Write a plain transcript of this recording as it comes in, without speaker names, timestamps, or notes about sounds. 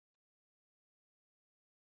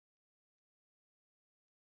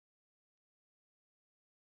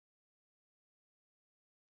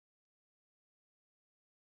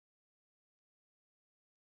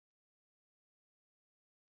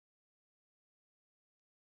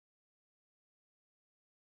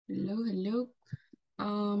Hello, hello.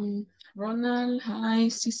 Ronald, hi,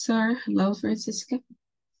 Cesar. Hello, Francisca.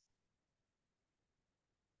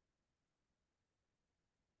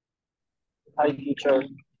 Hi, teacher.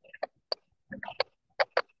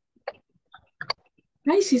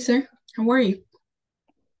 Hi, Cesar. How are you?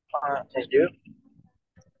 And you?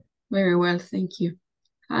 Very well, thank you.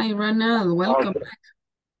 Hi, Ronald. Welcome Okay, back.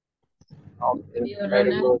 okay, You, very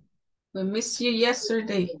Ronald. good. We missed you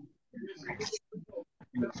yesterday.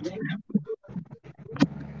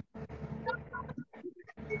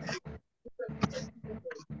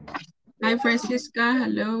 Hi, Francisca.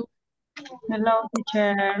 Hello. Hello,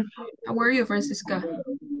 teacher. How are you, Francisca?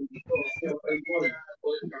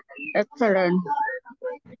 Excellent.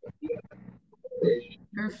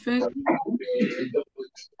 Perfect.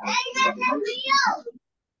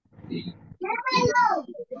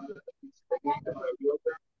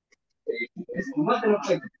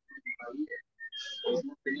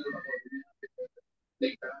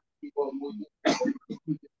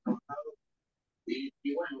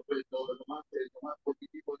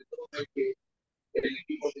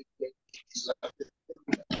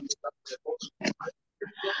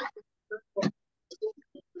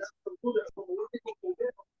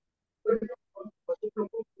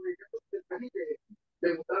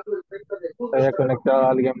 Se haya conectado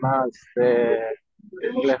a alguien más de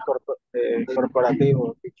inglés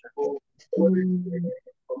corporativo, teacher.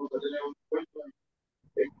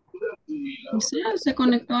 Mm, ¿y se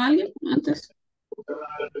conectó alguien antes?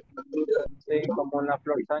 Sí, como una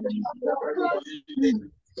Flor Sánchez.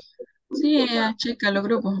 Sí, ella checa los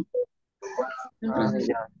grupos. Siempre Ah, sí,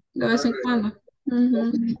 ya, de vez en cuando.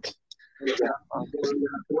 Ujú. ya.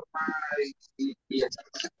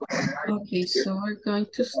 Okay, so we're going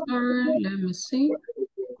to start. Let me see.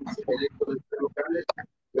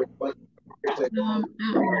 Ronald,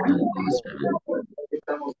 who's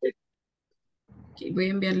Ronald? Okay, voy a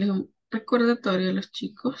enviarles un recordatorio a los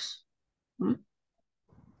chicos. ¿No?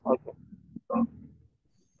 Okay.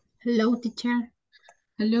 Hello, teacher.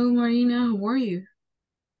 Hello, Marina. How are you?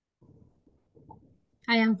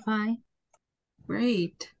 I am fine.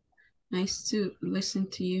 Great. Nice to listen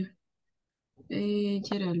to you.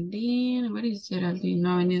 Geraldine. Where is Geraldine? No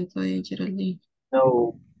ha venido todavía Geraldine.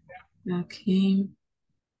 No, Okay.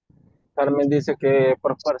 Carmen dice que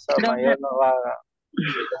por fuerza Creo mayor no va a...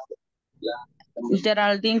 que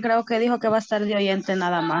Geraldine creo que dijo que va a estar de oyente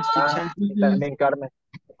nada más, Ah, teacher. y Mhm. también Carmen.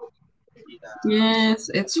 Yes,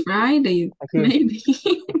 it's Friday, Aquí, maybe.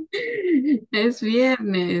 Es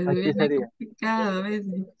viernes, aquí viernes sería. complicado a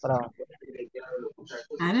veces. Para...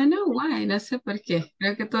 I don't know why, no sé por qué.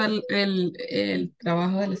 Creo que todo el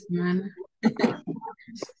trabajo de la semana.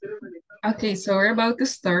 Okay, so we're about to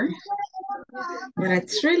start, but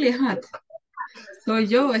it's really hot. Soy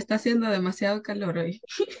yo, está haciendo demasiado calor hoy.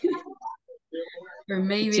 Or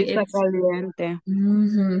maybe Sí está it's... caliente.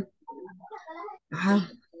 Mhm. Ah,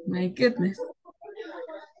 my goodness.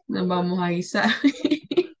 Nos vamos a guisar.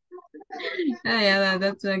 Ah, yeah,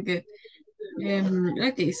 that's okay.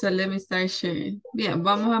 Ok, so let me start sharing. Bien,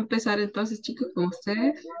 vamos a empezar entonces, chicos, con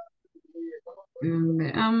ustedes.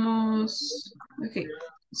 Veamos. Okay,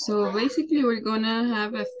 so basically we're gonna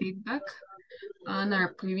have a feedback on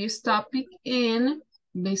our previous topic, and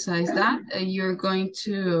besides that, you're going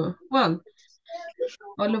to, well,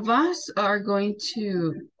 all of us are going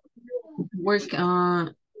to work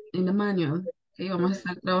in the manual. Okay, vamos a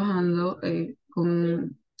estar trabajando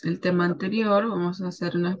con el tema anterior, vamos a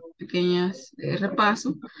hacer unas pequeñas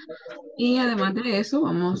repaso. Y además de eso,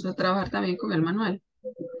 vamos a trabajar también con el manual.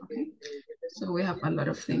 Okay. So we have a lot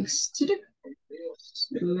of things to do.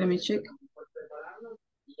 So let me check.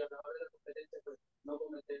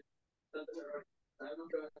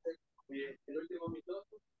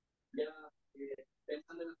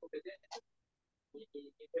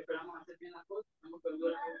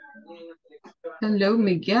 Hello,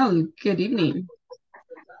 Miguel. Good evening.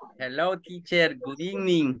 Hello, teacher. Good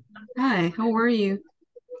evening. Hi, how are you?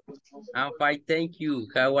 I'm fine, thank you.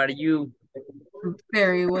 How are you?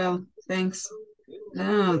 Very well, thanks.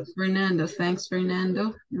 Oh, Fernando, thanks,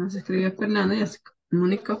 Fernando. Nos escribió Fernando, ya se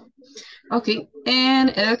comunicó. Okay,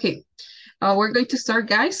 and okay, we're going to start,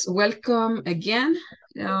 guys. Welcome again.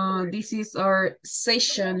 This is our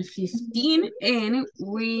session 15, and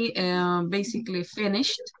we basically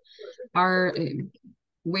finished our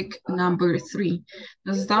week number 3.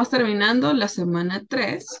 Nos estamos terminando la semana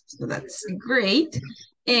 3, so that's great.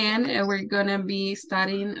 And we're gonna be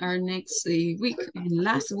starting our next week,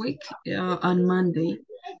 last week, on Monday.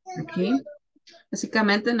 Okay.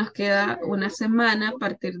 Básicamente nos queda una semana a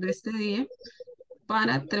partir de este día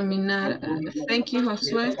para terminar, thank you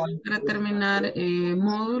Josué, para terminar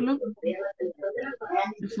módulo.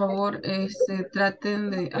 Por favor, traten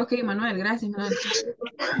de, ok Manuel, gracias Manuel.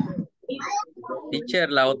 Teacher,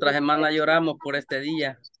 la otra semana lloramos por este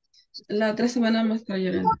día. La otra semana vamos a estar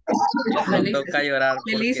llorando. Nos toca llorar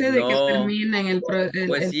porque Felices de que no, terminen pues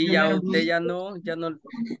el sí, ya primer usted módulo.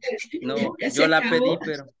 no, Ya se yo la pedí, acabó.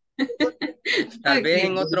 pero tal vez Ok.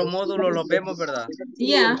 en otro módulo los vemos, ¿verdad?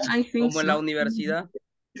 Yeah, I think Como en so. la universidad,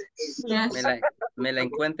 Yes. me la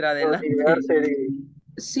encuentre adelante. University.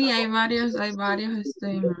 Sí, hay varios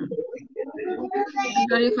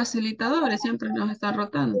facilitadores, siempre nos están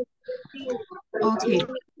rotando. Ok.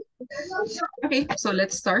 Ok, so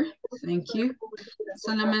let's start. Thank you.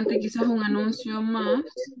 Solamente quizás un anuncio más.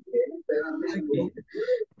 Ok,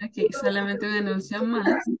 ok, solamente un anuncio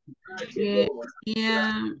más. Eh, y,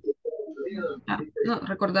 no,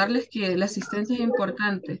 recordarles que la asistencia es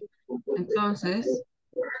importante. Entonces,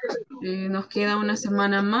 nos queda una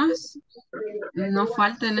semana más. No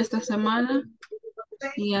falten esta semana.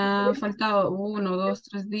 Si ha faltado 1, 2,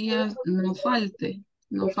 3 días, no falte,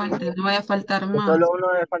 no vaya a faltar más. Solo uno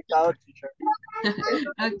de faltado, teacher.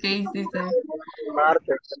 Ok, sí, está bien.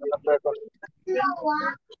 Martes, que no lo puede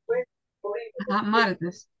Ajá,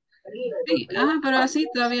 martes. Sí, ajá, pero así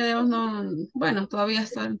todavía Dios no, bueno, todavía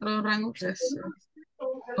está dentro del rango que es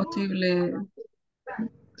posible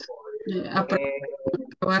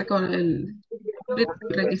aprobar con el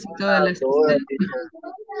requisito de la una duda, asistencia. teacher.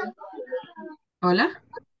 Hola.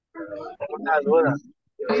 Tengo una duda.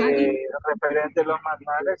 Ajá, Eh, Referente a los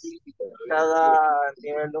manuales, cada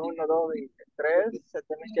nivel 1, 2 y 3 se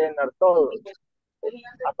tienen que llenar todos,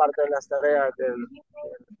 aparte de las tareas de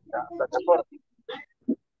la plataforma.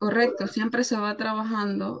 correcto, siempre se va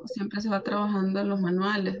trabajando en los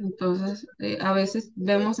manuales. Entonces, a veces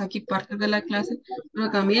vemos aquí partes de la clase,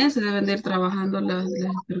 pero también se deben de ir trabajando las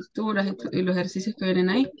estructuras y los ejercicios que vienen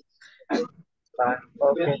ahí. Ah,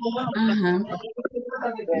 ok. Ajá.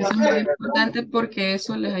 Eso es muy importante porque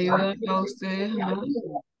eso les ayuda a ustedes a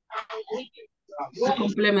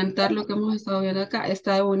complementar lo que hemos estado viendo acá.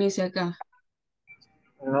 Está de inicia acá.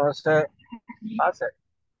 No sé, pase,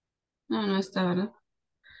 No, no está, ¿verdad?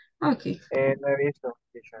 Ok. no he visto,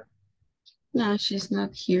 teacher. No, she's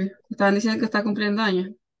not here. Estaban diciendo que está cumpliendo años.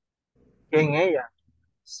 ¿Quién ella?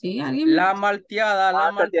 Sí, alguien me... La Ah, malteada,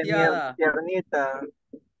 tiernita, está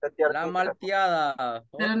la tiernita. malteada.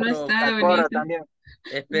 Pero no Otro, está La Cora Eunice. también. No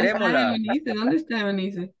está esperémosla, Eunice. ¿Dónde está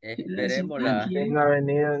Eunice? She's not esperémosla. Y here. no ha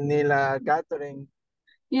venido ni la Catherine,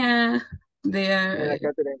 Yeah, they ni la are.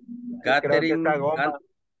 Catherine. Y creo que está Catherine, Goma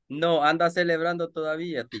no, anda celebrando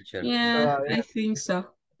todavía, teacher. Yeah, I todavía. think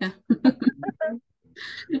so. Yeah.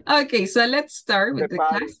 Okay, so let's start De with the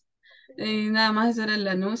party. class. Nada más hacer el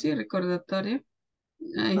anuncio y recordatorio.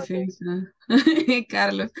 I Ok. think so.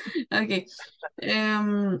 Carlos. Okay.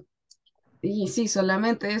 Y sí,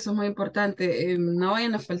 solamente eso es muy importante. No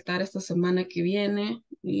vayan a faltar esta semana que viene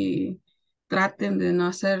y traten de no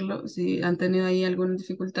hacerlo. Si han tenido ahí alguna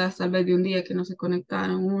dificultad, tal vez de un día que no se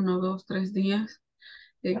conectaron, 1, 2, 3 días,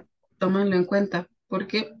 tómenlo en cuenta,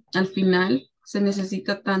 porque al final se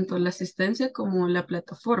necesita tanto la asistencia como la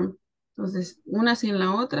plataforma. Entonces, una sin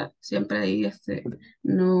la otra, siempre ahí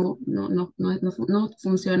no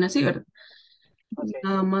funciona así, ¿verdad? Ok.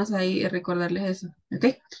 Nada más ahí recordarles eso, ¿ok?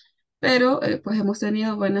 Pero pues hemos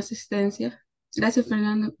tenido buena asistencia. Gracias,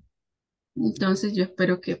 Fernando. Entonces yo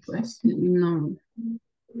espero que pues no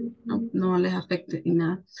les afecte ni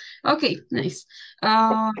nada. Okay, nice.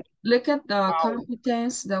 Look at the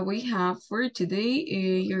competence that we have for today.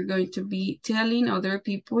 You're going to be telling other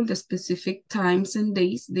people the specific times and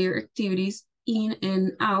days, their activities in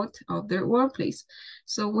and out of their workplace.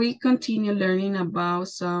 So we continue learning about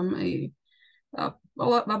some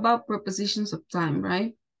about prepositions of time,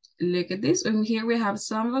 right? Look at this. And here we have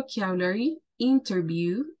some vocabulary: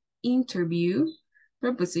 interview,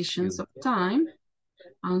 prepositions You, of time,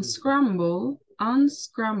 unscramble,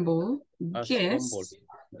 scramble, guess,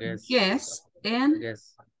 guess, and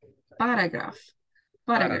guess, paragraph.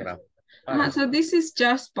 paragraph, So paragraph. this is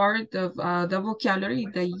just part of the vocabulary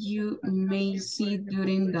that you may see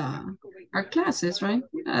during our classes, right?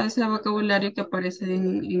 Ese vocabulario que aparece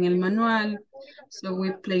en el manual. So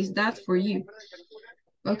we place that for you.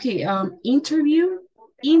 Okay, interview,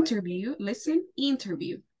 listen,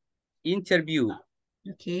 interview. Interview,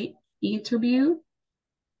 Okay, interview,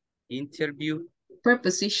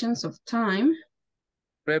 prepositions of time,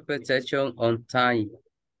 preposition on time,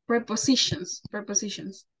 prepositions.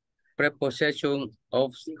 preposition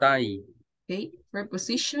of time, Okay,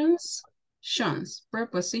 prepositions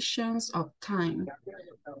of time.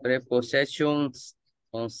 prepositions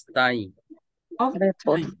on time, Of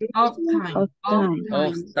time. Of time. Of Of time.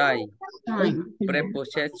 Of time. time. Time.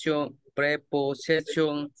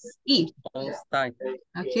 Preposition E. of time.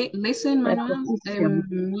 Okay, listen, Manuel.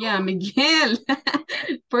 Yeah, Miguel.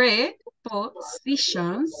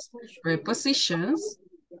 Prepositions. Prepositions.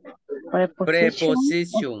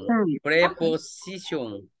 Preposition.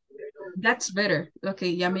 Preposition. That's better. Okay,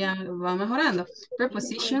 ya me va mejorando.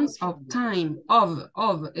 Prepositions of time. Of.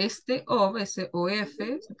 Este of, ese OF,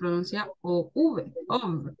 se pronuncia OV.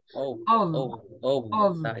 Of. Of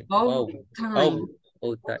Time. time. Time.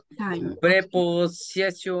 Time.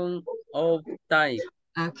 Preposition of time.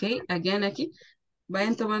 Okay, again aquí.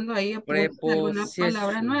 Vayan tomando ahí apuntes de alguna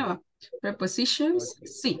palabra nueva. Prepositions,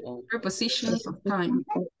 sí. Prepositions of time.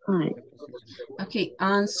 Okay,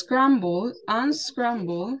 unscramble,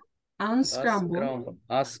 unscramble, unscramble.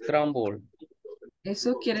 Unscramble.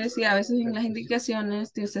 Eso quiere decir, a veces en las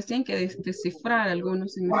indicaciones ustedes tienen que descifrar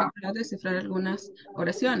algunos significados, descifrar algunas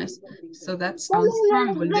oraciones. So that's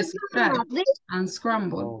unscramble, descifrar.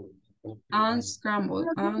 Unscramble, unscramble,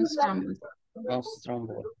 unscramble,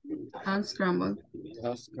 Unscramble. unscramble.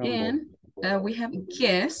 Unscramble. And we have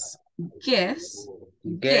guess, guess,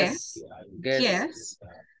 Guess. guess.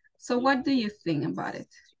 So what do you think about it?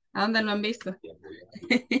 ¿A dónde lo han visto?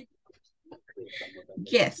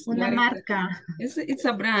 Guess. Una marca. It's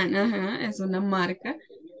a brand, es una marca,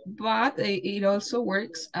 but it also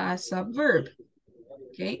works as a verb.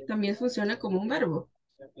 Okay, también funciona como un verbo.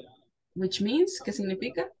 Which means, ¿qué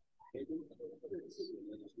significa?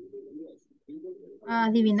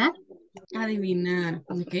 Adivinar. Adivinar,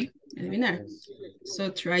 ok, adivinar.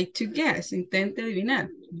 So try to guess, intente adivinar.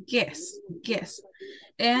 Guess, guess.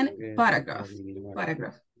 And paragraph,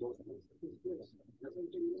 paragraph.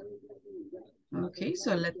 Okay,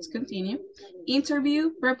 so let's continue.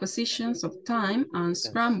 Interview, prepositions of time,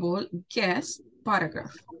 unscramble, guess,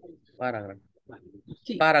 paragraph. Paragraph.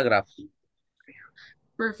 Okay. Paragraph.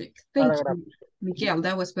 Perfect. Thank you, Miguel.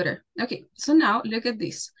 That was better. Okay, so now look at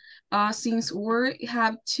this. Since we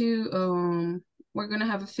have to, we're gonna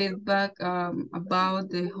have a feedback about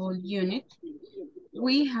the whole unit.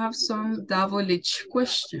 We have some double-edged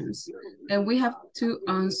questions, and we have to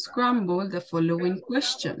unscramble the following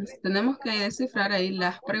questions. Tenemos que descifrar ahí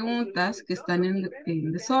las preguntas que están en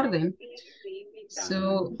desorden.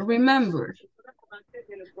 So remember,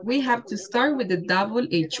 we have to start with the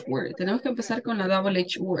double-edged word. Tenemos que empezar con la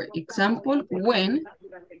double-edged word. Example, when.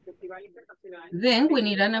 Then we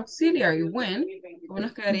need an auxiliary. When. ¿Cómo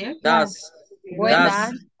nos quedaría? Does. When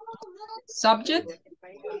Does. does. Subject.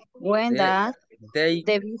 When does. They.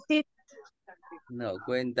 The visit. No,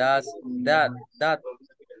 when does that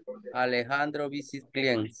Alejandro visit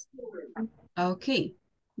clients? Okay.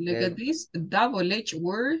 Look at this. Double-edged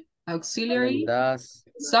word. Auxiliary. When does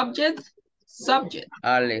Subject. Subject.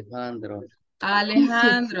 Alejandro.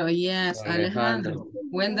 Alejandro, yes, Alejandro.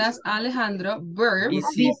 When does Alejandro verb?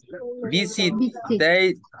 Visit. Visit.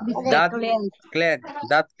 They. That client.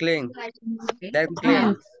 That client. That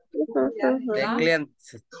client. The client.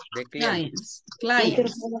 The client. Clients.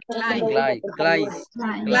 Clients. Clients.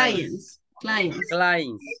 Clients. Clients.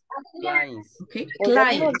 Clients. Clients. Okay,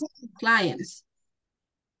 clients. Clients.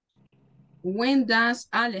 When does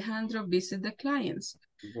Alejandro visit the clients?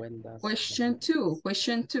 When does Question 2.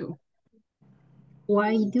 Question 2.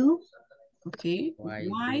 Why do? Okay.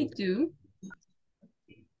 Why do?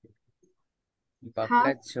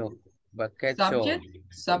 Vacation. Vacation. Subject.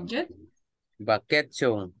 Subject.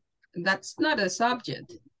 Vacation. That's not a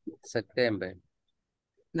subject. September.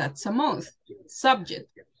 That's a month. Subject.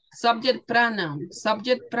 Subject pronoun.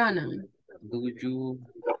 Subject pronoun. Do you?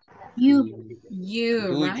 You,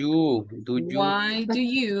 Do right? you? Do you? Why do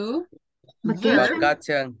you?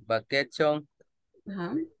 Vacation. Vacation.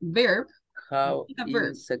 Verb. How A in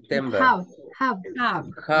verb. September? Have. How?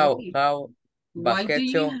 Okay. How? Why do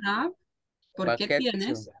you Vacation. have? ¿Por qué Vacation.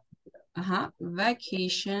 tienes?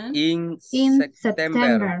 Vacation. In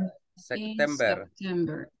September. In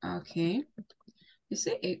September. Okay. You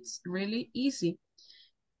see, it's really easy.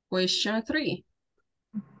 Question 3.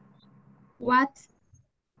 What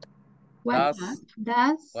Does.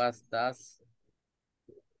 What does?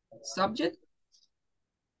 Subject.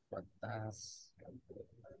 What does?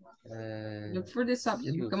 Look for the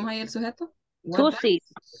subject. Buscamos ahí el sujeto. Susie.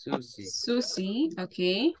 Susie. Susie.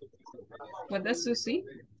 Okay. What does Susie?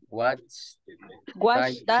 Watch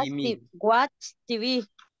TV. Watch TV.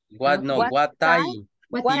 What? No. What time?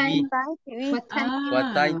 What TV. time TV? What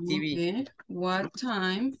time TV? Okay. What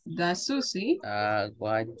time does Susie?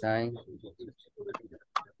 What time?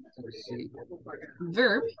 Susie.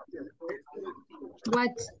 Verb.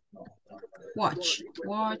 What? Watch.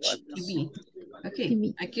 Watch TV. Ok,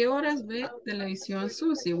 ¿a qué horas ve televisión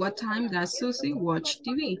Susie? What time does Susie watch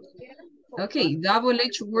TV? Ok, double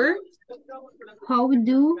H word. How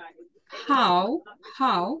do How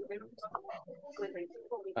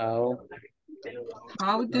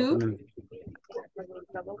do,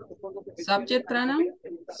 subject pronoun,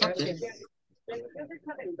 subject,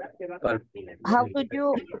 how do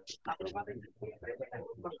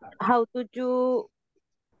you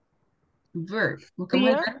verb. Buscamos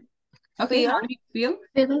el feel verb. Ok, how do you feel?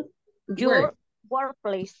 feel Where? your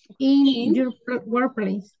workplace? In Your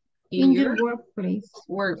workplace. in Your your workplace.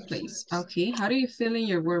 workplace. Okay, how do you feel in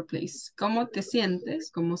your workplace? ¿Cómo te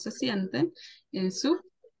sientes? ¿Cómo se sienten en su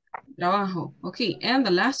trabajo? Okay, and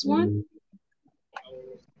the last one.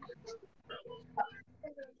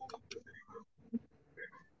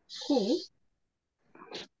 Who?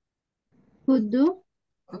 Who do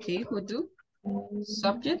Okay, who do?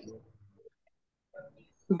 Subject.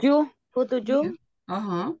 you? Who do you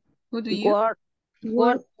Uh-huh. Who do you? work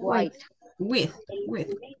with? With.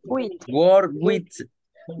 With. Work with.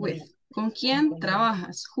 With. ¿Con quién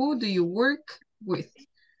trabajas? Who do you work with?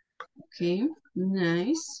 Okay,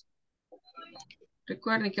 nice.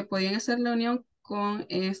 Recuerden que podían hacer la unión con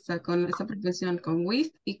esta preposición, con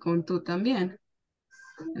with y con tú también.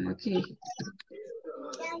 Ok.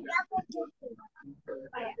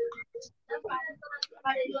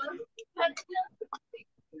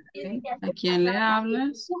 Okay. ¿A quién le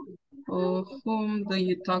hablas? O whom do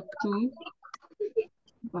you talk to?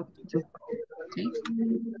 Okay.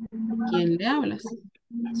 ¿Quién le hablas?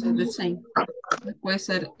 So the same. Puede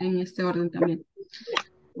ser en este orden también.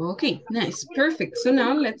 Okay, nice, perfect. So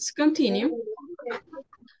now let's continue.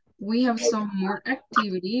 We have some more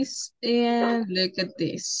activities and look at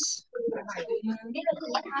this.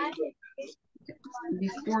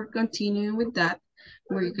 Before continuing with that,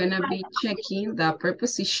 we're gonna be checking the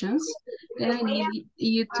prepositions and I need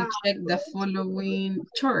you to check the following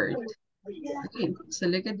chart. Okay, so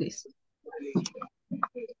look at this.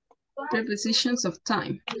 Prepositions of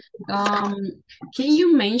time. Can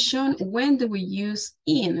you mention when do we use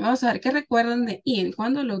in? Vamos a ver qué recuerdan de in.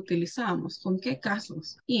 ¿Cuándo lo utilizamos? ¿Con qué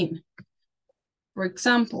casos? In. For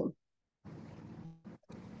example,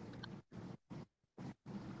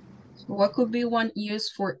 so what could be one use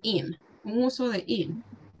for in? Un uso de in.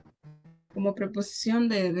 Como preposición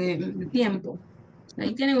de tiempo.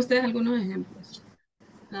 Ahí tienen ustedes algunos ejemplos.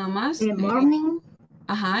 Nada más. In the morning.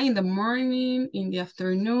 Ajá, in the morning, in the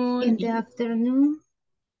afternoon. In the afternoon.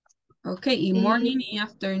 Ok, y morning y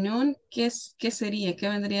afternoon, ¿qué sería? ¿Qué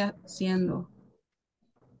vendría siendo?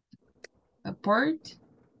 Apart.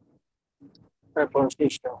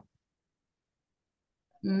 Preposition.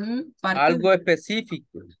 Algo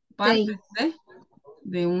específico. Parte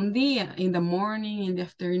de un día. In the morning, in the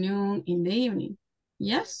afternoon, in the evening.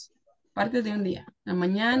 Yes. Parte de un día. La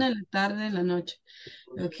mañana, la tarde, la noche.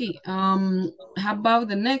 Okay. How about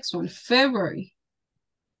the next one? February.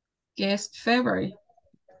 ¿Qué es February?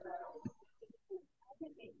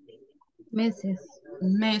 Meses.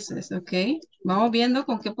 Meses, ok. Vamos viendo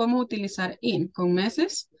con qué podemos utilizar in. Con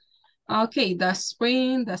meses. Ok, the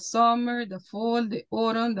spring, the summer, the fall, the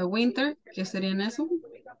autumn, the winter. ¿Qué serían eso?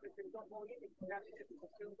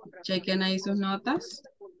 Chequen ahí sus notas.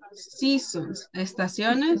 Seasons,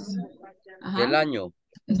 estaciones. Ajá. Del año.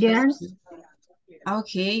 Years.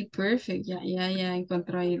 Ok, perfect. Ya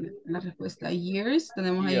encontró ahí la respuesta. Years,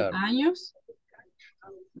 tenemos ahí Year. años.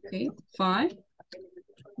 Ok, 5.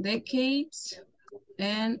 Decades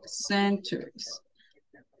and centuries.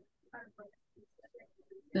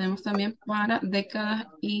 Tenemos también para décadas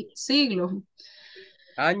y siglos.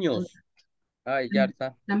 Años. Ay, ya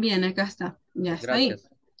está. También acá está. Ya está ahí.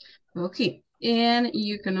 Gracias. Okay. And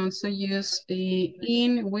you can also use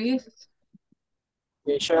in with.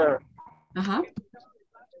 Sure. Uh-huh.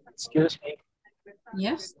 Excuse me.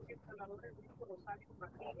 Yes.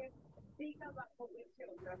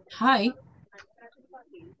 Hi.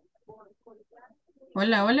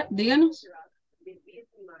 Hola, hola. Díganos.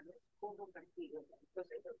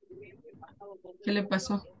 ¿Qué le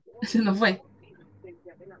pasó? Se nos fue.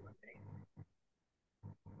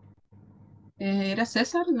 ¿Era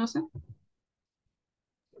César? No sé.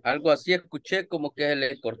 Algo así escuché como que se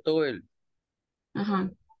le cortó el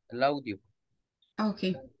audio.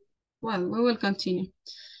 Okay. Well, we will continue.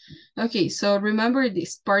 Okay, so remember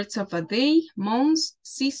these parts of a day, months,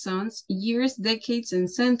 seasons, years, decades, and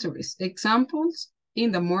centuries. Examples: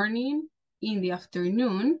 in the morning, in the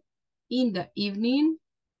afternoon, in the evening,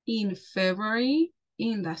 in February,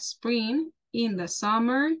 in the spring, in the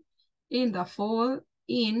summer, in the fall,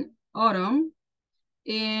 in autumn,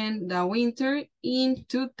 in the winter, in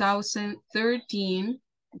 2013,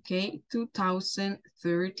 Ok,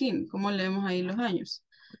 2013. ¿Cómo leemos ahí los años?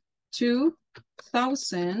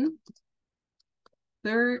 2013.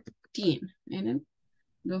 Miren,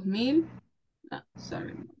 2000.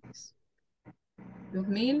 Sorry.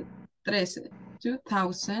 2013.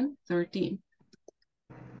 2013.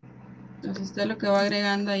 Entonces usted lo que va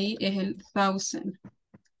agregando ahí es el 1000.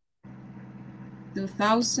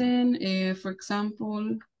 2000, for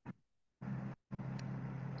example,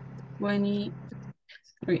 23.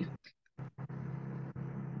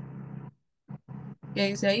 ¿Qué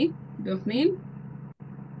dice ahí? 2000.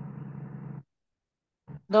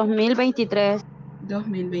 2023.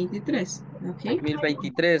 2023. Ok.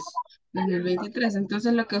 2023. 2023.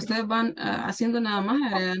 Entonces lo que ustedes van haciendo nada más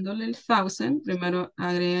agregándole el 1000. Primero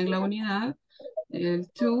agregan la unidad, el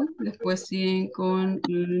 2, después siguen con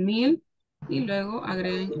el 1000 y luego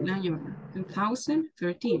agregan el año.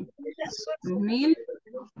 2013.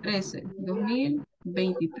 2013.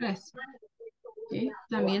 2023. ¿Ok?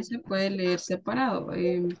 También se puede leer separado.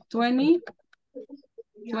 20, 2013.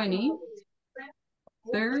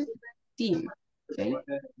 ¿Ok?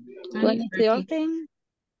 2013.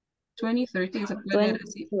 2013 se puede leer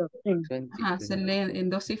así. 2013. Ajá, se lee en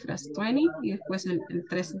dos cifras, 20 y después el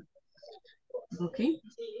 13. Okay,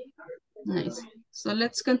 nice. So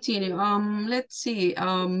let's continue. Let's see.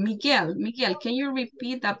 Miguel, can you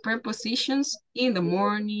repeat the prepositions in the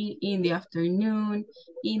morning, in the afternoon,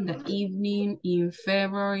 in the evening, in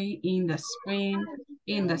February, in the spring,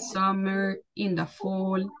 in the summer, in the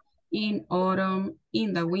fall, in autumn,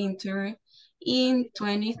 in the winter, in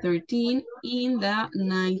 2013, in the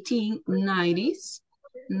 1990s,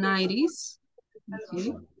 90s,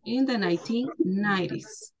 okay, in the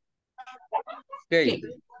 1990s. Okay. Okay.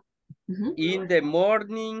 Mhm. In the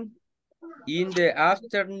morning, in the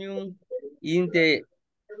afternoon, in the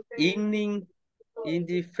evening, in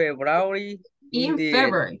the February, in In the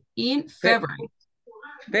February, in fe February,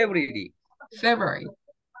 February, February,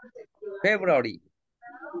 February,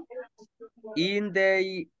 in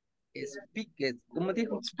the ¿cómo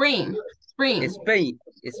dijo? spring, spring, Spain,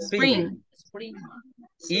 Spain, spring,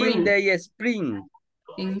 in spring, the spring,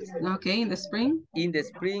 okay, in the spring, in the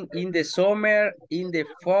spring, in the summer, in the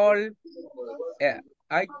fall,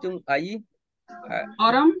 ahí,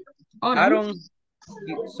 autumn, autumn, Aaron,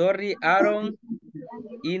 sorry, Aaron,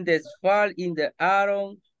 in the fall, in the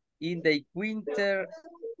autumn, in the winter,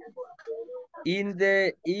 in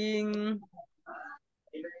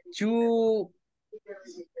two,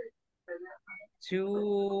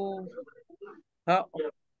 how,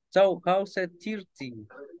 so how's it 13?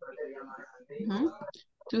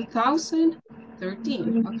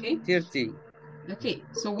 2013, okay, 13. okay,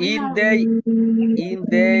 so we In have the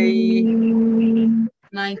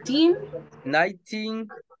 1990s,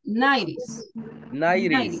 1990s,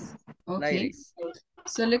 90s, okay, 90s.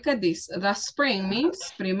 so look at this, the spring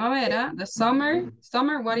means primavera, the summer,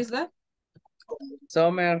 what is that?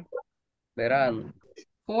 Summer, verano.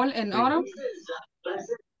 Fall and Spring, autumn,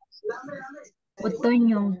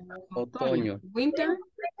 Otoño. otoño, winter,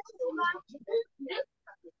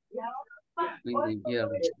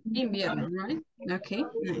 invierno. invierno, right? Okay,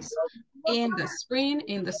 nice. In the spring,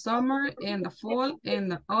 in the summer, in the fall, in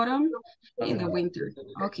the autumn, in the winter.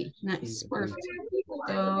 Okay, nice, perfect.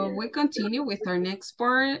 So we continue with our next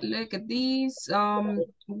part. Look at this.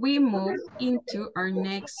 We move into our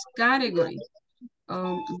next category.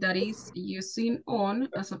 That is using on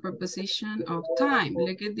as a preposition of time.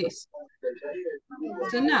 Look at this.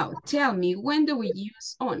 So now, tell me, when do we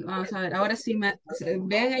use on? Vamos a ver, ahora sí, vean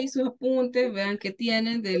ahí sus apuntes, vean qué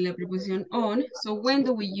tienen de la preposición on. So when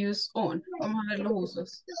do we use on? Vamos a ver los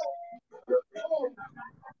usos.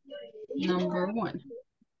 Number one.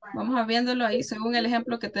 Vamos a viéndolo ahí según el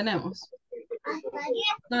ejemplo que tenemos.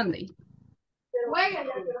 Sunday.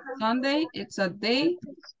 Sunday, it's a day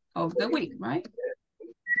of the week, right?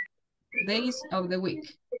 Days of the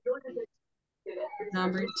week.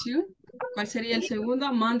 Number two. ¿Cuál sería el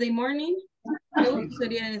segundo? Monday morning. ¿Qué uso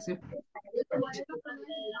sería ese?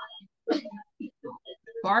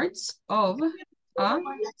 Parts of a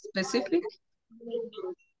specific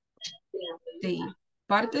day.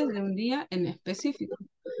 Partes de un día en específico.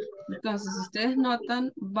 Entonces, si ustedes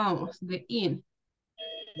notan, vamos de in,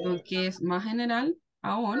 lo que es más general,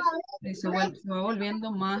 a on, y se va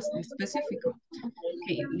volviendo más específico.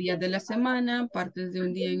 Okay, días de la semana, partes de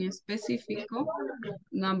un día en específico.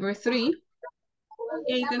 Number three.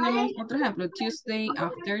 Y ahí tenemos otro ejemplo. Tuesday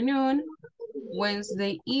afternoon,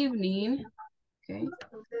 Wednesday evening. Okay.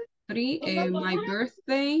 Three, my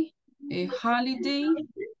birthday, holiday,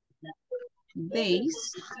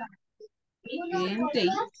 days, and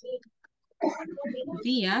dates,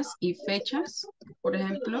 días y fechas, por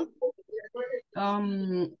ejemplo,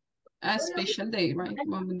 a special day, right?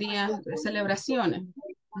 Un día de celebraciones,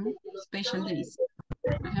 special days.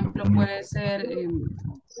 Por ejemplo, puede ser el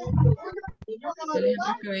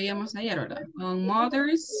ejemplo que veíamos ayer, ¿verdad? On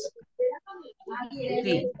Mother's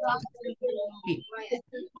Day. Okay.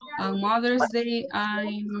 On Mother's Day,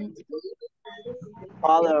 I'm...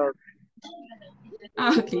 Father.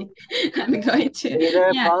 Okay, I'm going to...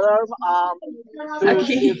 Mire, Yeah, father, to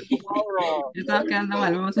see okay. tomorrow. Estaba quedando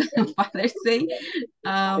mal. Vamos a Father's Day.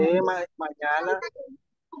 Sí, mañana.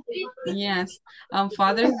 Yes, on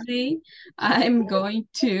Father's Day, I'm going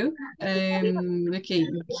to okay,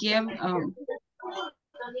 give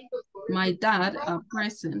my dad a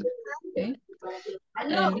present. Okay.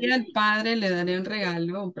 El día del padre le daré un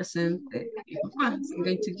regalo, un presente a mi papá. So I'm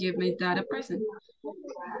going to give my dad a present.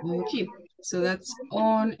 Okay, so that's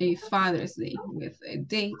on a Father's Day with a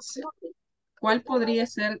date. ¿Cuál podría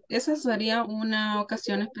ser? Esa sería una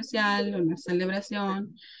ocasión especial, una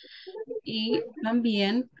celebración. Y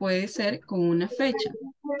también puede ser con una fecha.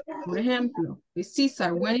 Por ejemplo,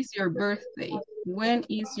 César, when is your birthday? When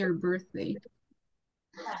is your birthday?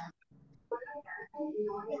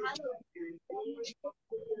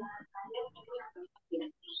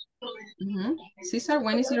 César,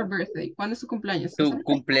 when is your birthday? ¿Cuándo es su cumpleaños, César? Tu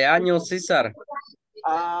cumpleaños, César.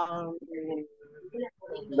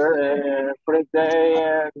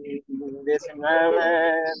 Birthday 19 de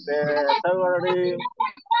February.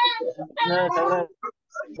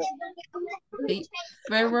 Okay.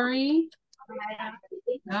 February.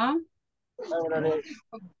 ¿No? February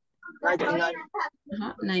 19.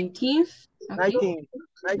 19th. Okay. 19.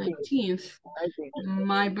 19th.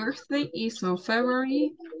 My birthday is on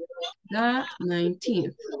February the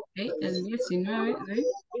 19th. Okay. El 19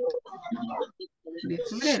 de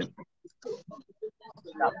febrero.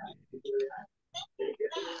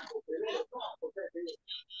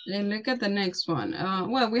 And look at the next one.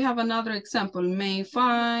 Well, we have another example. May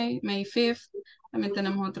 5th. También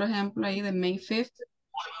tenemos otro ejemplo ahí de May 5th.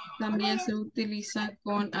 También se utiliza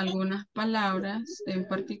con algunas palabras en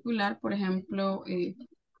particular. Por ejemplo,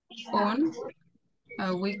 on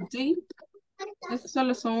a weekday. Estos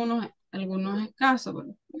solo son algunos casos.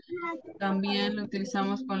 Pero también lo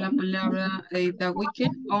utilizamos con la palabra the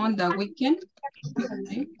weekend, on the weekend.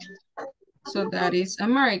 Okay. So that is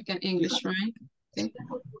American English, right? Okay.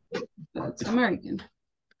 That's American.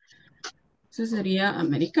 Eso sería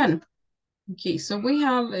americano. Okay, so we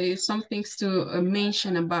have some things to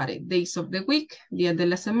mention about it. Days of the week, día de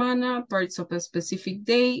la semana, parts of a specific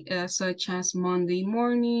day, such as Monday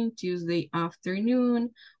morning, Tuesday afternoon,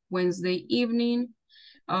 Wednesday evening,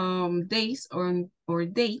 days or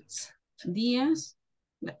dates, días,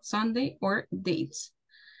 like Sunday, or dates,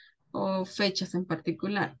 o fechas en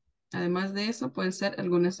particular. Además de eso, pueden ser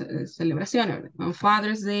algunas celebraciones, ¿verdad? On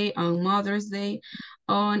Father's Day, on Mother's Day,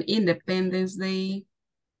 on Independence Day,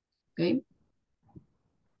 okay?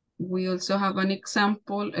 We also have an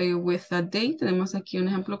example with a date. Tenemos aquí un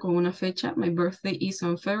ejemplo con una fecha. My birthday is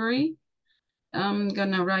on February. I'm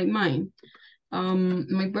gonna write mine.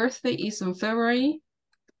 My birthday is on February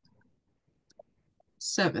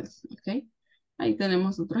 7th, okay? Ahí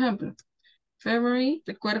tenemos otro ejemplo. February,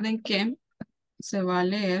 recuerden que se va a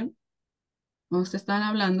leer, cuando ustedes están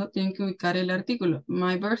hablando, tienen que ubicar el artículo.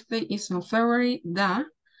 My birthday is on February the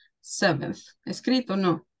 7th. Escrito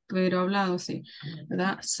no, pero hablado sí. The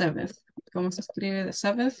 7th. ¿Cómo se escribe the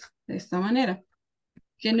 7th? De esta manera.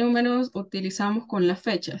 ¿Qué números utilizamos con las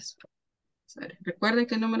fechas? ¿Recuerden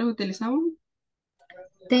qué números utilizamos?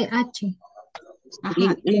 TH.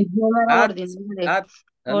 Ajá. Los números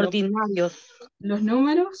No. ordinarios. ¿Los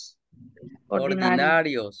números?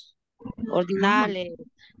 Ordinarios. Ordinales.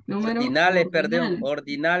 Números Ordinales, perdón.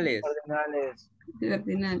 Ordinales.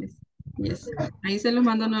 Ordinales. Yes. Ahí se los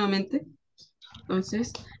mando nuevamente.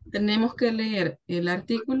 Entonces, tenemos que leer el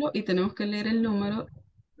artículo y tenemos que leer el número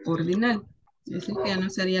ordinal. Es decir, que ya no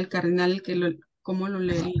sería el cardinal el que ¿cómo lo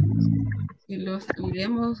leeríamos? Si los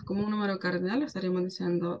leemos como un número cardinal, lo estaríamos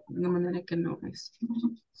diciendo de una manera que no es.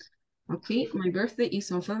 Okay, my birthday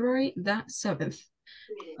is on February the 7th.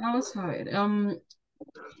 Vamos a ver.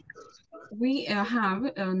 We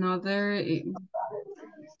have another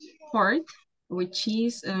part, which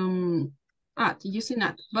is using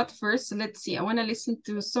at. But first, let's see. I want to listen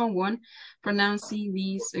to someone pronouncing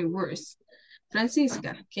these words.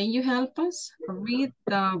 Francisca, can you help us read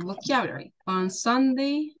the vocabulary on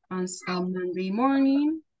Sunday, on Monday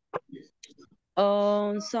morning?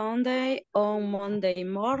 On Sunday, on Monday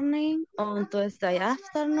morning, on Tuesday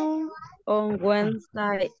afternoon, on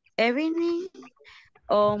Wednesday evening,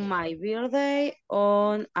 on my birthday,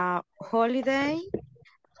 on a holiday,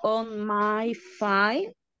 on my 5,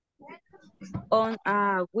 on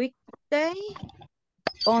a weekday,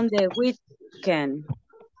 on the weekend.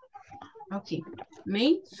 Okay.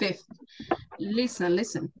 May 5th. Listen,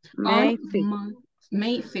 listen. May 5th.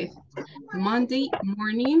 May 5th. Monday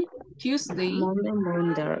morning, Tuesday, Monday,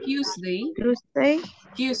 Monday. Tuesday, Tuesday,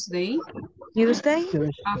 Tuesday, Tuesday,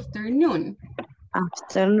 afternoon,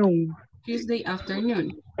 afternoon. Tuesday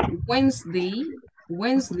afternoon. Wednesday,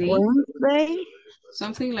 Wednesday, Wednesday,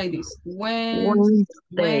 something like this.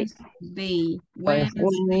 Wednesday,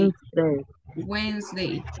 Wednesday,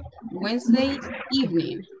 Wednesday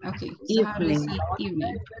evening. Okay, so how do we evening. say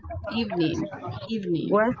evening? Evening, evening.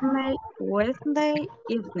 Wednesday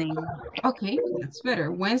evening. Okay, that's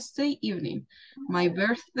better. Wednesday evening. My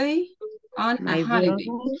birthday on a My holiday.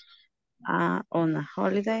 birthday on a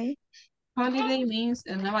holiday. Holiday means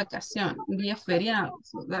una vacación, un día feriado.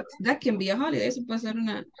 So that can be a holiday. Eso puede ser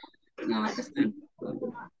una vacación.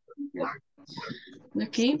 Yeah.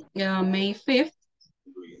 Okay, May 5th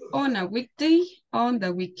on a weekday on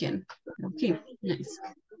the weekend. Okay, nice.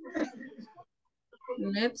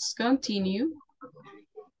 Let's continue.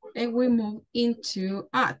 And we move into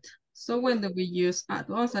at. So when do we use at?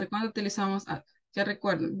 Vamos a ver cuándo utilizamos at. ¿Qué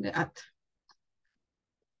recuerdan de at?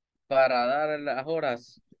 Para dar las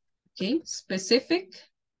horas. Okay, specific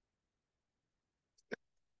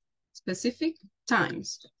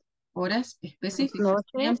times. Horas específicas,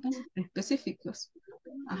 Noches. tiempos específicos.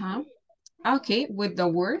 Ajá. Okay, with the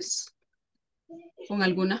words. Con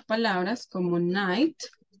algunas palabras como night,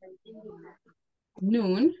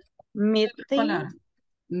 noon, Midday,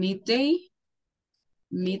 midday,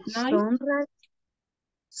 midnight, sunrise,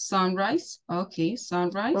 sunrise. Okay,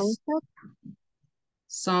 sunrise.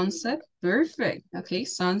 Sunset, perfect. Okay,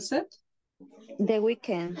 sunset. the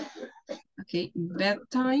weekend. Okay,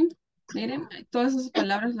 bedtime. Miren, todas esas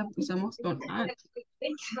palabras las usamos con at.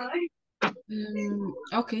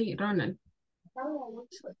 Ok, Ronald.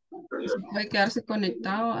 Puede quedarse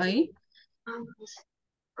conectado ahí.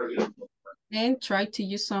 And try to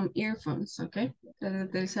use some earphones, okay? Trata de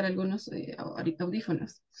utilizar algunos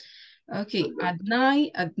audífonos. Okay, at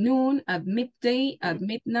night, at noon, at midday, at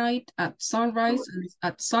midnight, at sunrise,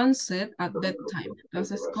 at sunset, at bedtime.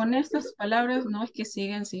 Entonces, con estas palabras no es que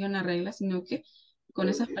sigan una regla, sino que con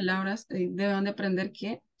esas palabras deben de aprender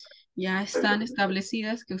que ya están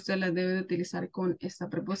establecidas, que usted las debe de utilizar con esta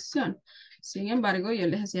preposición. Sin embargo, yo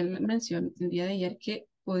les hacía la mención el día de ayer que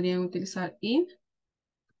podrían utilizar in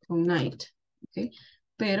con night, ¿ok?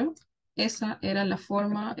 Pero esa era la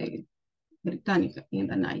forma británica, in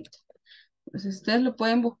the night. Entonces, ustedes lo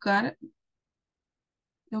pueden buscar.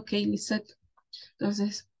 Ok, Lisette.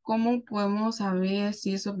 Entonces, ¿cómo podemos saber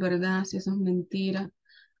si eso es verdad, si eso es mentira?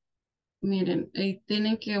 Miren,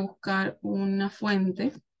 tienen que buscar una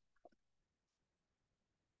fuente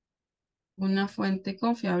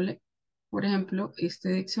confiable. Por ejemplo, este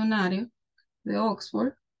diccionario de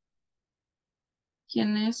Oxford.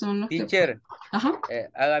 ¿Quiénes son los Teacher, que... Ajá.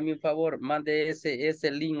 hágame un favor, mande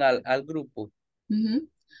ese link al grupo. Ujú.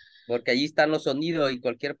 Porque allí están los sonidos y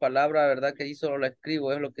cualquier palabra, ¿verdad? Que ahí solo la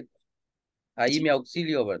escribo, es lo que... Ahí Sí, me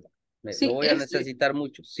auxilio, ¿verdad? Lo sí, voy a necesitar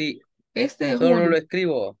mucho. Sí, este es solo uno. lo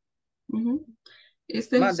escribo. Ujú.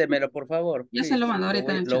 Este es, Mándemelo, por favor, ya se lo please. mando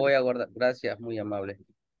ahorita en el Lo chat. voy a guardar. Gracias, muy amable.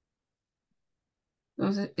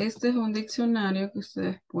 Entonces, este es un diccionario que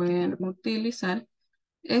ustedes pueden utilizar.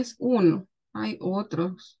 Es uno. Hay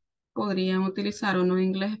otros. Podrían utilizar uno en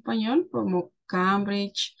inglés-español, como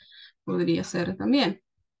Cambridge, podría ser también.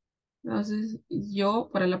 Entonces, yo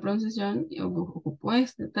para la pronunciación yo ocupo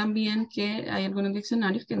este. También que hay algunos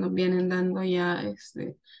diccionarios que nos vienen dando ya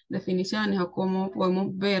definiciones o cómo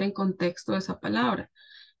podemos ver en contexto esa palabra.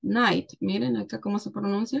 Night, miren acá cómo se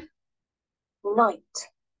pronuncia. Night.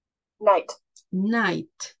 Night.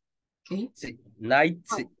 Night. ¿Ok? Sí, night,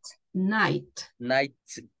 Night. night.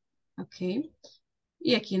 ¿Ok?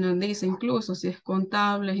 Y aquí nos dice incluso si es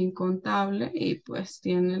contable, es incontable, y pues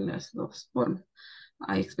tiene las dos formas.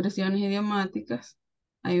 Hay expresiones idiomáticas,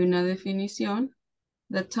 hay una definición.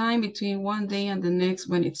 The time between one day and the next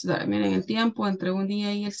when it's dark. Miren, el tiempo entre un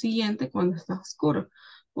día y el siguiente cuando está oscuro.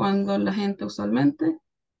 Cuando la gente usualmente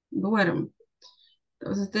duerme.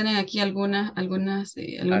 Entonces tienen aquí algunos At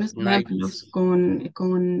night. ejemplos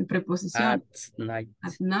con preposición. At night.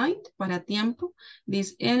 At night, para tiempo.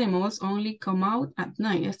 These animals only come out at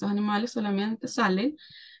night. Estos animales solamente salen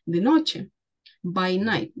de noche. By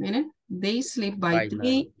night, miren. They sleep by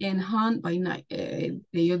day and hunt by night.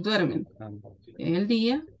 Ellos duermen en el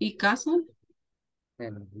día y cazan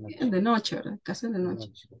de noche, ¿verdad? Cazan de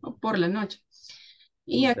noche o por la noche.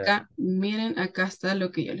 Y acá, miren, acá está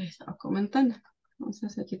lo que yo les estaba comentando.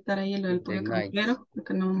 Vamos a quitar ahí lo del The pollo night. campero,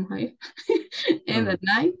 porque no vamos a ir. In the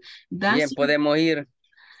night, Bien, dancing. podemos ir.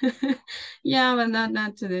 Yeah, but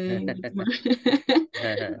not today.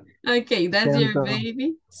 Okay, that's your Siento.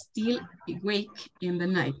 baby still awake in the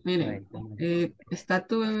night. Miren, está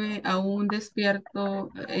tu bebé aún despierto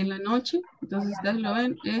en la noche. Entonces ustedes lo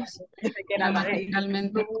ven, es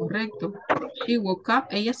gramaticalmente correcto. She woke up,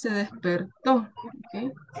 ella se despertó. Okay,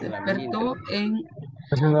 se La despertó en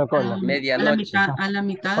Haciendo cola. medianoche. a la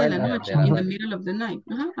mitad de la Bueno. noche, De la in the noche. middle of the night,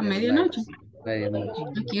 ajá, a The night. medianoche. Medianoche.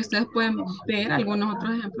 Aquí ustedes pueden ver algunos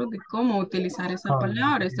otros ejemplos de cómo utilizar esa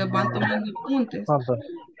palabra. Ustedes van tomando apuntes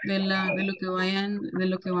de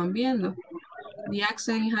lo que van viendo. The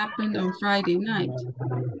accident happened on Friday night.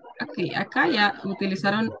 Ok, acá ya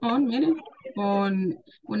utilizaron on, miren, con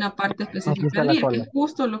una parte Aquí específica está del la día, que cola. es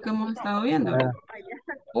justo lo que hemos estado viendo.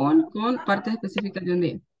 On con partes específicas de un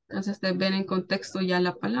día. Entonces ustedes ven en contexto ya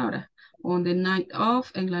la palabra. On the night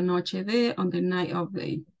of, en la noche de, on the night of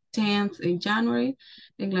the 10th in January,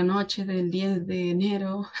 en la noche del 10 de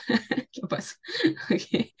enero. ¿Qué pasa?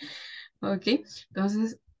 Ok,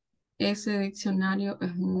 entonces ese diccionario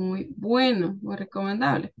es muy bueno, muy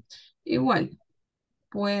recomendable. Igual,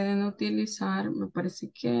 pueden utilizar, me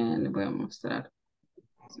parece que les voy a mostrar.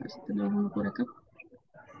 A ver si tenemos uno por acá.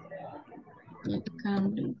 El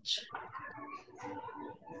Cambridge.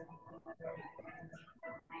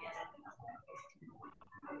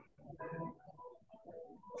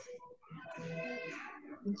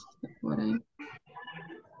 Está por ahí.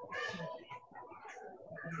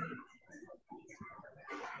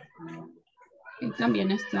 Y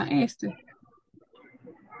también está este.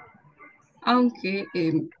 Aunque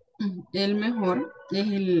el mejor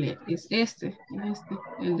es este,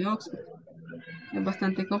 el de Oxford. Es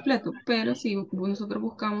bastante completo, pero si nosotros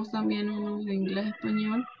buscamos también uno de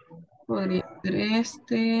inglés-español, podría ser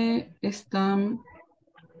este, están,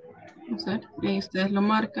 vamos a ver, ahí ustedes lo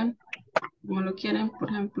marcan como lo quieren. Por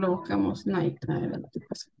ejemplo, buscamos night. A ver qué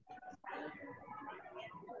pasa.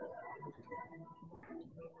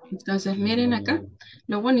 Entonces, miren acá,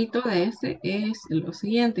 lo bonito de este es lo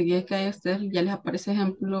siguiente, que es que a ustedes ya les aparece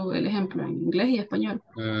el ejemplo en inglés y español.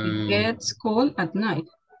 It gets cold at night.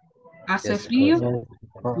 Hace Yes, frío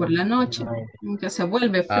por la noche, que se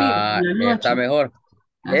vuelve frío por la está noche. mejor.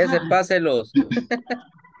 Ese Ajá. páselos.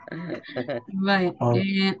 Vaya,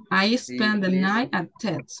 I Sí, spent the please. night at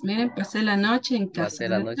Ted's. Miren, pasé la noche en casa Pasé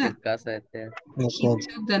la de noche Ted. en casa de Ted. He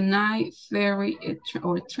took the night ferry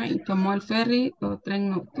or train. Tomó el ferry o tren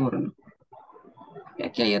nocturno. Y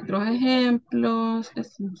aquí hay otros ejemplos.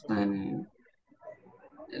 Estos están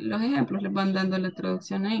los ejemplos les van dando la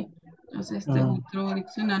traducción ahí. Entonces, este es otro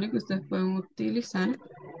diccionario que ustedes pueden utilizar.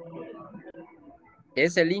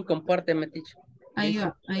 Ese link compárteme, teacher. Ahí Please.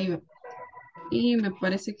 va, ahí va. Y me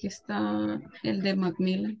parece que está el de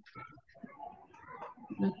Macmillan.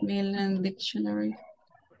 Macmillan Dictionary.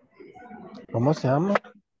 ¿Cómo se llama?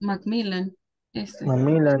 Macmillan, este.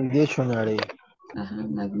 Macmillan Dictionary. Ajá,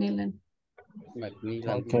 Macmillan.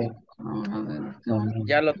 Macmillan. Ok. Vamos a ver. Buscamos.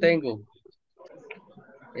 Ya lo tengo.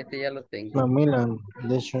 Este ya lo tengo. Macmillan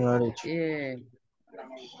Dictionary. Bien.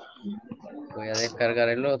 Voy a descargar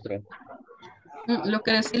el otro. Lo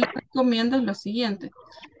que sí les recomiendo es lo siguiente,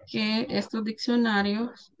 que estos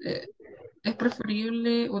diccionarios es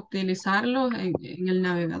preferible utilizarlos en el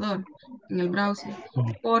navegador, en el browser,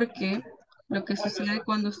 porque lo que sucede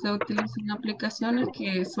cuando usted utiliza una aplicación es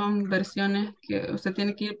que son versiones que usted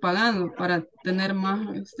tiene que ir pagando para tener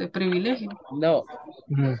más privilegio. No,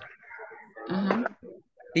 Ajá,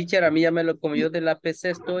 teacher, a mí ya me lo, como yo de la PC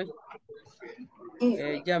estoy,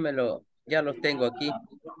 ya los tengo aquí.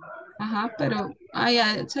 ajá, pero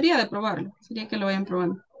sería de probarlo, sería que lo vayan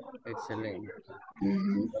probando. Excelente.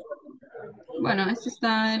 Ujú. Bueno, este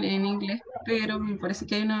está en inglés, pero me parece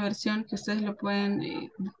que hay una versión que ustedes lo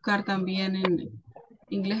pueden buscar también en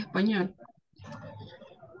inglés-español.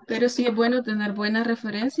 Pero sí es bueno tener buenas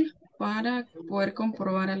referencias para poder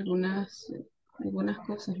comprobar algunas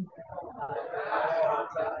cosas.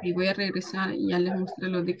 Y voy a regresar y ya les mostré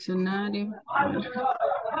los diccionarios.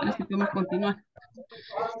 Ahora sí podemos continuar.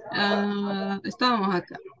 Estábamos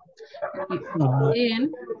acá. Okay.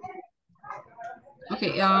 And,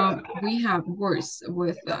 okay, we have words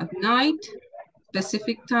with night,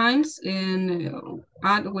 specific times, and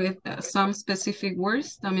add with some specific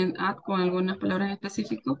words. También add con algunas palabras en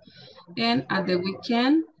específico. And at the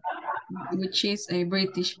weekend, which is a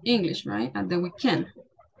British English, right? At the weekend.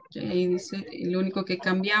 Okay, ahí dice, lo único que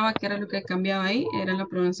cambiaba, que era lo que cambiaba ahí, era la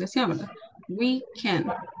pronunciación, ¿verdad? We can,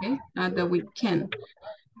 okay? At the weekend,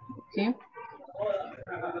 okay?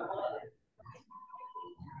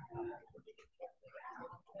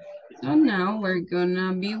 So now we're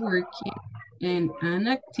gonna be working in an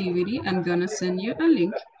activity. I'm gonna send you a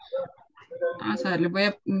link. Vamos a ver, les voy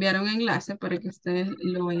a enviar un enlace para que ustedes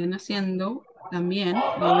lo vayan haciendo también.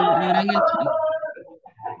 Abran el chat.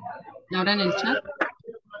 Abran el chat.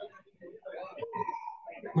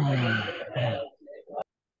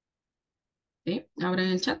 ¿Sí? Abran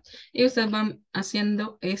el chat. Y ustedes van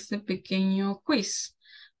haciendo este pequeño quiz.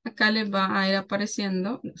 Acá les va a ir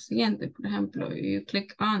apareciendo lo siguiente. Por ejemplo, you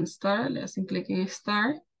click on start, le hacen clic en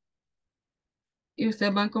start. Y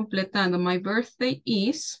ustedes van completando. My birthday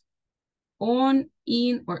is on,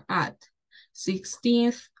 in, or at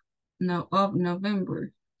 16th of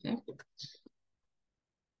November. Okay.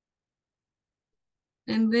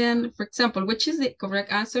 And then, for example, which is the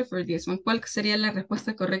correct answer for this one? ¿Cuál sería la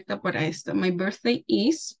respuesta correcta para esto? My birthday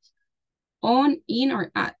is on, in,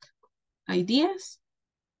 or at. Ideas?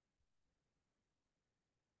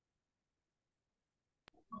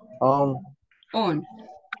 On.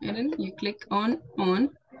 Miren, you click on.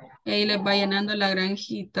 Y ahí les va llenando la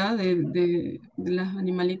granjita de los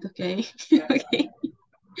animalitos que hay. Okay.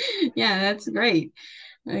 Yeah, that's great.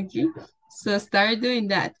 Okay. So start doing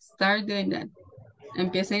that.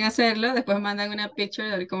 Empiecen a hacerlo, después mandan una picture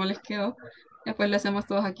de ver cómo les quedó. Después lo hacemos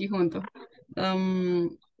todos aquí juntos.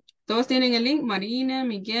 Todos tienen el link. Marina,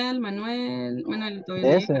 Miguel, Manuel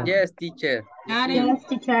todavía no Ese. llega. Yes, teacher. Karen. Yes,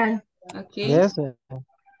 teacher. Okay. Ese.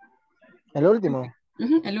 El último.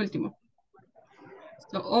 El último.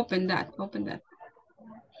 So open that.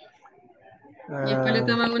 Y después le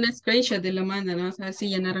toman una screenshot y lo mandan. Vamos a ver si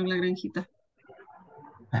llenaron la granjita.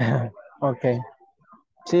 Ok.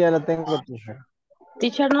 Sí, ya lo tengo, teacher.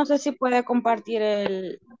 Teacher, no sé si puede compartir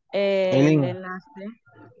el link. enlace,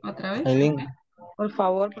 Otra vez. El link. Ok. por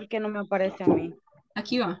favor, porque no me aparece a mí.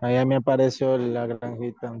 Aquí va. Allá me apareció la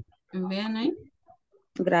granjita. Vean ahí.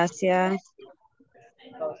 Gracias.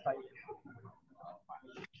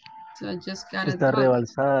 So I just got a Está dog.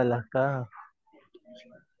 rebalsada las cajas.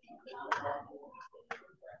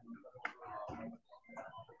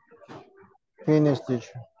 Finish,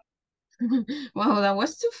 teacher. Wow, that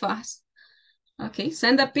was too fast. Okay,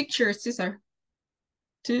 send a picture, Cesar,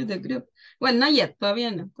 to the group. Well, not yet,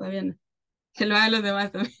 todavía no. Que lo hagan los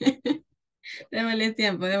demás también. Démosle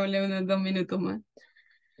tiempo, démosle unos 2 minutos más.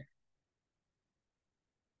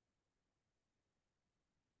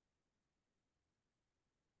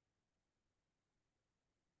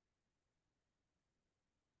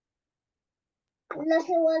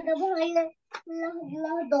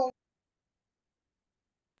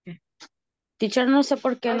 Teacher, no sé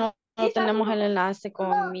por qué no tenemos el enlace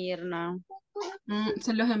con Mirna.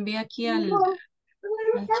 Se los envía aquí al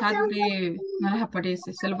chat de... No les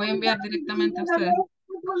aparece. Se los voy a enviar directamente a ustedes.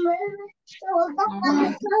 Vamos a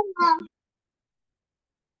ver.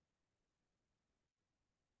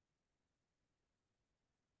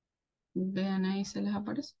 Vean ahí, se les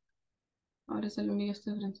aparece. Ahora se lo envío a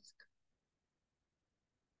usted, Francisca.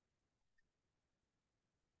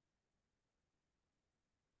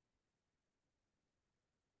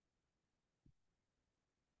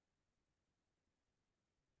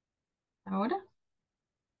 ¿Ahora?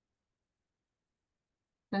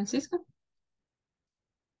 ¿Francisca?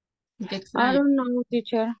 Qué I extraño. don't know,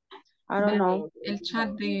 teacher. I don't Vean know. el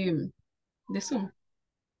chat de Zoom.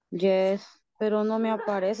 Yes, pero no me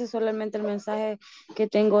aparece solamente el mensaje que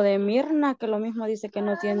tengo de Mirna, que lo mismo dice que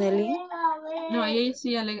no tiene link, No, ahí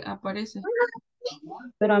sí ya le aparece.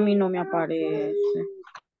 pero a mí no me aparece.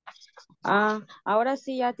 Ah, ahora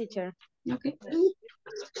sí ya, teacher. Ok.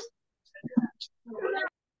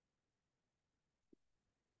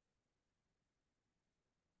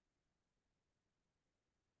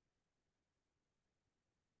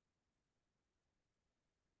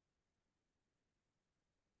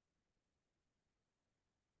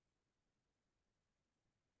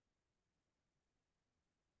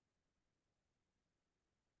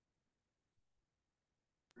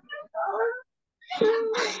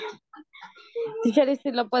 Teacher, y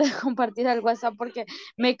si lo puedes compartir al WhatsApp porque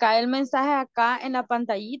me cae el mensaje acá en la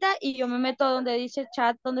pantallita y yo me meto donde dice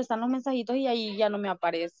chat, donde están los mensajitos y ahí ya no me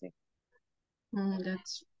aparece.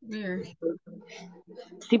 That's weird.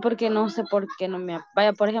 Sí, porque no sé por qué no me...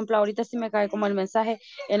 Vaya, por ejemplo, ahorita sí me cae como el mensaje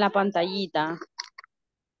en la pantallita.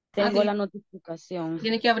 Tengo la notificación.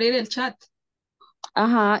 Tiene que abrir el chat.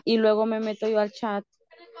 Ajá, y luego me meto yo al chat.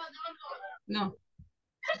 No.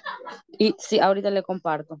 Y sí, ahorita le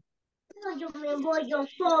comparto. Yo me voy yo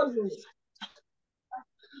solo.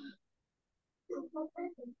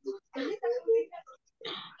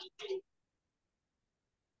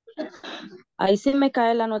 Ahí sí me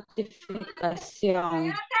cae la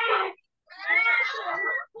notificación.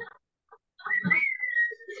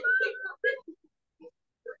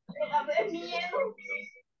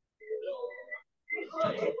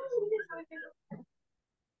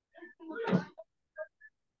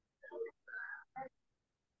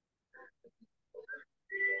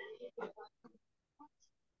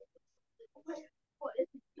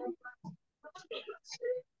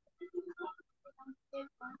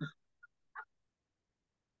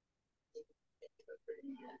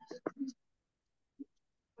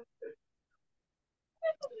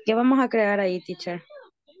 ¿Qué vamos a crear ahí, teacher?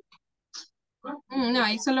 No,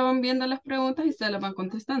 ahí solo van viendo las preguntas y se las van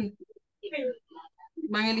contestando.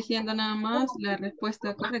 Van eligiendo nada más la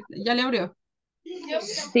respuesta correcta. ¿Ya le abrió?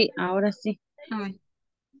 Sí, ahora sí. A ver.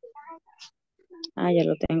 Ah, ya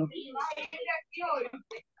lo tengo.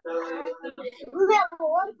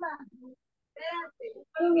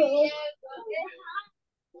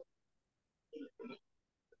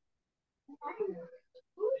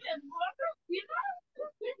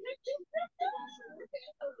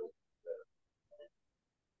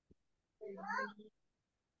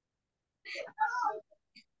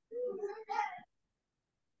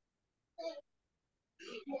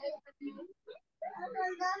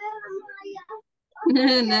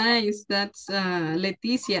 Nice, that's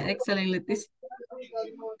Leticia. Excellent, Leticia.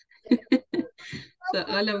 So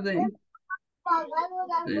all of them.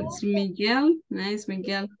 That's Miguel. Nice,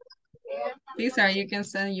 Miguel. Cesar, you can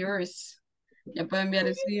send yours. Ya pueden enviar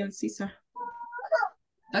el suyo al Cesar.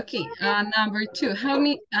 Okay, number 2. Help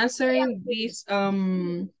me answering this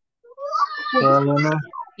quiz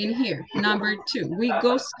in here. Number 2. We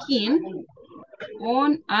go skiing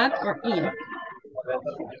on, at, or in?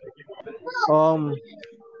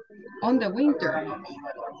 On the winter.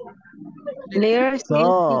 Lear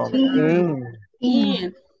No,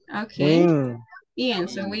 In. Okay. In.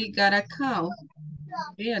 So we got a cow.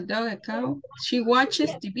 Okay, a dog, a cow. She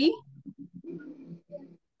watches TV.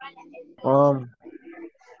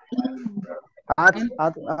 at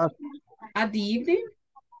At the evening.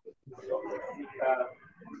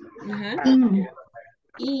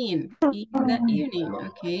 In the evening.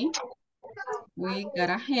 Okay. We got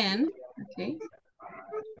a hen. Okay.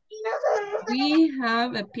 We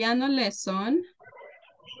have a piano lesson.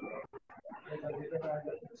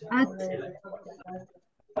 At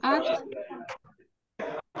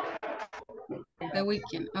the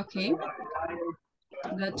weekend. Okay.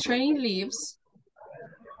 The train leaves.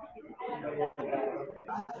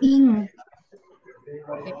 In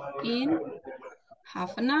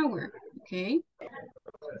half an hour. Okay.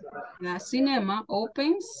 The cinema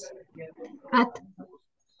opens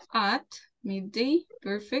at midday.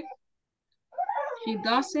 Perfect. She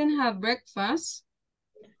doesn't have breakfast.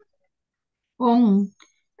 On.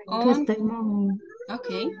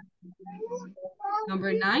 Okay.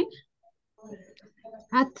 Number 9.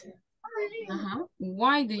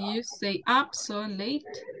 Why do you stay up so late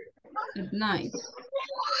at night?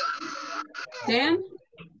 10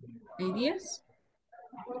 ideas.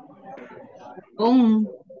 On.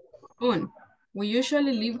 We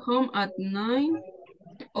usually leave home at 9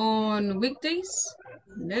 on weekdays.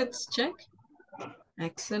 Let's check.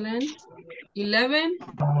 Excellent. 11.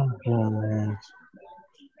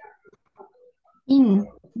 In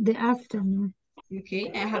the afternoon.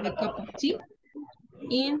 Okay, I have a cup of tea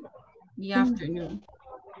in the afternoon.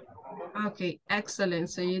 Okay, excellent.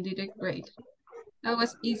 So you did it great. That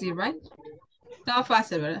was easy, right? Estaba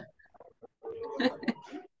fácil, ¿verdad?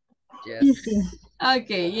 Yes.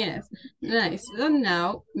 Okay, yes. Nice. So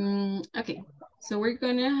now, okay. So we're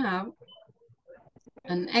gonna have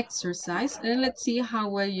an exercise and let's see how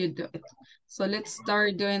well you do it. So let's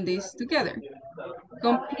start doing this together.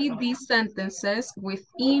 Complete these sentences with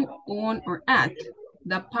in, on, or at.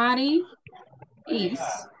 The party is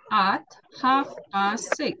at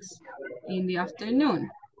 6:30 in the afternoon.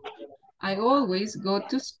 I always go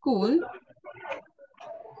to school.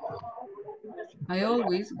 I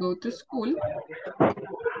always go to school.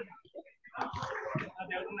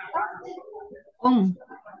 On,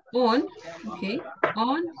 okay,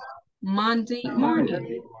 on Monday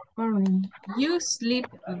morning. You sleep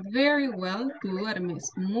very well. Tú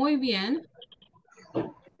duermes muy bien.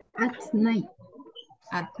 At night,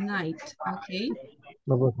 okay.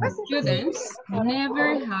 Students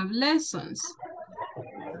never have lessons.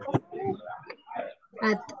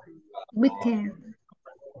 At weekend.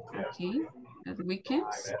 Okay, at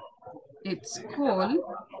weekends. It's called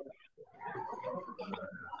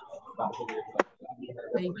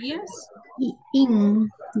ideas. In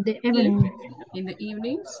the evening. In the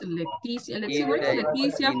evenings. Leticia. Let's see, where's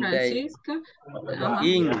Leticia, Francisca?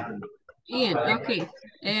 In, okay.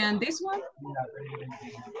 And this one?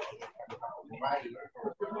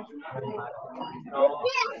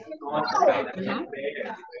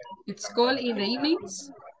 It's called in the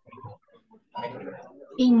evenings?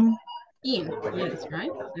 In, yes,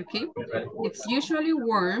 right? Okay. It's usually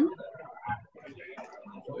warm.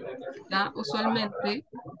 Está usualmente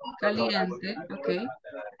caliente, okay.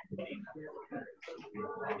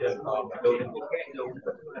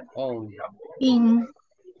 In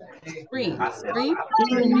spring,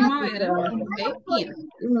 primavera, okay.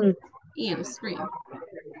 In spring.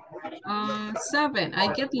 7,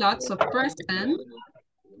 I get lots of presents.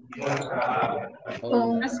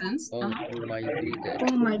 Presents. On my birthday.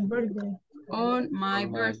 On my birthday. On my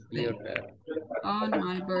birthday. On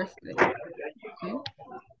my birthday. Okay.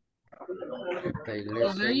 Okay,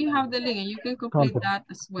 So there you have the link and you can complete that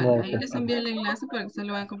as well. Ahí les envío el enlace para que se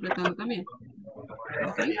lo vayan completando también.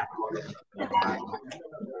 Okay.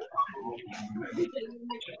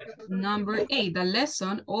 Number 8, the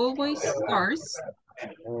lesson always starts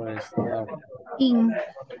In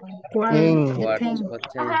quarter to 10.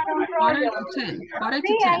 quarter to 10. Quarter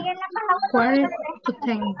to 10. Quarter to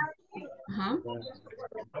 10.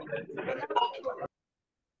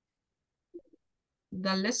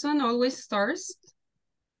 The lesson always starts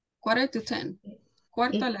quarter to 10.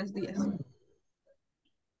 Cuarto a las 10.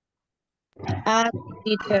 At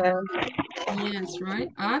teacher. Yes, right.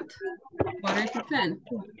 At quarter to 10.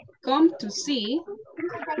 Come to see.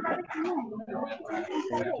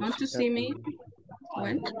 Come to see me.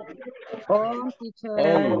 When? On teacher.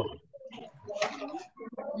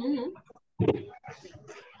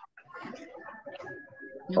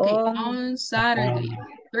 Okay, on Saturday.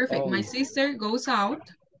 Perfect. My sister goes out.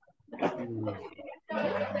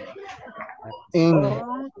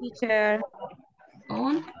 On teacher.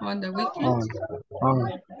 On the weekend.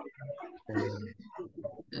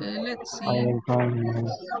 Let's see.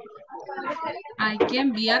 I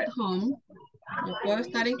can be at home. Yo puedo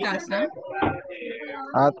estar en casa.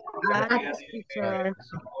 At Teacher.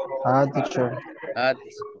 teacher. At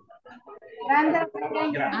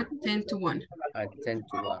 10 to 1. At 10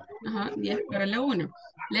 to 1. 10 para la 1.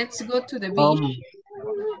 Let's go to the beach.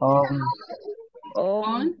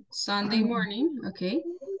 On Sunday morning. Okay.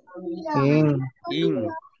 In.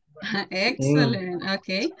 Excellent.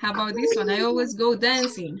 Okay. How about this one? I always go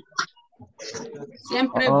dancing.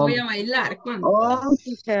 Siempre voy a bailar. ¿Cuándo? On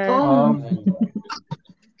teacher.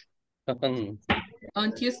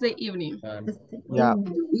 On Tuesday evening. Yeah.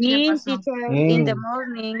 In teacher. In the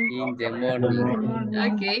morning. In the morning.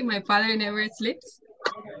 Okay. My father never sleeps.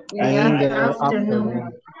 In the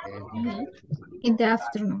afternoon. In the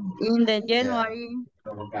afternoon. In the January.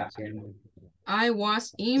 I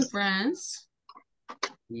was in France.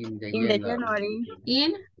 In the January.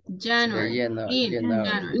 In January. In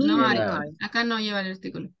January. No article. Acá no lleva el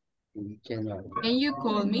artículo. Can you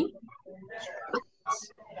call me?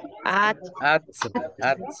 At 6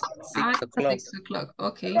 o'clock. 6 o'clock.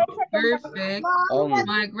 Okay. Perfect.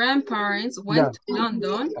 My grandparents went to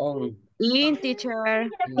London. In teacher.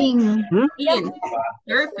 In.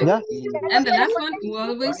 Perfect. Yeah. And the last one, we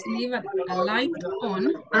always leave a light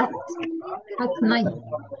on. At night.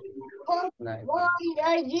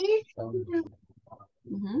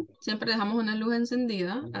 Siempre dejamos una luz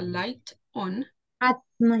encendida. A light on. At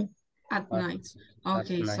night. At night.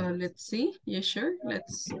 Okay, so let's see. Yeah, sure.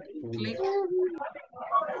 Let's click.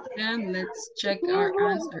 And let's check our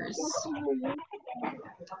answers.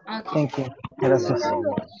 Okay. Thank you. Gracias.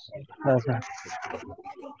 Gracias.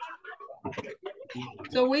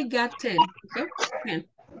 So we got 10. Okay, 10.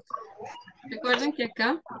 Recuerden que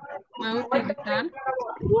acá voy a utilizar at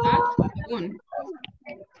un.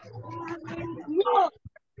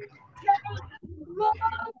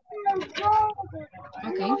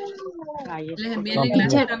 Ok. Les envié el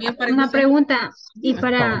enlace también para Una que pregunta, y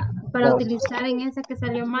para utilizar en esa que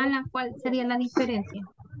salió mala, ¿cuál sería la diferencia?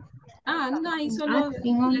 no, ahí solo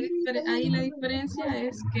ahí la diferencia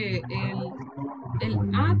es que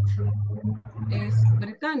el at es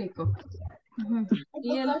británico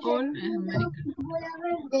y el on es americano.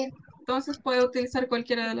 Entonces puede utilizar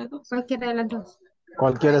cualquiera de las dos. Cualquiera de las dos.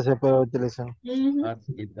 Cualquiera se puede utilizar.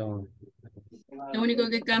 Lo único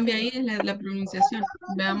que cambia ahí es la pronunciación.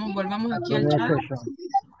 Veamos, volvamos aquí al chat.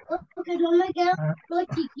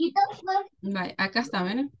 Vale, acá está,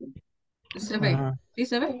 ¿ven? Se ve. ¿Sí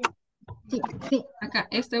se ve? Sí, sí. Acá,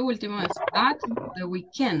 este último es at the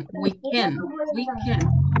weekend. Weekend.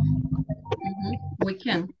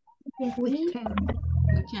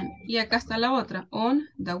 Y acá está la otra. On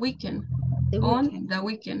the weekend. On the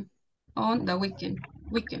weekend. On the weekend.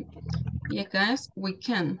 Weekend. Y acá es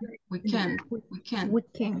weekend.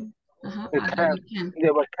 Ajá, at the weekend.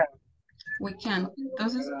 Weekend.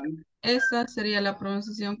 Entonces, esa sería la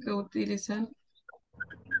pronunciación que utilizan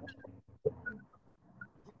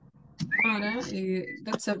para,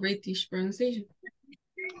 that's a British pronunciation.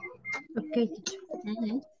 Okay.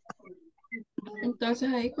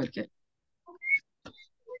 Entonces ahí cualquier.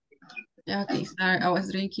 Okay, sorry, I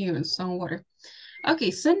was drinking some water.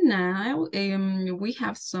 Okay, so now we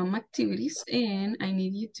have some activities and I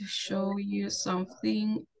need you to show you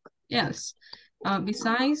something else.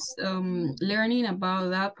 Besides learning about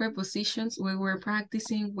that prepositions, we were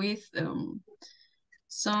practicing with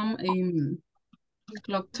some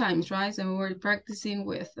clock times, right? So we were practicing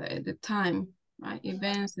with the time, right?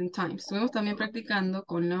 Events and times. Estuvimos también practicando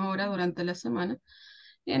con la hora durante la semana.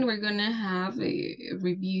 And we're gonna have a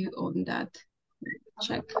review on that.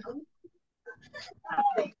 Check.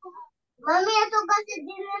 Mami, estos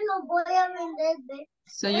calcetines los voy a vender.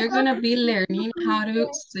 So you're gonna be learning how to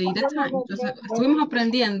say the time. Entonces, estuvimos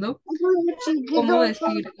aprendiendo cómo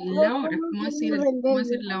decir la hora, cómo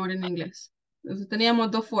decir la hora en inglés. Entonces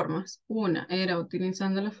teníamos dos formas. Una era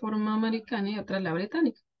utilizando la forma americana y otra la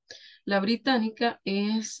británica. La británica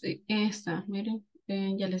es esta, miren,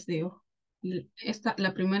 ya les digo. Esta,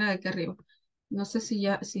 la primera de aquí arriba. No sé si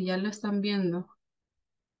ya lo están viendo.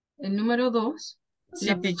 El número 2, Sí,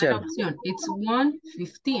 la primera teacher. opción, it's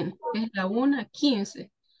 1:15, es la 1:15.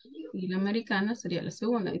 Y la americana sería la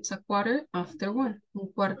segunda, it's a quarter after 1,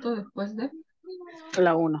 un cuarto después de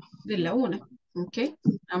La 1. la 1. ¿Ok?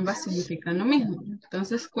 Ambas significan lo mismo.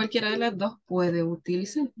 Entonces, cualquiera de las dos puede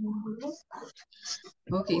utilizar.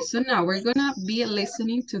 Ok, so now we're gonna be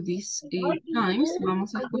listening to these times.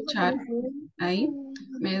 Vamos a escuchar ahí.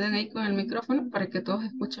 Me dan ahí con el micrófono para que todos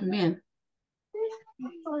escuchen bien.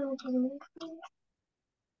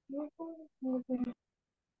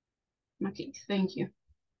 Okay, thank you.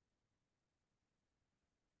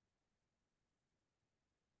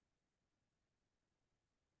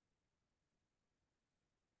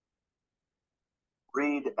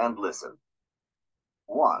 Read and listen.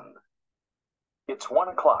 1. It's 1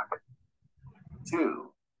 o'clock.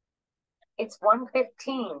 2. It's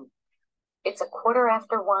 1:15. It's a quarter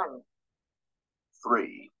after 1.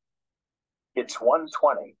 3. It's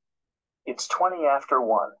 1:20. It's 20 after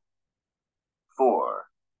 1. 4.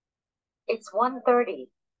 It's 1:30.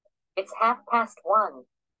 It's 1:30.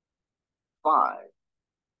 5.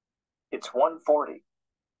 It's 1:40.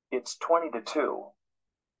 It's 20 to 2.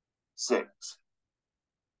 6.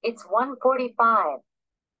 It's 1:45.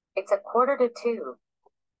 It's a quarter to 2.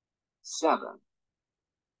 7.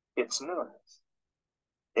 It's noon.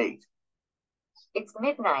 8. It's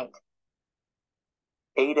midnight.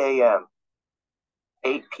 8 a.m.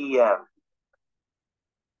 8 p.m.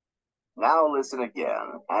 Now listen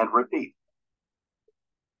again and repeat.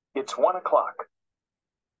 It's 1 o'clock.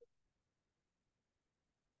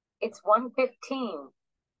 It's 1:15.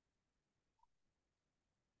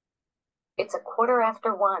 It's a quarter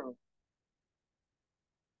after 1.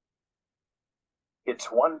 It's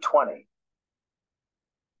 1:20.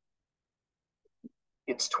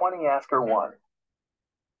 It's 20 after 1.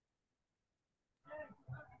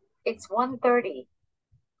 It's 1:30.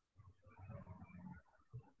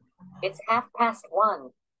 It's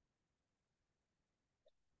 1:30.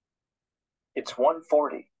 It's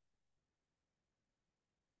 1:40.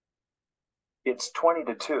 It's 20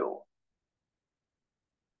 to 2.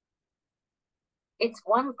 It's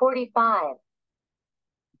 1:45.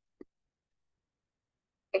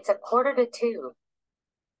 It's a quarter to 2.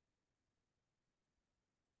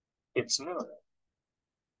 It's noon.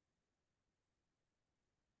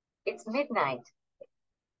 It's midnight.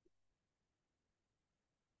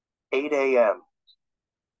 8 a.m.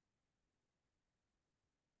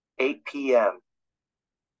 8 p.m.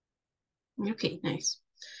 Okay, nice.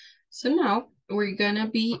 So now we're gonna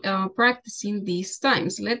be practicing these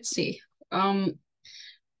times. Let's see.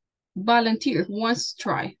 Volunteer, who wants to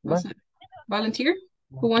try? Volunteer,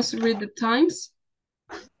 who wants to read the times?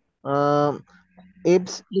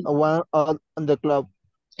 It's 1 on the clock.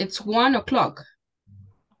 It's 1 o'clock.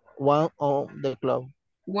 1 on the clock.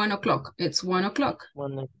 1 o'clock. It's 1 o'clock.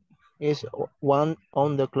 It's 1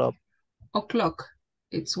 on the clock. O'clock.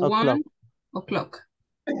 It's O'clock. 1 o'clock.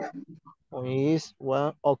 It's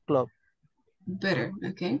 1 o'clock. Better,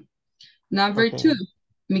 okay. Number 2,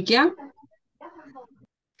 Miguel?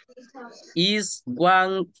 Is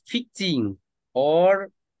 1:15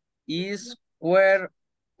 or is quarter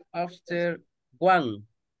after 1?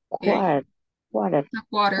 Quarter. A quarter.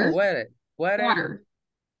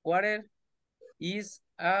 Quarter is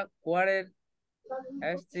a quarter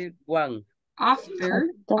after 1. After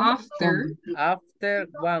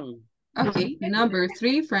 1. Okay, number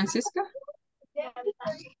 3, Francisca?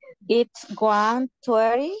 It's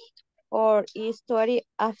 1:20 or is 20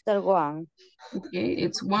 after 1. Okay,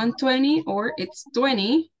 it's 1:20 or it's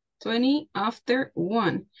 20 after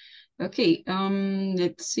 1. Okay,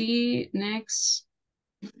 let's see, next.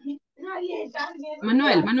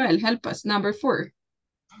 Manuel, help us, number 4.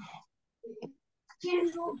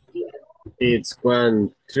 It's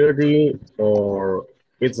 1:30 or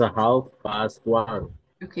it's a 1:30.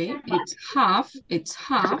 Okay, it's half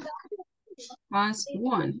past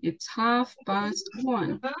 1. It's half past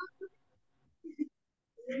 1.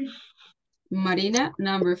 Marina,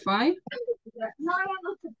 number 5.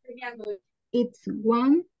 It's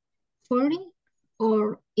 1:40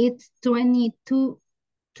 or it's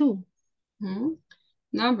 22:02.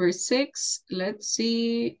 Number 6. Let's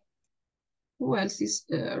see. Who else is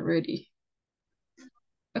ready?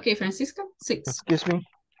 Okay, Francisca, 6. Excuse me.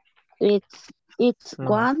 It's No.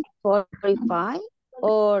 1:45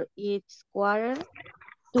 or it's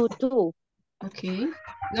 1:45. Okay.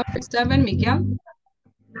 Number 7, Miguel.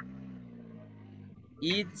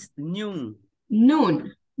 It's noon.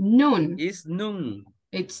 Noon. Noon. It's noon.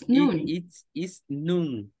 It's noon. It's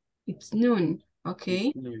noon. It's noon. Okay.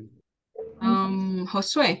 It's noon.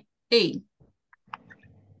 Josue, 8.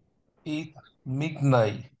 It's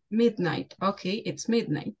midnight. Midnight. Okay, it's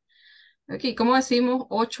midnight. Okay, ¿cómo decimos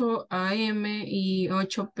 8 a.m. y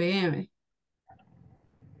 8 p.m.?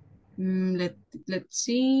 Let's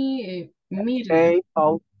see. Mirna. 8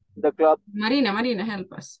 of the clock. Marina,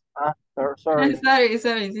 help us. Sorry. sorry.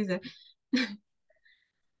 Sí.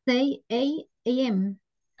 Say 8 a.m.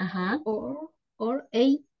 or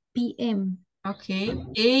 8 p.m. Okay,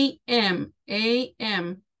 a.m.,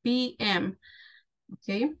 p.m.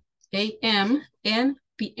 Okay, a.m. and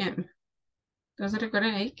p.m. Entonces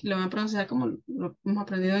recuerden ahí que lo van a pronunciar como lo hemos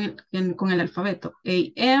aprendido con el alfabeto.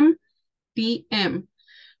 a.m., p.m.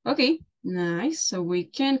 Okay, nice. So we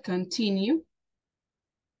can continue.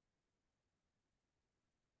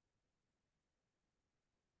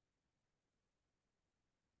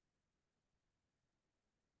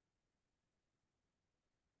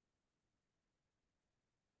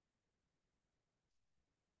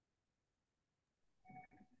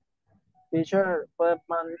 Teacher, ¿puedes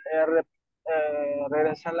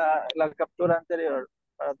regresar la captura anterior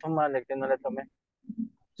para tomarle que no le tomé?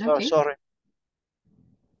 Okay. Sorry.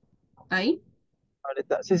 Ahí.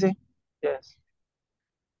 Ahorita, sí. Yes.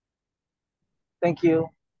 Thank you.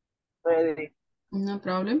 Ready. No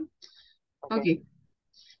problem. Okay.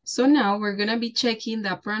 So now we're gonna be checking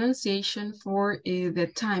the pronunciation for the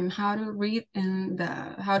time, how to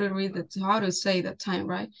say the time,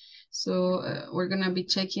 right? So we're gonna be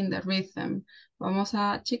checking the rhythm. Vamos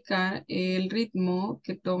a checar el ritmo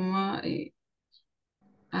que toma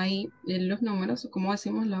ahí los números, o como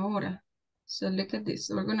decimos la hora. So look at this.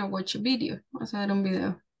 We're gonna watch a video. Vamos a ver un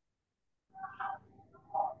video.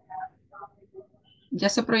 ¿Ya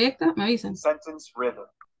se proyecta? Me avisan. Sentence rhythm.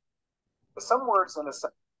 Some words in a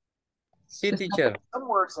sentence. Sí, teacher. Some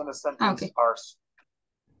words in a sentence Okay. are.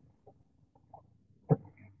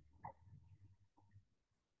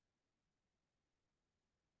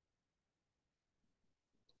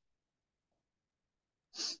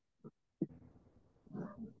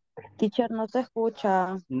 Teacher, no se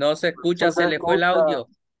escucha. No se escucha, No se se le fue el audio.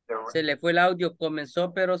 escucha. Se le fue el audio.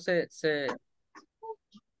 Comenzó, pero se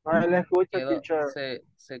No le escucha, quedó, teacher.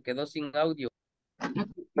 se quedó sin audio.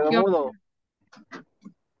 Quedó mudo.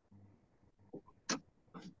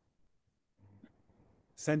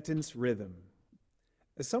 Sentence rhythm.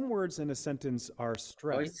 Some words in a sentence are Hoy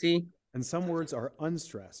stressed, sí. and some words are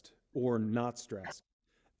unstressed or not stressed.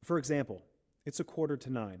 For example, it's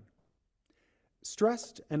 8:45.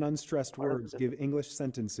 Stressed and unstressed words give English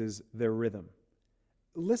sentences their rhythm.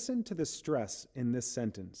 Listen to the stress in this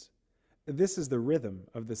sentence. This is the rhythm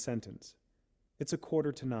of the sentence. It's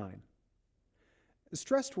 8:45.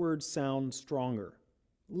 Stressed words sound stronger.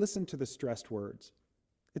 Listen to the stressed words.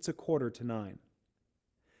 It's 8:45.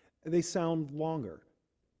 They sound longer.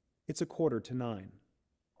 It's 8:45.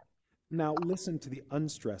 Now listen to the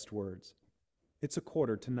unstressed words. It's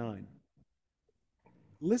 8:45.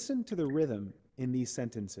 Listen to the rhythm in these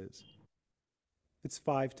sentences. It's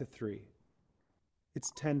 5-3.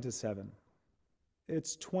 It's 10-7.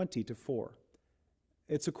 It's 20-4.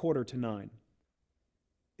 It's 8:45.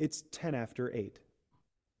 It's 10:08.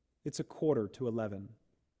 It's 10:45.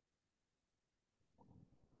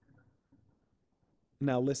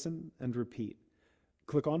 Now listen and repeat.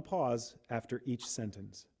 Click on pause after each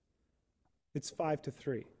sentence. It's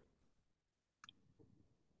 5-3.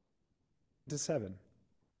 7.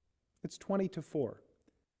 It's 20-4.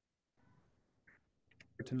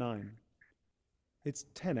 9. It's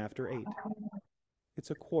 10:08. It's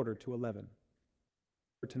 11:15.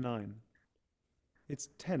 9. It's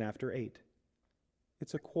 10:08.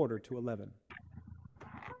 It's 11:15.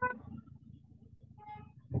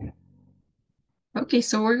 Okay,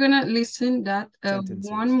 so we're gonna listen that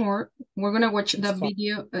one more. We're gonna watch the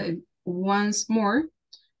video once more.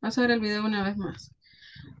 Vamos a ver el video una vez más.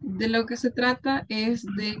 De lo que se trata es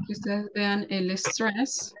de que ustedes vean el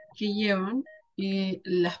stress que llevan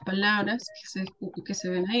las palabras que se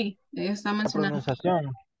ven ahí. Ellos están La mencionando,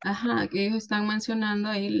 pronunciación. ajá, que ellos están mencionando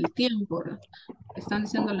ahí el tiempo, ¿verdad? Están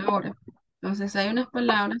diciendo la hora. Entonces hay unas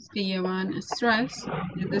palabras que llevan stress,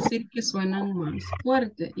 es decir, que suenan más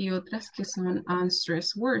fuerte, y otras que son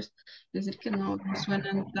unstressed words, es decir, que no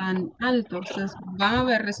suenan tan altos. Entonces van a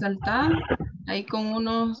ver resaltadas ahí con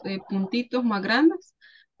unos puntitos más grandes,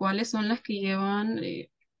 cuáles son las que llevan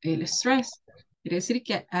el stress. Quiere decir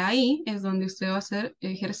que ahí es donde usted va a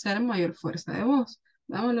ejercer mayor fuerza de voz.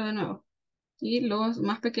 Dámoslo de nuevo. Y los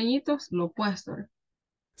más pequeñitos, lo opuesto.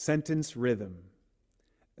 Sentence rhythm.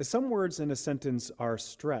 Some words in a sentence are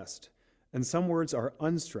stressed, and some words are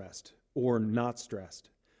unstressed or not stressed.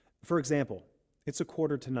 For example, it's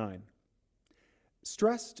 8:45.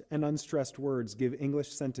 Stressed and unstressed words give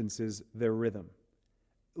English sentences their rhythm.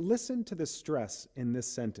 Listen to the stress in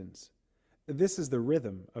this sentence. This is the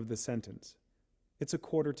rhythm of the sentence. It's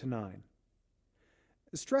 8:45.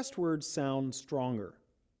 Stressed words sound stronger.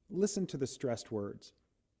 Listen to the stressed words.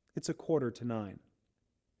 It's 8:45.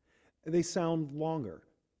 They sound longer.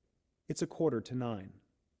 It's 8:45.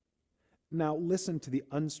 Now listen to the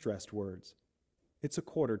unstressed words. It's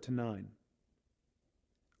 8:45.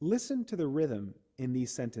 Listen to the rhythm in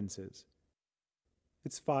these sentences.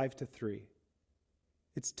 It's 5-3.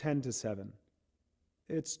 It's 10-7.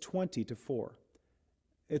 It's 20-4.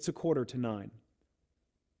 It's 8:45.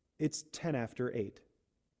 It's 10 after 8.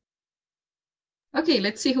 Okay,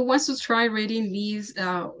 let's see who wants to try reading these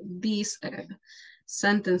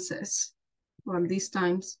sentences or these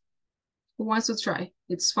times. Who wants to try?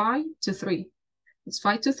 It's 5-3. It's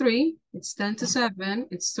 5-3. It's 10-7.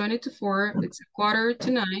 It's 20-4. It's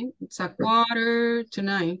 8:45. It's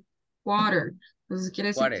 8:45. Quarter. Entonces quiere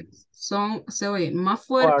decir que se oyen más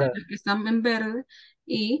fuertes las que están en verde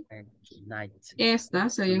y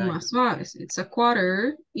estas se oyen más suaves. It's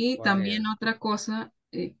 1/4. Y también otra cosa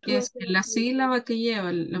que es que la sílaba que lleva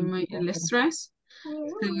el stress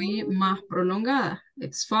se oye más prolongada.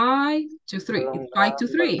 It's 5-3. It's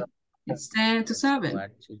 5-3. It's 10-7.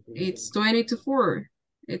 It's 20-4.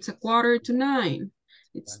 It's 8:45.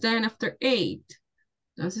 It's 10 after 8.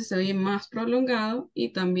 Entonces se oye más prolongado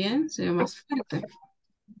y también se ve más fuerte.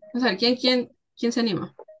 O sea, ¿quién se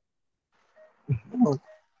anima?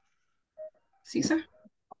 César.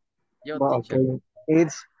 Yo, Okay. teacher.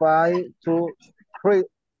 It's 5-3.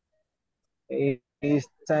 It's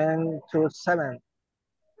 10-7.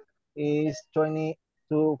 It's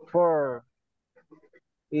 20-4.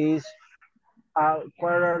 It's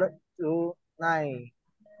 8:45.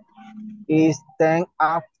 It's 10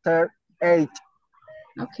 after 8.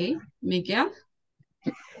 Okay, Miguel.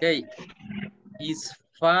 Okay. It's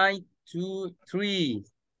 5-3.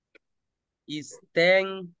 It's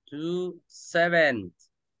 10-7.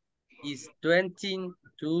 It's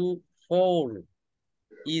 20-4.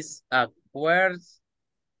 It's a quarter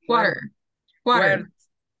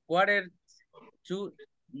to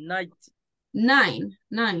night. Nine.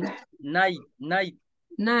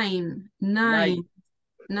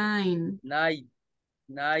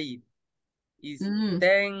 Is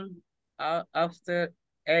 10 after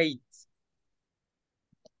 8.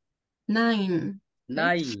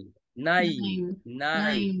 9.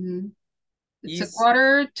 It's Is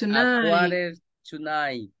 8:45.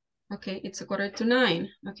 Okay, it's 8:45.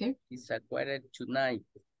 Okay. It's 8:45.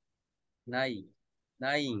 9.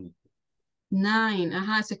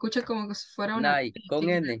 Ajá, se escucha como que si fuera una 9 con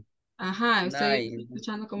N. Ajá, estoy 9.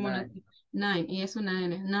 escuchando como una 9 y es una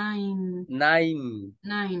N. 9.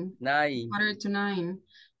 8:45.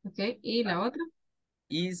 Okay, ¿y la otra?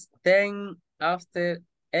 Is 10 after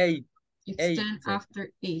 8. It's 10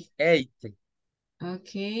 after 8. 8.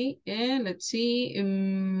 Okay, and let's see.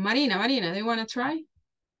 Marina, do you want to try?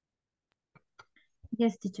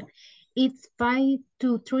 Yes, teacher. It's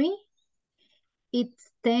 5-3.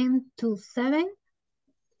 It's 10-7.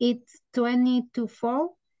 It's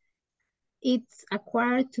 20-4. It's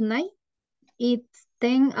 8:45. It's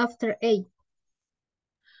 10 after 8.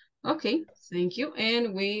 Okay, thank you.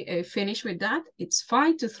 And we finish with that. It's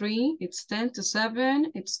 5-3. It's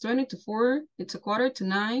 10-7. It's 20-4. It's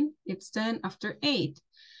 8:45. It's 10 after 8.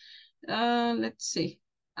 Let's see.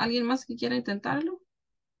 ¿Alguien más que quiera intentarlo?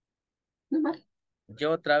 Nobody?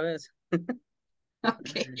 Yo otra vez.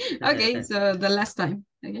 Okay, so the last time.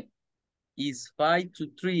 Okay. Is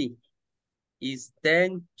 5-3. Is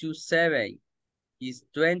 10-7. Is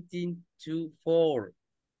 20-4.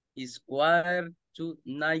 Is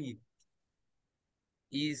 8:45.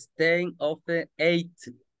 Is 10 after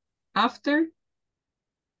 8. After?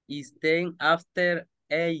 Is 10 after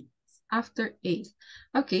 8. After 8.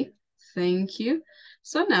 Okay, Thank you.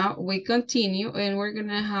 So now we continue and we're going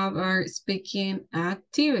to have our speaking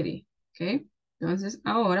activity. Okay. Entonces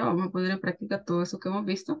ahora vamos a poner en práctica todo eso que hemos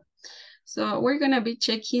visto. So we're going to be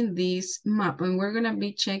checking this map and we're going to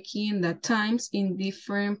be checking the times in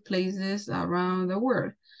different places around the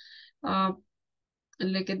world.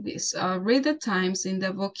 Look at this. Read the times in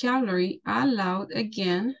the vocabulary aloud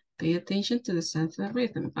again. Pay attention to the sense and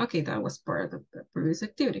rhythm. Okay, that was part of the previous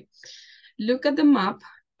activity. Look at the map.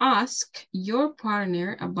 Ask your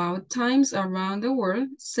partner about times around the world.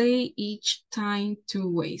 Say each time 2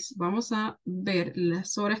 ways. Vamos a ver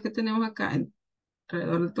las horas que tenemos acá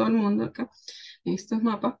alrededor de todo el mundo acá en estos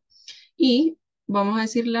mapas. Y vamos a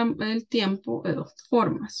decir el tiempo de 2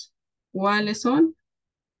 formas. ¿Cuáles son?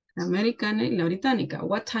 La americana y la británica.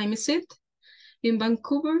 What time is it in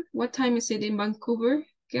Vancouver? What time is it in Vancouver?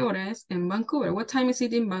 ¿Qué hora es en Vancouver? What time is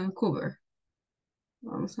it in Vancouver?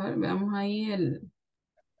 Vamos a ver, veamos ahí el...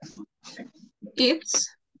 It's...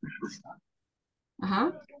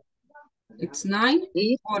 It's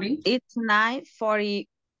 9:40. It's 9:40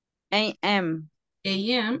 a.m.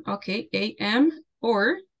 a.m. Okay, a.m.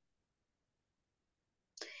 or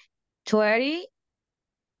 20.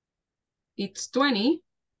 It's 20.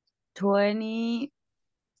 20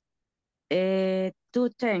 to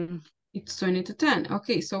 10. It's 20 to 10.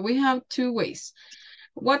 Okay, so we have 2 ways.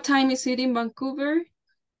 What time is it in Vancouver?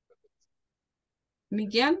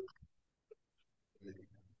 Miguel?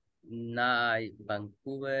 Night,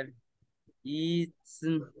 Vancouver. It's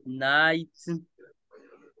night.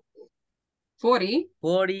 40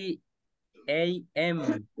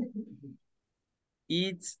 a.m.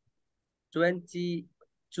 It's 20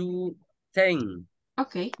 to 10.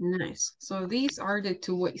 Okay, nice. So these are the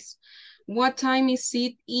 2 ways. What time is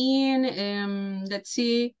it in, let's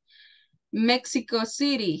see, Mexico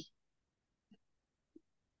City?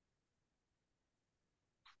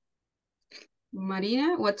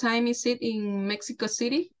 Marina, what time is it in Mexico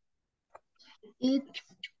City? It's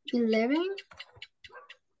 11.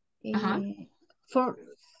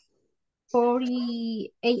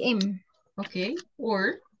 40 a.m. Okay,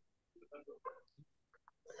 or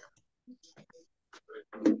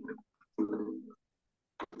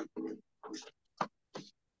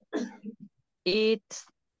It's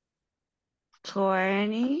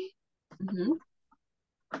 20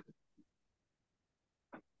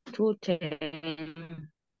 to 10.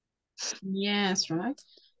 yes, right.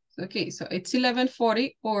 Okay, so it's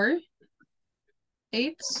 11:40 or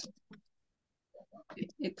it's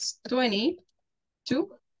 20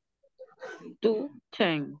 to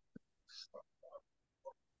 10.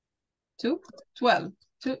 to 12.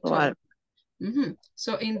 To 12.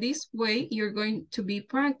 So in this way, you're going to be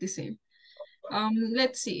practicing.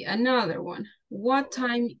 Let's see, another one. What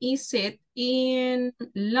time is it in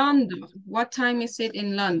London? What time is it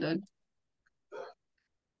in London?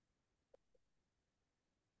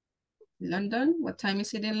 London, what time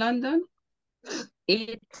is it in London?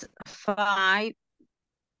 It's 5.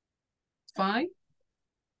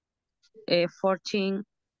 14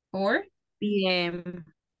 or p.m.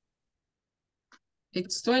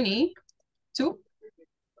 It's 20 to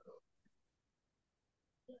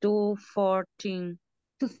 14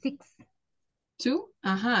 to 6. To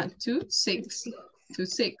 6. To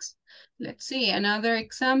 6. Let's see another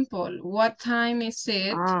example. What time is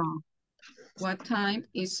it? What time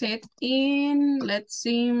is it in, let's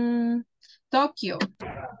see, Tokyo?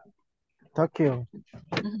 Tokyo.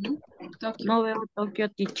 Tokyo. No veo Tokio,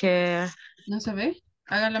 teacher. ¿No se ve?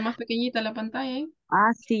 Hágala más pequeñita la pantalla, ¿eh?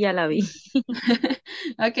 Ah, sí, ya la vi.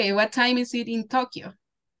 Okay, what time is it in Tokyo?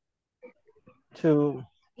 It's 2.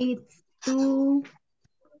 It's 2?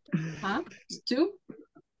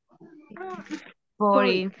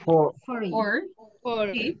 40. Or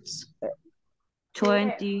it's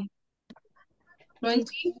 20.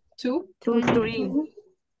 20 to 3.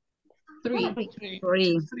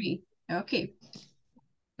 3. Okay.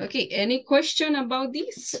 Okay, any question about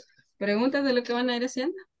this? ¿Preguntas de lo que van a ir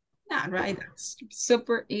haciendo? Ah, right, that's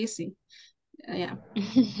super easy. Yeah,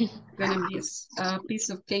 gonna be a piece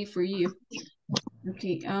of cake for you.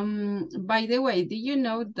 Okay, by the way, do you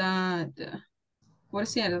know that, por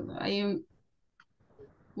cierto, hay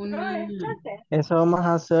una... Eso vamos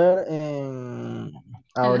a hacer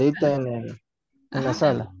ahorita en la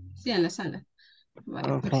sala. Sí, en la sala.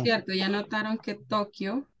 Vale, Okay. por cierto, ya notaron que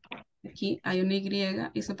Tokio, aquí hay una Y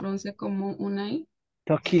y se pronuncia como una I.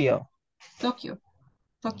 Tokio. Tokio.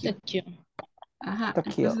 Ajá,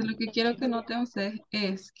 Tokio. entonces lo que quiero que noten ustedes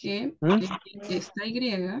es que esta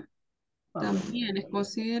Y también es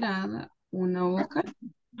considerada una vocal.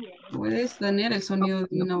 Puedes tener el sonido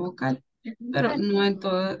de una vocal, pero no en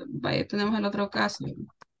todo. Vaya, tenemos el otro caso.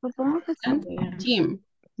 Supongo que And sí. gym,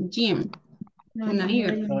 gym, una I,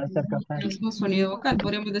 ¿verdad? Debe ser café. El mismo sonido vocal.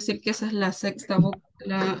 Podríamos decir que esa es la sexta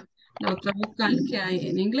la otra vocal que hay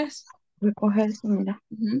en inglés. Recoger eso, mira.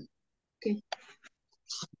 Ujú. Ok.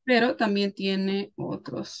 Pero también tiene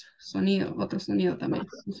otro sonido también.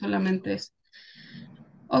 No solamente es.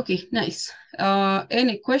 Ok, nice.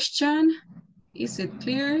 Any question? Is it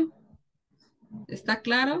clear? ¿Está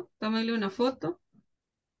claro? Tómale una foto.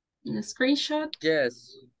 Un screenshot.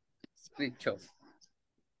 Yes. Screenshot.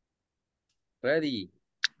 Ready.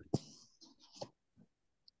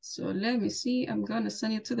 So let me see. I'm gonna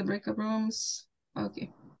send you to the breakout rooms.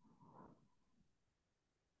 Okay.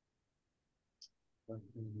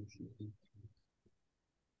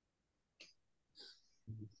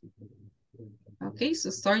 Okay, so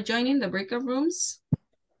start joining the breakout rooms.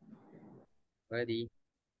 Ready.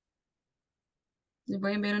 Les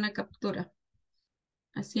voy a enviar una captura.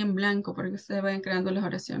 Así en blanco para que ustedes vayan creando las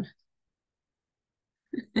oraciones.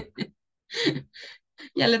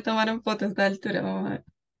 Ya le tomaron fotos a esta altura. Vamos a ver.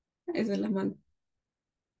 Ahí se las mando.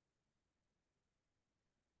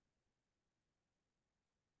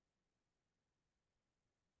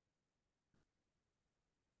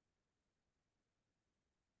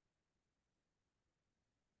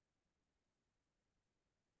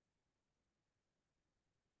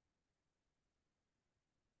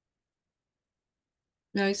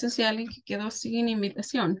 Me aviso si hay alguien que quedó sin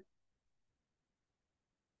invitación.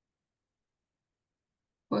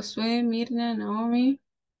 Josué, Mirna, Naomi.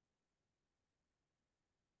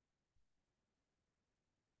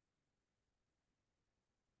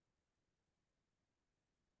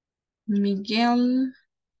 Miguel.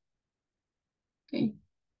 Ok.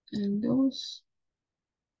 El 2.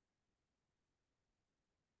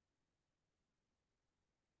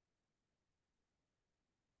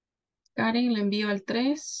 Karen, le envío al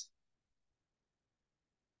 3.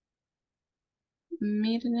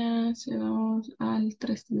 Mirna, se vamos al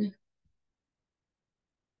 3 también.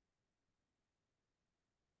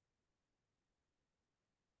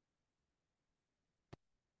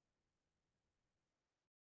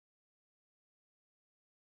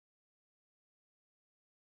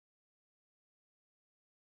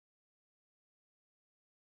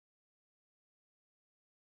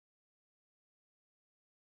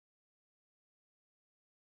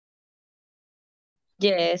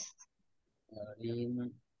 Yes. Marina.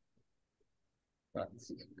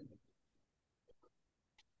 Francisco.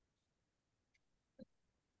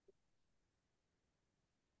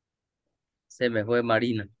 Se me fue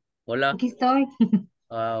Marina. Hola. Aquí estoy.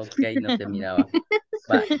 Ah, ok, no te miraba.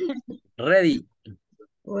 Va. Ready.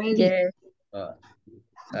 Ready. Yes. Ah,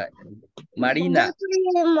 ah. Marina.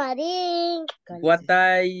 Marín. What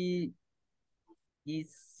I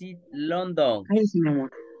is it London? Ay, sí, mi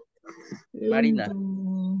amor. Marina.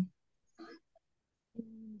 London.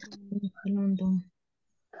 London.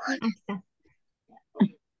 Ahí está.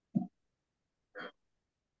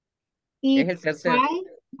 Es el It's tercer.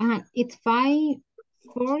 it's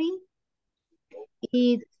 5:40.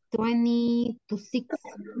 It's 20 to 6.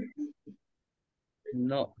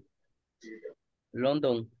 No.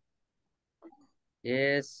 London.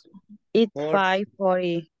 Es It's 4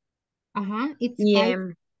 5:40 It's 5.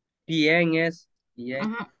 p.m. p.m. es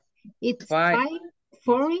p.m. It's 5 it's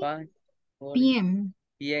 5:40 5:40 p.m.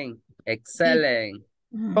 p.m. It, Excellent.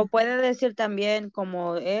 O puede decir también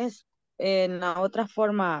como es en la otra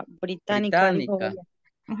forma británica, dijo Británica. ella.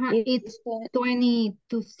 It's 20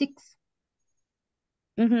 to 6.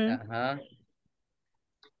 Ujú. Ajá.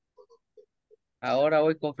 Ahora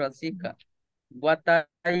voy con Francisca. What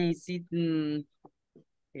is it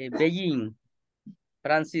Beijing?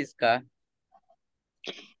 Francisca.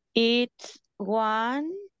 It's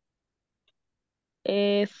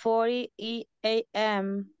 1:40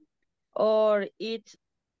 a.m. or it's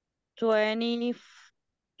 22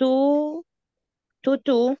 to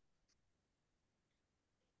 2.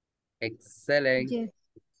 Excellent. Yes.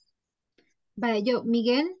 Vale, yo,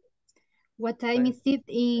 Miguel, what time is it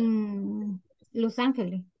in Los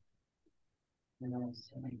Ángeles?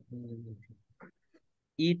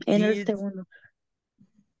 It En el is segundo.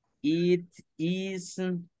 it is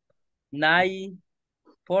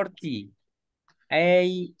 9:40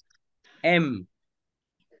 a.m.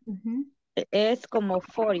 Es como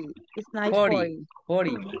 40. It's 40 9:40.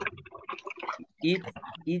 40. It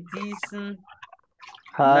is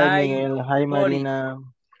Hi, Miguel. Hi, 9:40. Marina.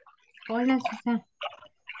 Hola, César.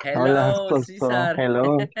 Hola, Hello, Soso. César.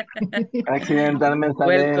 Hello. Accidentalmente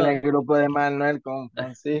salí en el Welcome. grupo de Manuel con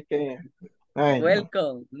Francisca. Ay, no.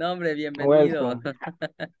 Welcome. Nombre, bienvenido. Welcome.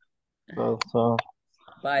 So.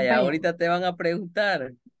 Vaya, Vaya. ahorita te van a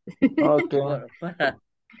preguntar Ok. para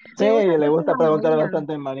Sí, Sí, gusta le hacerse gusta la preguntar movida.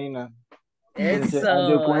 bastante, Marina. Dice, a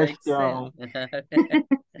good Eso, question. Excel.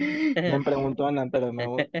 Bien preguntona,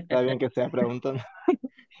 pero está bien que sea preguntona.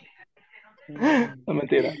 No,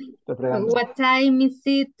 mentira, estoy fregando. What time is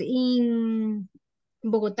it in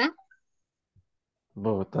Bogotá?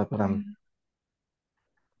 Bogotá, espérame.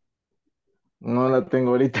 No la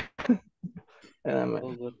tengo ahorita. Espérame. Ya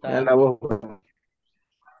Bogotá. la busco.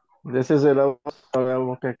 Ese se la voy a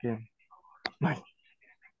buscar aquí. Ay,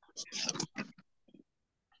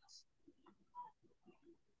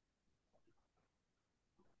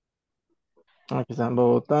 aquí está en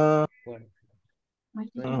Bogotá. Bueno,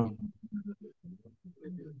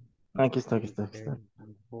 Ah, aquí está.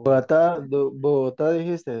 Bogotá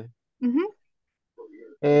dijiste. Ujú.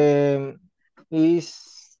 Eh,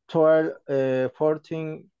 is 12,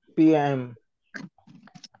 14 p.m.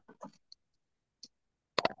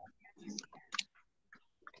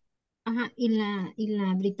 Ajá, y la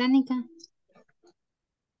británica.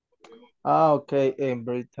 Ah, ok. En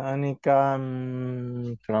Británica.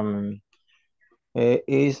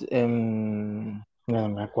 Is. No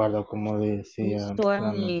me acuerdo cómo It's decía.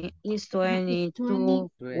 Espérame. 20, it's It's 22, 20 to 1.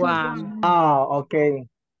 1. Ah, ok.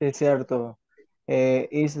 Es cierto.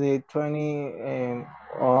 Is the 20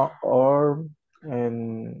 or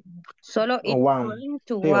Solo it's one. 20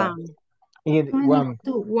 to Sí, va. 1. It 20 one.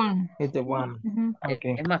 to 1. It's the one. Ujú. Ok.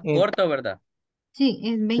 es más It, corto, ¿verdad? Sí,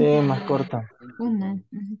 es sí, 20 a más la corta. 1.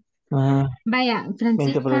 Ujú. Ajá. Vaya,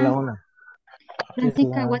 20 por la Francisca, una. Sí, sí,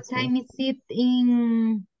 Francisca, what sí. time is it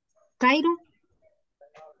in Cairo?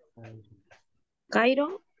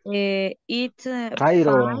 Cairo, it's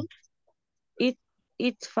Cairo. 5, it,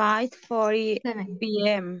 it's 5:40 7.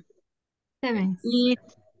 p.m. 7. It,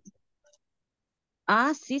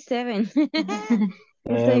 sí, 7.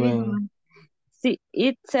 Estoy viendo Seven. mal. Sí,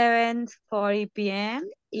 it's 7:40 p.m.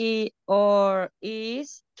 Or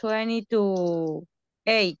is 20 to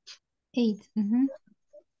 8. 8. Ujú.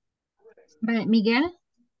 Vale, Miguel,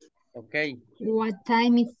 Ok. what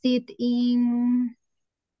time is it in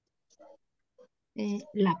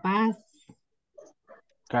La Paz?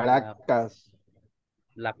 La, Caracas.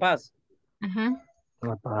 La Paz. Ajá,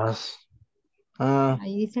 La Paz. Ah,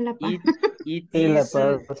 ahí dice La Paz. It, it sí, La is,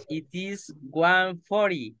 Paz. it is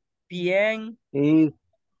 1:40 p.m. Y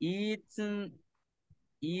It's,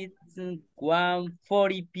 it's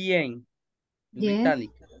 1:40 p.m. Yes. Britannic.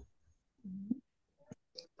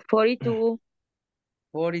 42,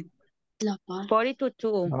 40, 42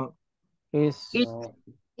 2. no, is It, no,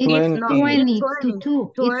 It's it's no, it's 20, 20 to 20, 2.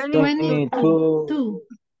 It's 20 to 20 2. to 22 2.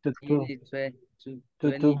 to it 2 is to 2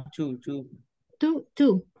 22, 2, 2,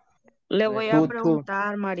 2. Le voy a 2 2.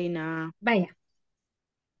 preguntar, Marina, Vaya.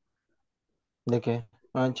 ¿De qué?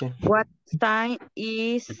 Manche. what time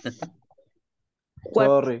is, what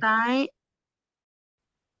Sorry. time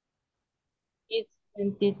It's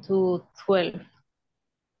 20 to 12.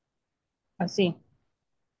 Así.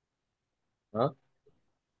 ¿Ah?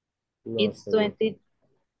 No, It's sería, 20.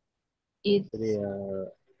 It's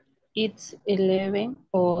sería, it's 11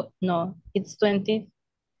 or no. It's 20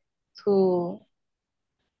 to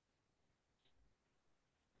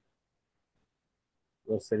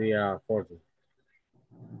no sería 40.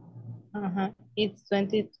 It's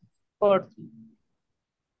 20 to 40.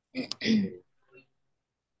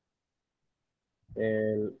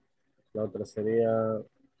 El, la otra sería,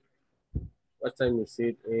 what time is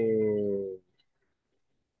it in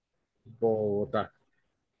Bogotá?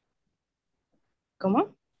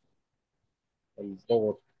 ¿Cómo? En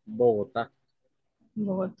Bogotá.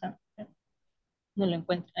 Bogotá. No lo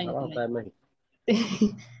encuentro. Ahí Abajo lo está de hay. México.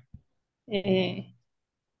 Eh,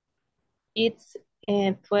 it's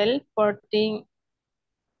 12:14.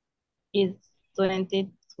 It's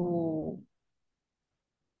 20 to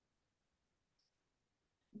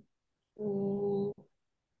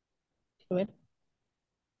a ver,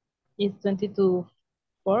 it's 20 to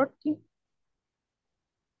 40.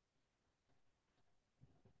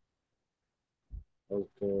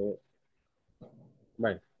 Aunque,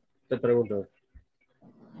 bueno, te pregunto,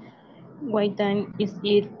 What time is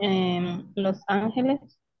it in Los Ángeles?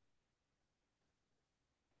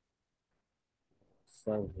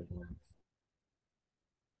 San Juan,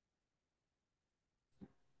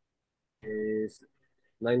 is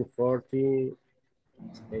 9:40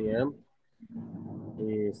 a.m.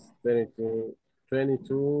 is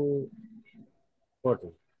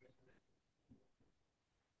 22:40.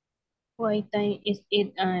 What time is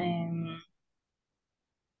it in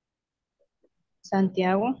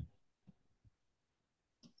Santiago?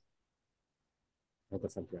 Otra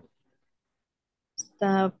Santiago.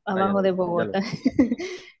 Está Ah, abajo de ya lo Bogotá.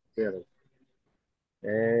 vieron.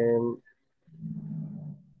 Em,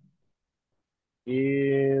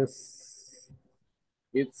 Is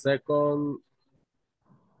it's second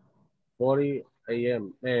 40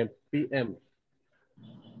 a.m. p.m.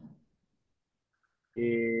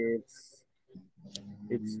 It's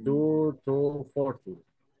 2:40.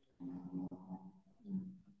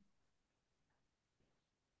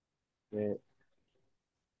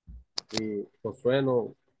 Y Josué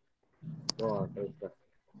no, acá está.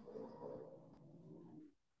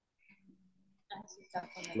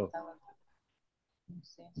 No.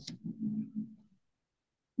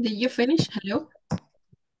 Did you finish? Hello?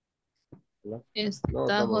 No, Está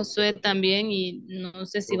estamos. Josué también y no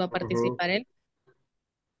sé si va a Ujú. participar él.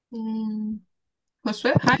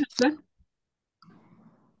 Josué, hi, Josué.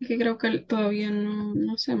 Es que creo que él todavía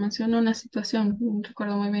no se mencionó una situación, no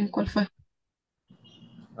recuerdo muy bien cuál fue.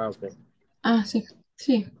 Ok. Ah, sí,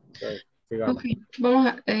 sí. Entonces, sigamos. Ok, vamos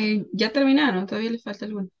a, ya terminaron, todavía le falta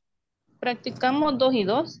alguno. Practicamos 2 y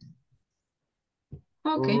 2.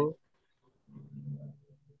 Ok, Ujú.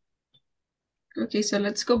 ok, so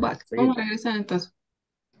let's go back. Vamos Seguimos. a regresar entonces.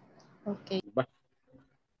 Ok. Va.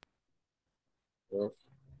 Dos.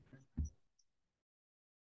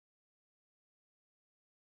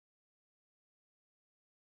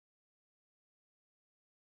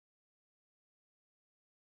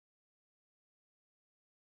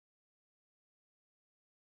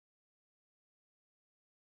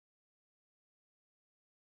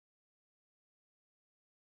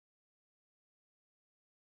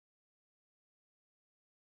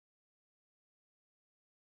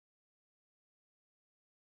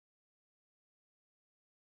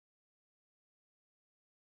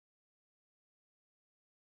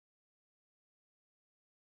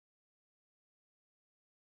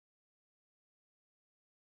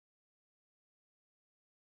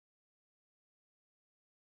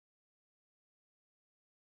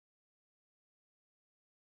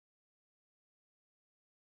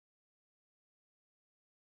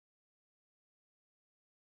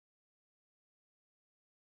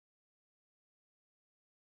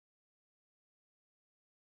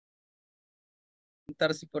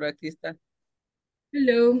 Si por aquí está.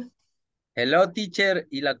 Hello. Hello, teacher.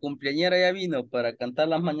 ¿Y la cumpleañera ya vino para cantar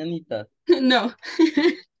las mañanitas? No.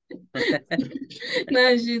 No,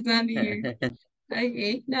 she's not here.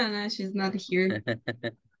 Okay, no, she's not here.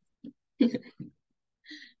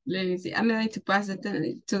 Let me see. I'm going to pass it.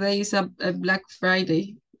 Today is a Black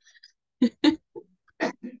Friday.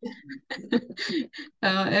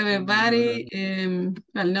 Everybody,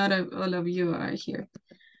 well, not all of you are here.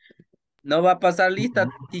 No va a pasar lista,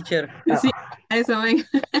 teacher. Sí, a eso ven.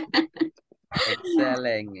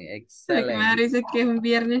 Excelente, Lo que me excelente. dice que es un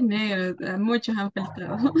viernes negro. Muchos han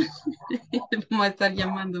faltado. Vamos a estar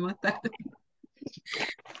llamando más tarde.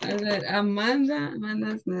 A ver,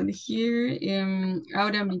 Amanda's not here.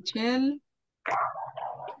 Aura Michelle.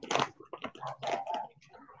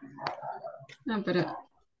 No, pero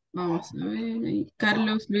vamos a ver. Ahí.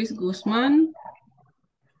 Carlos Luis Guzmán.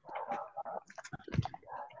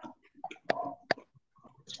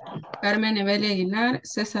 Carmen Evelia Aguilar.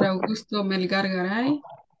 César Augusto Melgar Garay.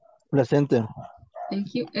 Presente. Thank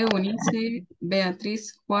you. Eunice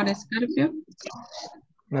Beatriz Juárez Carpio.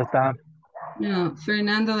 No está. No,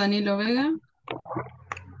 Fernando Danilo Vega.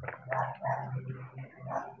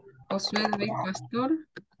 Josué David Pastor.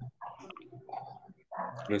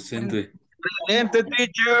 Presente. Presente,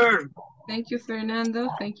 teacher. Thank you, Fernando.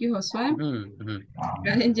 Thank you, Josué. Ujú.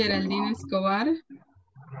 Karen Geraldine Escobar.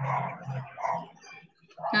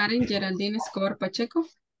 Karen Geraldine Escobar Pacheco.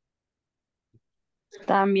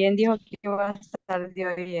 También dijo que iba a estar de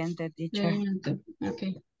oyente, teacher. Ok.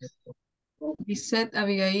 Lisette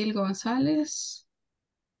Abigail González.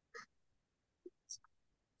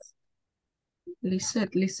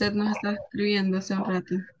 Lisette nos está escribiendo hace un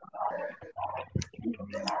rato.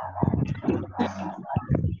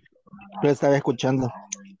 Yo estaba escuchando.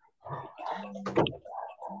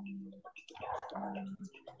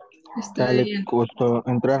 Está Dale, bien. costó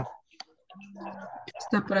entrar.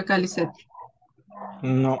 Está por acá, Lisette.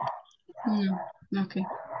 No. No, ok.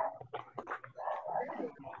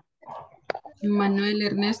 Manuel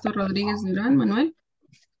Ernesto Rodríguez Durán. Manuel.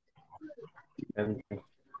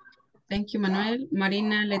 Thank you, Manuel.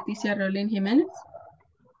 Marina Leticia Rolín Jiménez.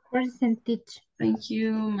 Present teacher. Thank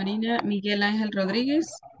you, Marina. Miguel Ángel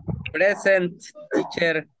Rodríguez. Present,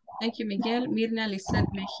 teacher. Thank you, Miguel. Mirna Lisette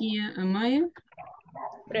Mejía Amaya.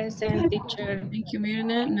 Present teacher. Thank you,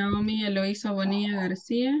 Mirna. Naomi Eloísa Bonilla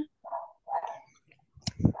García.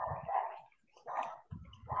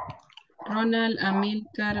 Ronald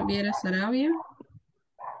Amilcar Viera Sarabia.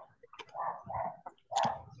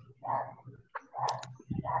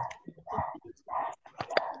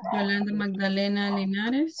 Yolanda Magdalena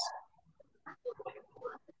Linares.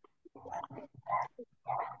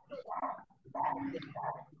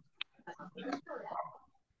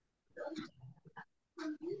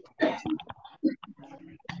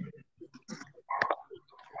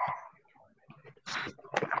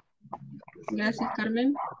 Gracias,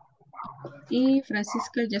 Carmen. Y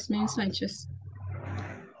Francisca Yasmin Sánchez.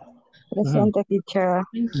 Presente, teacher.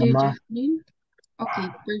 Thank you, Mamá. Yasmin. Okay,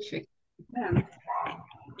 perfect.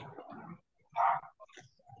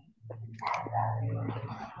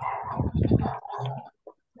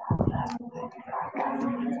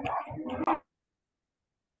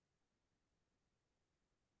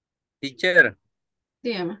 Teacher,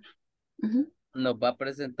 Dígame. nos va a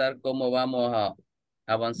presentar cómo vamos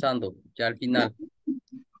avanzando ya al final,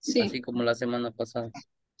 Sí. así como la semana pasada.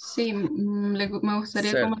 Sí, me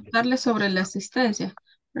gustaría Sir. comentarles sobre la asistencia,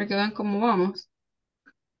 para que vean cómo vamos.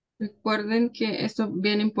 Recuerden que esto es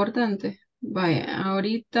bien importante. Vaya,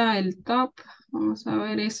 ahorita el top, vamos a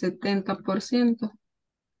ver, es 70%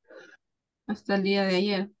 hasta el día de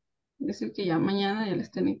ayer. Es decir, que ya mañana,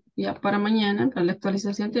 ya para mañana, para la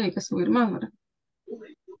actualización tiene que subir más, ¿verdad?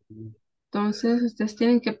 Entonces, ustedes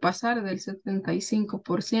tienen que pasar del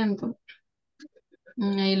 75%.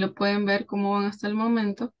 Ahí lo pueden ver cómo van hasta el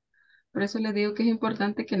momento. Por eso les digo que es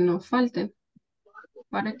importante que no falten,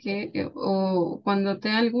 para que, o cuando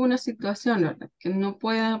tenga alguna situación, ¿verdad?, que no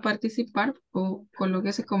pueda participar, o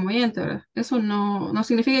colóquese como oyente, ¿verdad? Eso no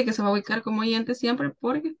significa que se va a ubicar como oyente siempre,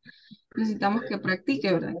 porque necesitamos que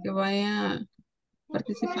practique, ¿verdad? Que vaya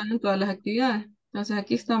participando en todas las actividades. Entonces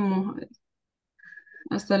aquí estamos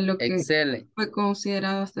hasta lo que Excelente. fue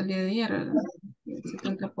considerado hasta el día de ayer, ¿verdad? El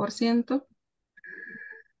 70%.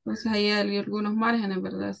 Entonces ahí hay algunos márgenes,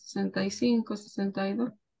 ¿verdad? 65,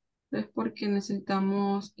 62. Es porque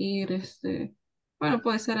necesitamos ir, bueno,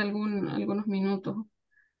 puede ser algunos minutos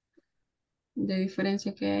de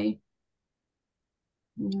diferencia que hay.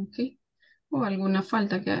 Ok. O alguna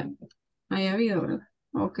falta que haya habido, ¿verdad?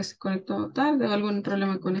 O que se conectó tarde o algún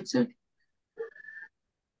problema de conexión.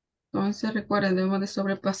 Entonces, recuerden, debemos de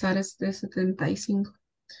sobrepasar este 75.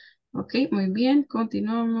 Ok, muy bien,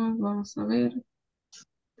 continuamos. Vamos a ver.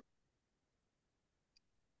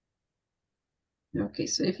 Okay,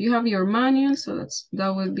 so if you have your manual, so that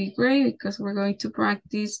would be great, because we're going to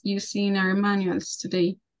practice using our manuals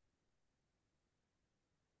today.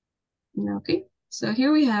 Okay, so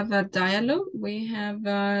here we have a dialogue. We have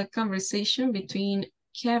a conversation between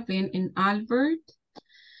Kevin and Albert,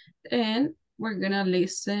 and we're gonna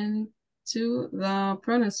listen to the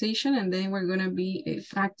pronunciation, and then we're gonna be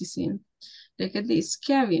practicing. Look at this.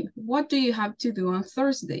 Kevin, what do you have to do on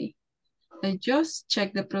Thursday? I just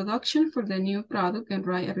check the production for the new product and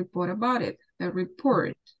write a report about it. A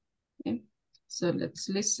report. Okay. So let's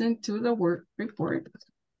listen to the word report.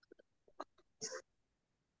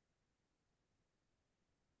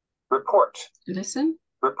 Report. Listen.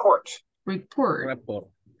 Report. Report. Report.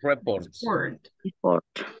 Reports. Report. Report.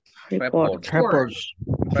 Reports. Reports.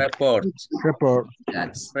 Reports. Report.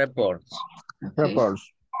 That's Reports. okay.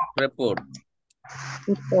 Reports. Report.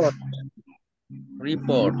 Report.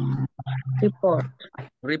 Report. Report.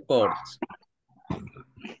 Reports.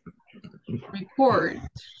 Report.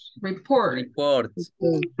 Report. Reports.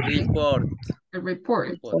 Report. A report.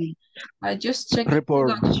 Report. I just checked Report.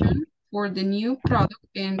 production for the new product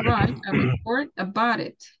and write a report about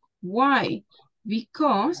it. Why?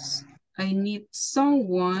 Because I need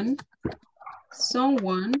someone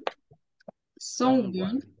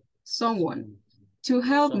to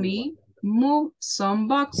help me move some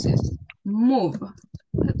boxes. Move.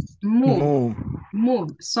 That's move.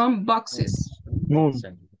 Move some boxes.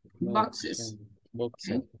 Boxes. Boxes.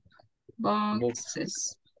 Okay.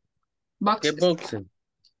 Boxes. ¿Qué Boxes. boxes?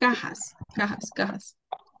 Cajas. Caja,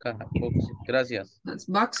 boxes. Gracias. That's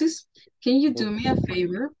boxes. Can you do me a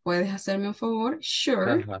favor? ¿Puedes hacerme un favor?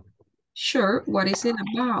 Sure. Caja. Sure. What is it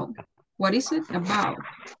about? What is it about?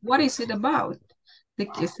 What is it about? ¿De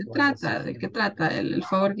qué se trata? ¿De qué trata el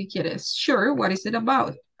favor que quieres? Sure. What is it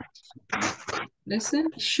about? Listen.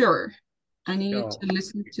 Sure. I need you to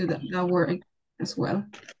listen to that word as well.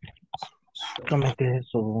 ¿Cómo es que es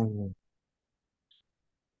eso?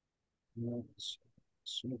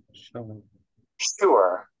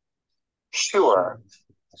 Sure. Sure. Sure.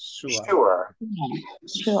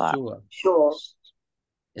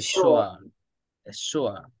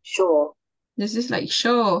 Sure. Sure. This is like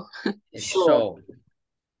show. Sure.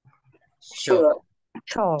 Sure.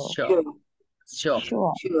 Sure. Sure.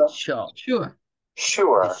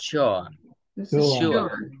 Sure. This is Sure.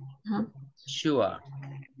 sure. Sure.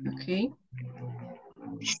 Okay.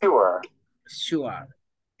 Sure. Sure.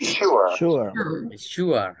 Sure. Sure.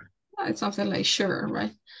 Sure. It's something like sure,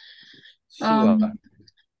 right? Sure.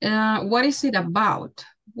 What is it about?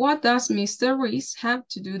 What does Mr. Reese have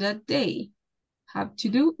to do that day? Have to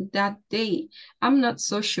do that day. I'm not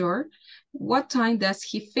so sure. What time does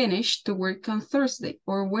he finish to work on Thursday?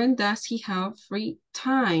 Or when does he have free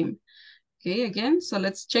time? Okay, again, so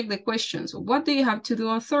let's check the questions. What do you have to do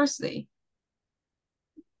on Thursday?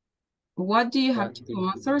 What do you have to do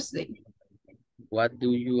on Thursday? What do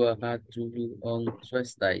you have to do on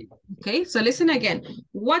Thursday? Okay, so listen again.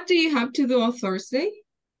 What do you have to do on Thursday?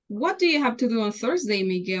 What do you have to do on Thursday,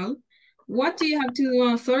 Miguel? What do you have to do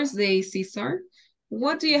on Thursday, Cesar?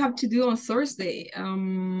 What do you have to do on Thursday,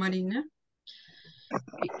 Marina?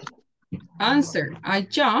 Answer,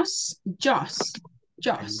 just.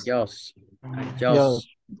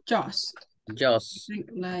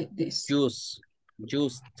 Like this. Just.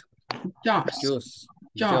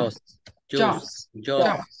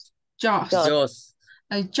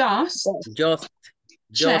 I just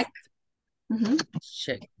check.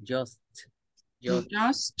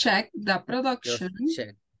 Just check the production.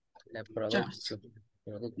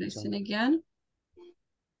 Listen again.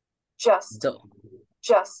 Just.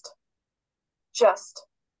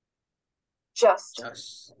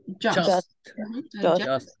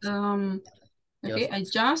 Okay, I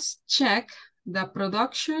just check the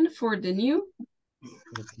production for the new.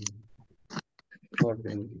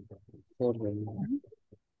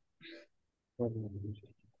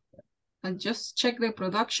 I just check the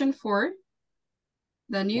production for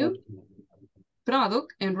the new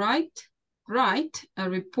product and write a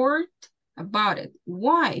report about it.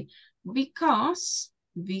 Why? Because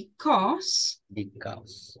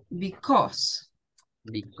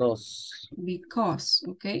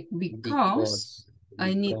okay, because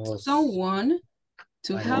I need someone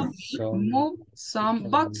to help me move some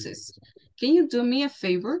boxes. Can you do me a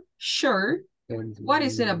favor? Sure. What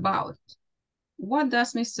is it about? What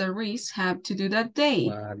does Mr. Reese have to do that day?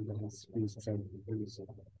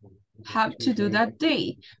 Have to do that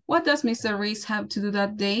day. What does Mr. Reese have to do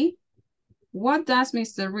that day? What does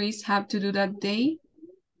Mr. Reese have to do that day?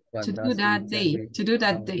 To do that day.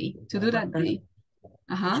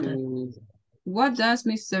 What does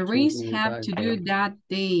Mr. Reese have to do that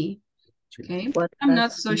day? Okay, I'm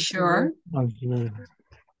not so sure.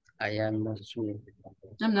 I am not sure.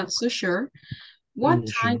 I'm not so sure. What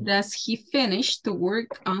time does he finish to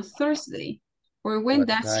work on Thursday? Or when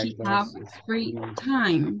does he have free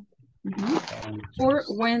time? Or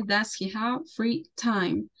when does he have free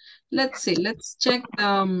time? Let's see, let's check,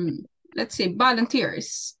 let's see,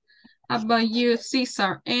 volunteers. How about you,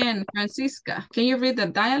 Cesar and Francisca? Can you read the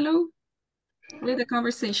dialogue? Read the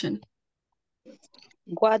conversation.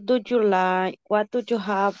 What do you like? What do you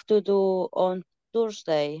have to do on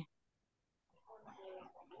Thursday?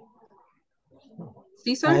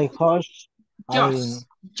 Cesar?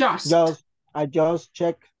 I just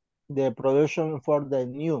check the production for the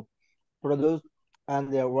new product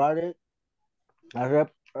and the write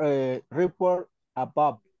a report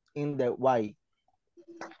above in the why.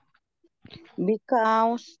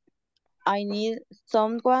 Because I need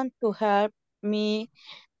someone to help me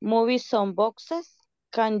move some boxes.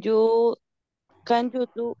 Can you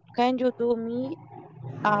do me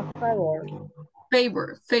a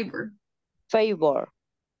favor? Favor.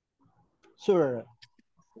 Sure.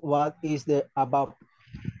 What is the above?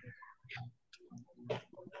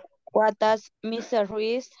 What does Mr.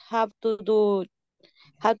 Ruiz have to do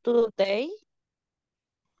today?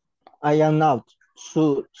 I am not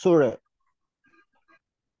sure.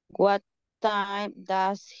 What time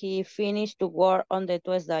does he finish to work on the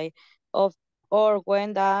Tuesday? Or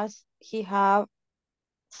when does he have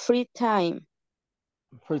free time?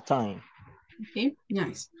 Free time. Okay,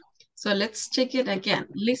 nice. So let's check it again.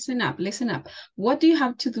 Listen up, listen up. What do you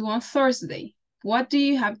have to do on Thursday? What do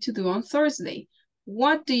you have to do on Thursday?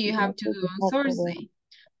 What do you have to do on Thursday?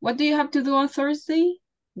 What do you have to do on Thursday?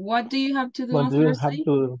 What do you have to do on Thursday?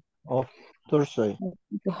 Thursday?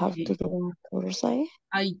 You have to do on Thursday?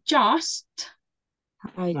 I just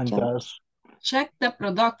check the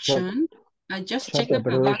production. I just check the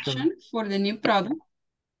production for the new product.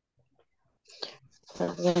 For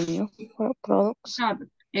the new products.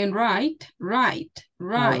 And write. Report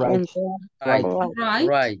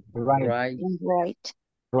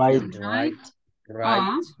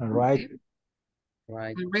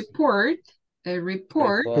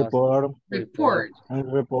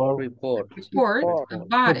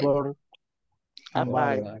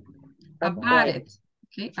about it.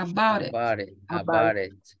 Okay, about it.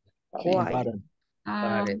 Why?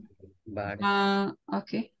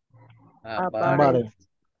 Okay. About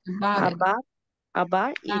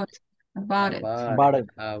About About it. About it. About it.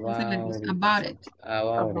 Something like this. About it.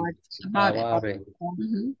 About it. About it. About it. About it.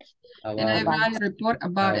 Ujú. En About el it. verbal report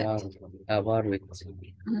about it. About it.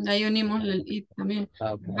 Ujú. Ahí unimos el it también.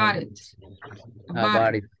 About it. About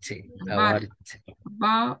About it. it. About About it. it.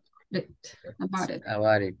 About it. About it.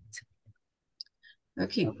 About it.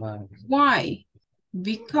 Okay. About it. Why?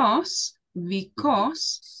 Because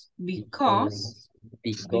Because.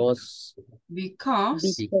 I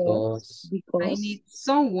need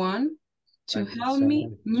someone to help me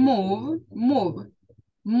Someone move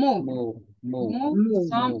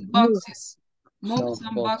some move boxes. Move some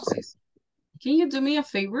some boxes. boxes. Can you do me a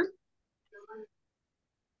favor?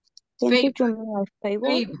 Can you Favor, do me a favor?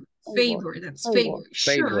 favor, that's favor.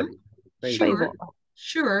 Sure, Favor.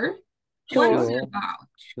 sure. Sure. What is it about?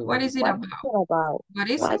 Sure. What is it What about? is it about? What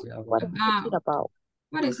is What it is it about? about?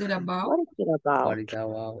 What is it about? What is it What about? is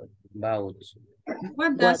about? What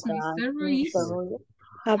What does does Mr. Mr. Ruiz Ruiz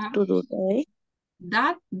have to do today?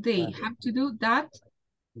 that day have to do that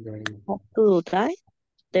Have to do that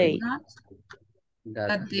day. that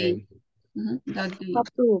day? That day. Have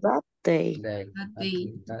to do that day. That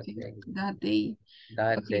day. Okay. That day.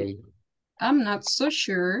 That Okay. day. I'm not so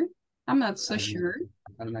sure. I'm not so sure.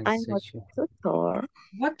 I'm not I'm so not sure. so sure.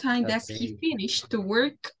 What time That does he day. finish to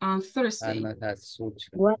work on Thursday? I'm not so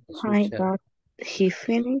sure. What time Sure. does he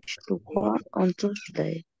finish to work on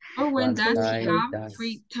Tuesday? Or when What does he time have does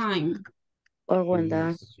free time? Or when he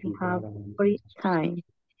does he have run? free time?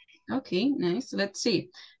 Okay, nice. Let's see.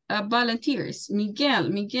 Volunteers,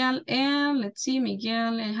 Miguel, and let's see,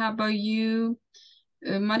 Miguel, and how about you,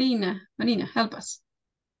 Marina? Marina, help us.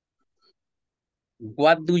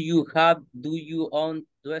 What do you on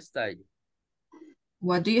Thursday?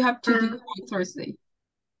 What do you have to do on Thursday?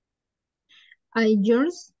 I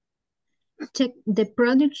just check the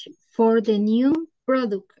product for the new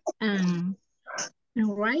product and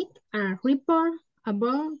write a report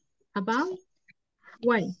about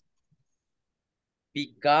why.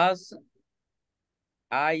 Because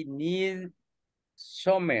I need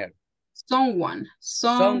someone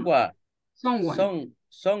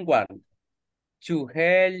to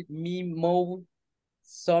help me move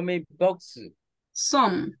some boxes.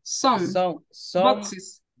 Some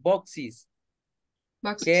boxes. boxes.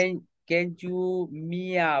 Can you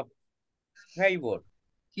me a favor?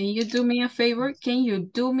 Can you do me a favor? Can you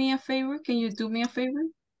do me a favor? Can you do me a favor?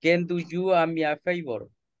 Can do you me a favor?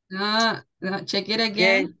 Check it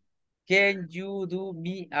again. Can you do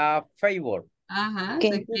me a favor?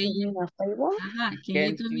 Can you do me a favor? Can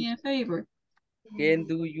you do me a favor? Can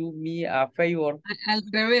do you me a favor? Al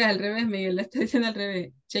revés, Miguel, le estoy diciendo al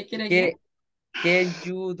revés. Check it again. Can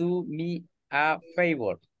you do me a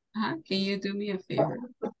favor? Can you do me a favor?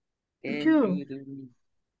 Can Sure. you do me?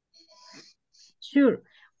 Sure.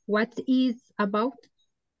 What is about?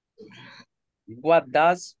 What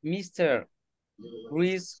does Mr.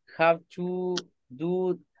 Ruiz have to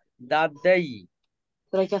do that day?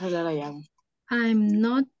 I'm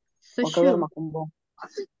not so sure.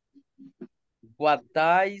 What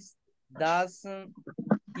does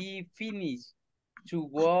he finish to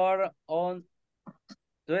work on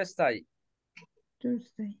Tuesday?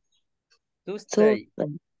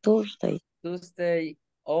 Tuesday.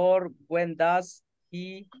 Or when does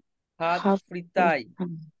he have free time?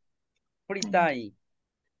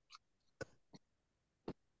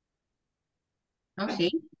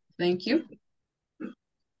 Okay, thank you.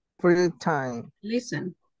 Free time.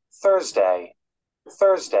 Listen. Thursday.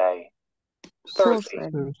 Thursday.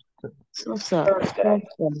 Thursday. Thursday.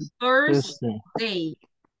 Thursday.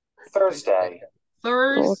 Thursday. Thursday.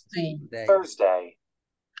 Thursday. Thursday.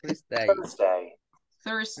 Thursday. Thursday.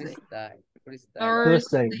 Thursday.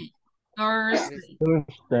 Thursday.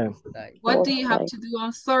 Thursday. Thursday. What do you have to do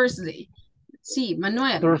on Thursday? See,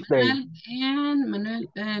 Manuel. Thursday. Manuel,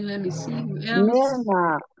 and let me see who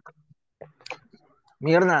else.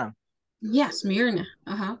 Mirna. Yes, Mirna.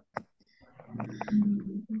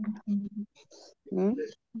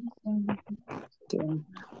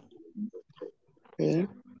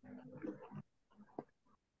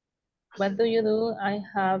 What do you do? I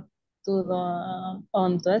have to do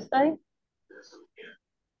on Thursday.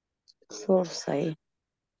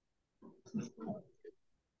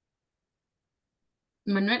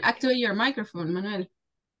 Manuel, activate your microphone, Manuel.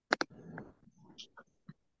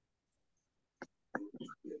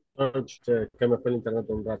 Que me fue el internet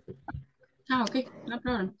un rato. Okay, no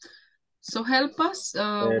problem. So help us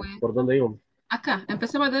with... ¿Por dónde iba? Acá,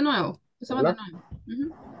 empecemos de nuevo.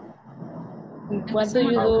 What do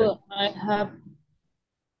you do?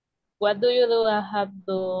 What do you do? I have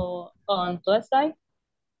to on Thursday.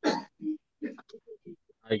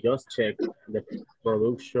 I just checked the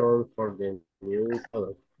production for the new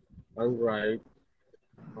product and write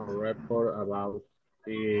a report about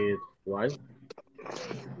it. Why?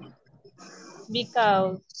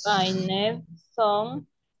 Because I need someone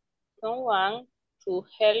to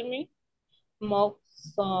help me move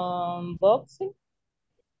some boxes.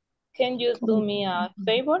 Can you do me a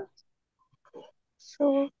favor?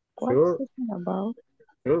 So, what's Sure, it about?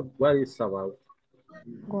 sure. What is about?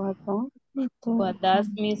 What on it? What does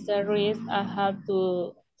Mr. Reese I have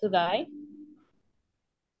to die?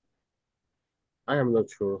 I am not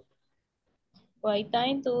sure. What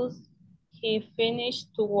time does he finish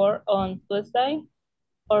to work on Tuesday?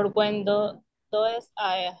 Or when does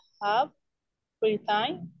I have free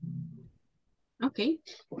time? Okay,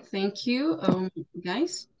 thank you,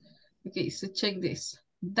 guys. Okay, so check this.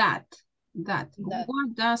 That.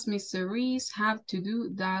 What does Mr. Reese have to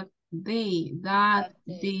do that day? That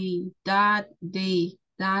day. That day.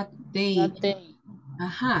 That day.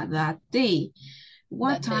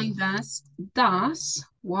 What That time day.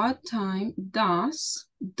 what time does?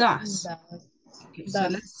 Okay, so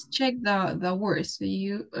Does. let's check the words. So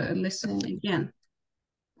you listen again.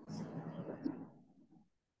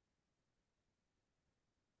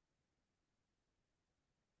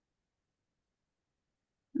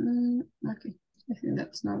 Okay, I think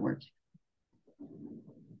that's not working.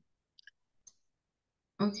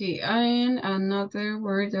 Okay, and another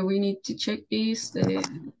word that we need to check is the,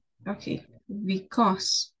 okay,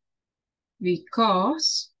 because.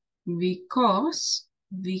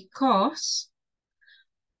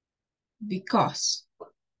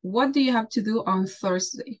 What do you have to do on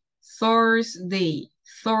Thursday? Thursday.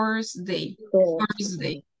 Thursday. What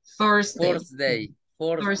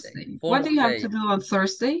do you have to do on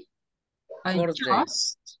Thursday? Thursday.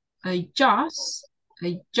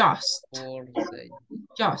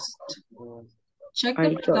 Check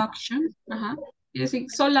the production. Es decir,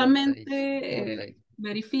 solamente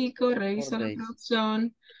verifico, reviso la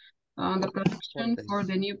producción, the production for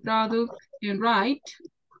the new product, and write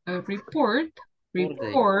a report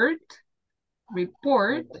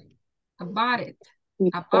about it.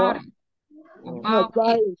 About it.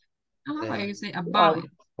 Like you say about it.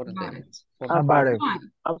 Why?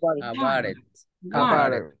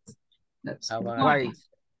 That's why.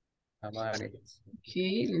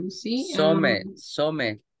 Okay, let me see.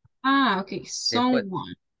 Okay.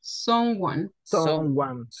 Someone. Someone.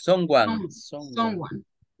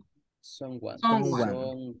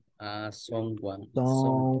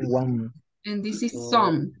 And this is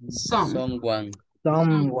some. Someone.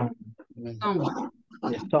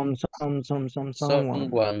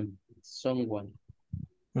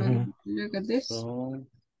 Look at this.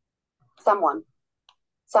 Someone.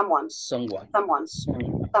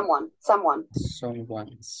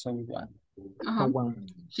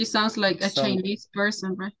 She sounds like a Chinese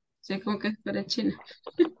person, right? Sé como que es para China.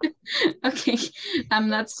 Okay, I'm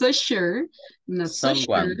not so sure.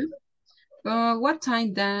 What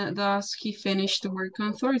time does he finish to work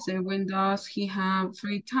on Thursday? When does he have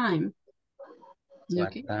free time?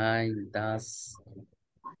 Okay. What time does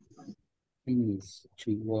finish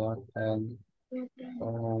to work on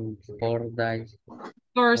 4 days?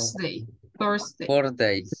 Thursday. 4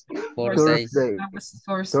 days. 4 days. That was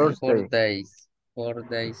Thursday. 4 days. 4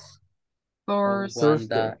 days.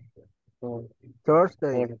 Thursday.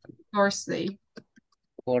 Thursday.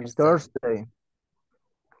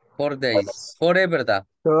 4 days. Forever, ¿verdad?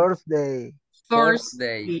 Thursday.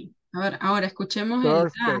 A ver, ahora escuchemos el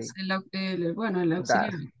das, bueno, el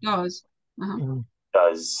auxiliar. Does.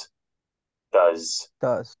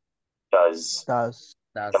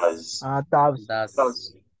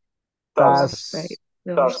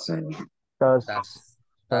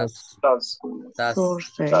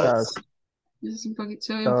 Es un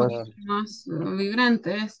poquito más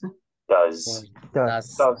vibrante esto.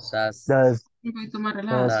 Un poquito más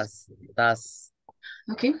relajado.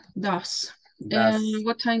 Okay, does. And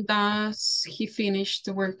what time does he finish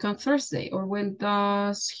to work on Thursday? Or when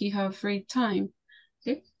does he have free time?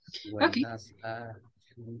 Okay.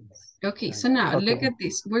 Okay, so now look at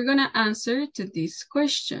this. We're gonna answer to these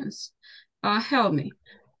questions. Help me.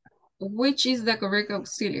 Which is the correct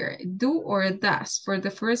auxiliary? Do or does? For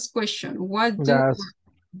the first question, what do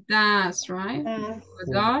does, right?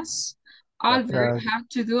 Does Albert have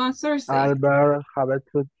to do on Thursday? Albert have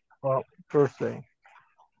to on Thursday.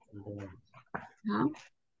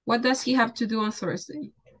 What does he have to do on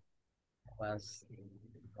Thursday? Does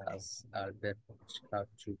Albert have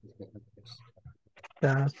to do on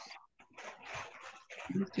Thursday?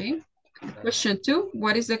 Okay. Question 2.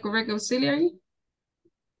 What is the correct auxiliary?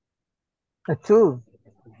 Two.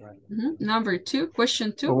 Number 2,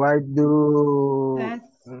 question 2. Why do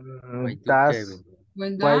Does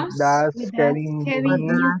When why does? does Kevin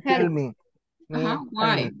need help?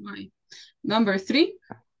 Why? Number 3.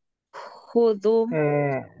 Who do?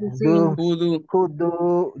 Do Who do? who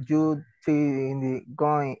do you see in the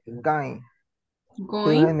going Going.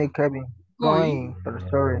 to help Kevin? Going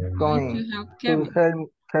Going to help to Kevin.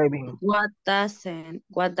 help Kevin. What doesn't?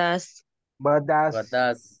 What does? But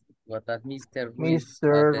does What does Mr.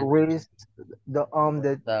 Mr. Reese on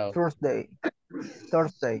the Thursday?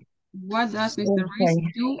 What does Mr.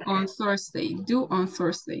 Reese do on Thursday? Do on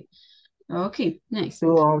Thursday. Okay, nice.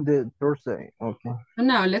 Do on the Thursday. Okay. So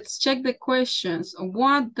now let's check the questions.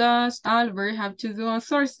 What does Albert have to do on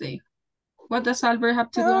Thursday? What does Albert have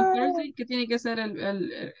to do on Thursday? ¿Qué tiene que hacer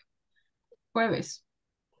el jueves?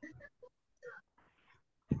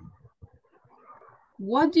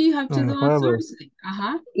 What do you have to do on Thursday?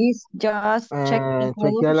 It's just check the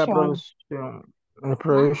Chequear la production.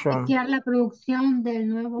 producción. Chequear la producción del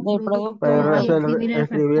nuevo producto. Pero Y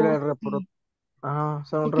escribir el reporte.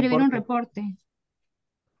 Hacer un escribir reporte.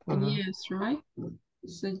 un reporte. Yes, right.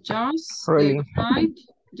 So just Really?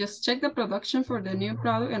 just check the production for the new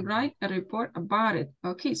product and write a report about it.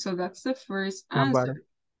 Okay, so that's the first answer.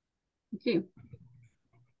 Okay.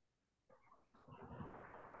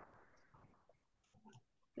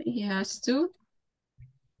 He has to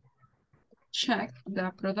check the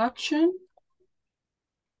production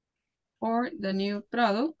for the new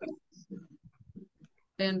product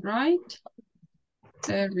and write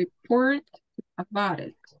a report about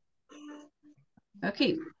it.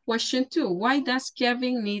 Okay, question 2. Why does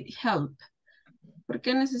Kevin need help? ¿Por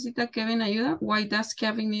qué necesita Kevin ayuda? Why does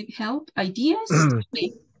Kevin need help? Ideas?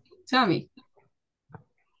 Tell me.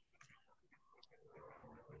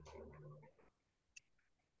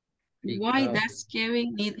 Why does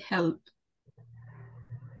Kevin need help?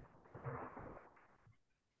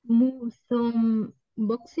 Move some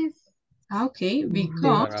boxes. Okay,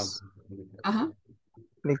 because.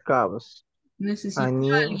 Because necesito I a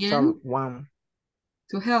need alguien someone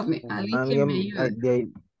to help me. Alguien que me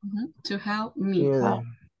ayude. To help me.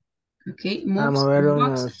 Okay, move some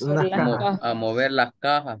boxes. A mover las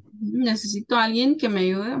cajas. Necesito a alguien que me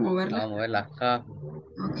ayude a mover las cajas.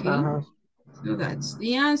 Okay, so that's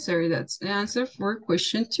the answer. That's the answer for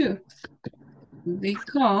question 2.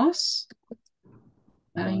 Because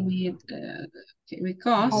I need, okay,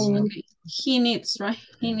 because okay, he needs, right?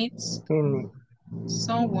 He needs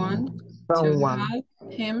someone to help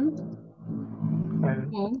him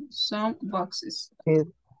move some boxes.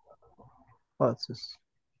 Boxes.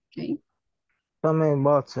 Okay. How many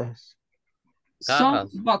boxes? Some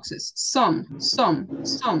boxes. Some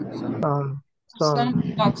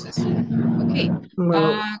boxes. Okay.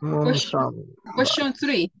 Question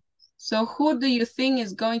 3. So who do you think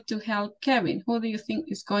is going to help Kevin? Who do you think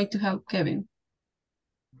is going to help Kevin?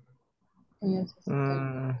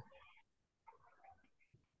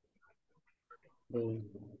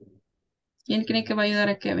 ¿Quién cree que va a ayudar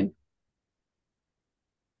a Kevin?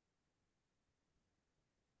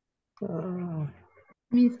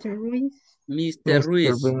 Mr. Ruiz. Mr.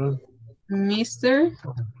 Ruiz. Mr.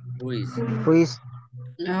 Ruiz.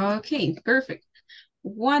 Okay, perfect.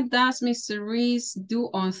 What does Mr. Ruiz do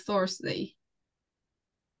on Thursday?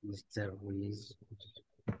 Mr. Ruiz.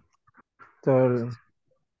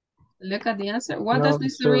 Look at the answer. What does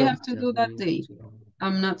Mr. Ruiz have to do that day?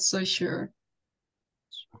 I'm not so sure.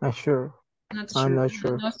 Not sure. I'm not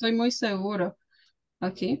sure. No estoy muy seguro.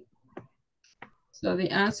 Okay. So the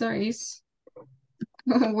answer is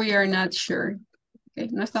we are not sure. Okay,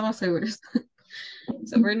 no estamos seguros.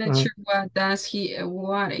 So we're not sure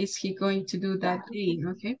what is he going to do that day.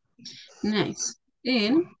 Okay, nice.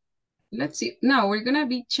 And let's see. Now we're gonna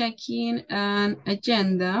be checking an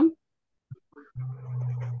agenda.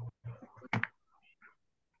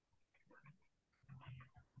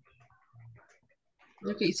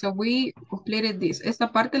 Okay, so we completed this. Esta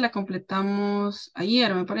parte la completamos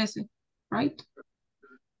ayer, me parece. Right?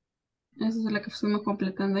 Esa es la que fuimos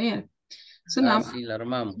completando ayer. So now, sí, la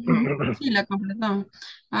armamos. Sí, la completamos.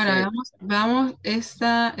 Ahora veamos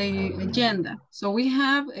esta agenda. So we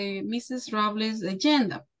have Mrs. Robles'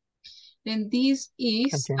 agenda. And this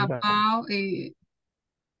is about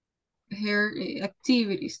her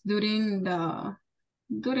activities during a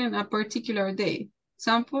particular day.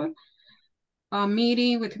 Example, a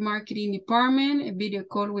meeting with marketing department, a video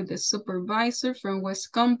call with the supervisor from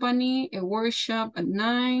West Company, a workshop at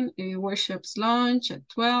 9, a workshop's lunch at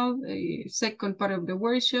 12, a second part of the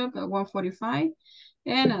workshop at 1:45,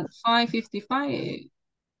 and at 5:55,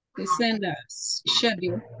 they send a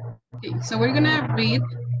schedule. Okay, so we're gonna read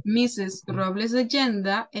Mrs. Robles'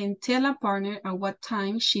 agenda and tell a partner at what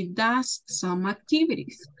time she does some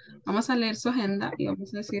activities. Vamos a leer su agenda y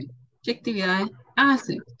vamos a decir qué actividades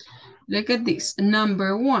hace. Look at this.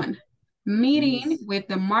 Number 1. Meeting with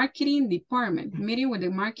the marketing department. Meeting with the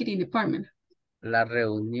marketing department. La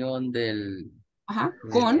reunión del... Ajá,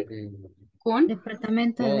 con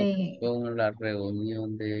Departamento de con la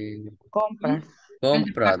reunión de Compras.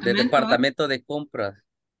 compras, del departamento de compras.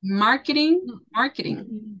 Marketing.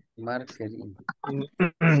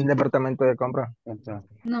 Departamento de compra.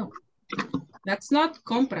 No. That's not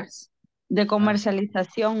compras. De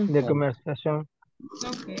comercialización. De comercialización.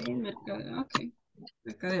 Okay, mercadeo. Okay.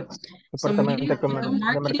 Mercadeo. Departamento de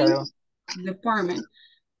mercadeo. Department.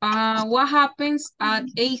 What happens at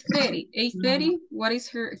 8:30? 8:30, what is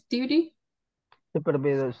her activity?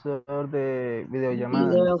 Supervisor de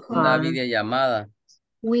videollamada. Una videollamada.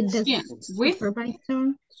 With the with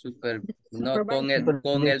supervisor. No, con el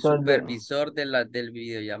supervisor de del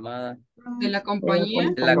videollamada. De la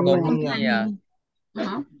compañía. De la compañía.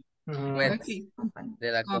 Ajá. West, Okay.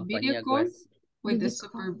 de la compañía Video call West. with the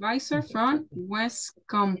supervisor from West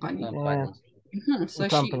Company. So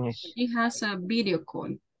she has a video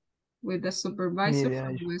call with the supervisor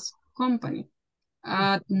from West Company.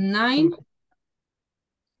 At 9.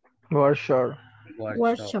 Workshop.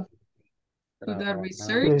 To the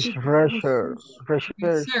research. Development.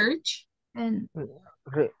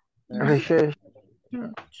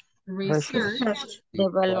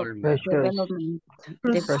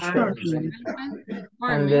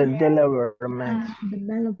 And the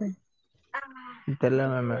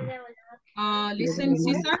development. Listen,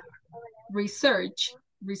 Cesar. Research.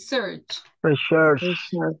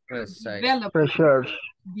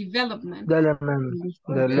 Development.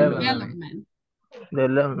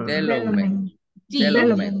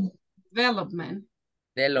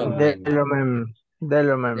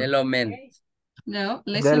 No,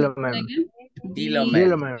 listen again.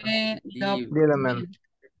 Development.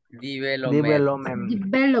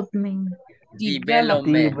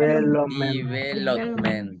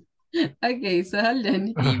 Okay, so hold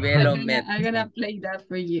on. Development. I'm gonna play that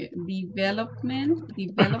for you. Development.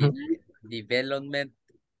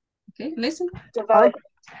 Okay, listen.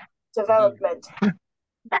 Development.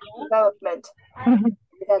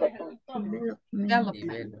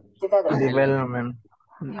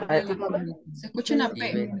 Se escucha una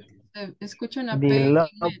P. Se escucha una P.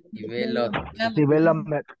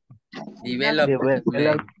 Development.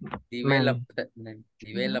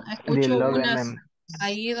 Escucho unas,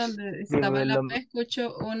 ahí donde estaba la P,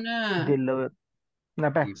 escucho una... Development.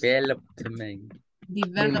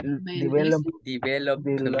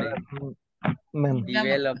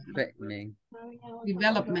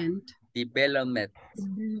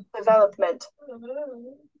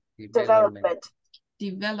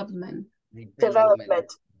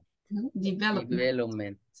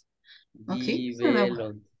 Okay.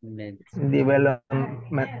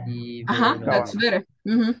 That's better.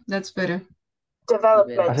 That's better.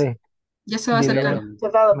 Development. Ya se va a acercar.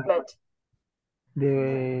 Development.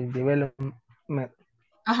 Development.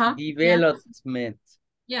 Development.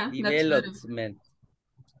 Yeah, Development.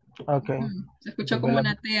 Okay. Se escuchó como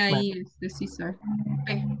una T ahí, César.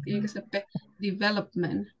 P, tiene que ser P.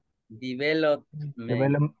 Development.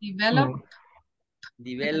 Development.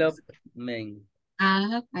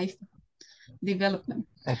 Ahí está. Development.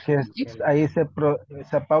 Es que ahí se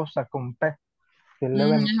pausa con P. Es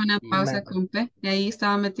una pausa con P. Y ahí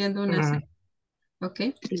estaba metiendo una C.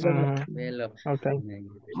 Okay.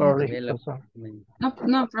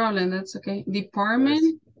 No problem. That's okay.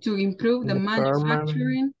 Department to improve the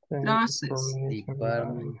manufacturing process.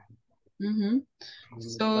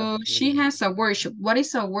 So she has a workshop. What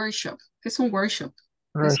is a workshop? ¿Qué es un workshop?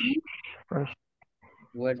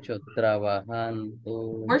 Workshop trabajando.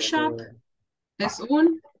 Workshop es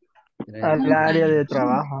un área de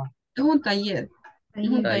trabajo. Es un taller.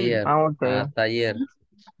 Taller.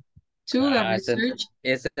 To the research.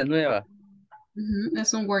 Esa es nueva.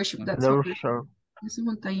 Es un workshop. Es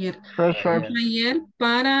un taller. Un taller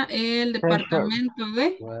para el departamento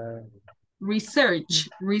de research.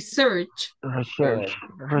 Taller.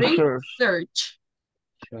 Research.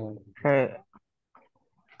 Okay.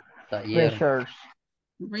 Okay. Research.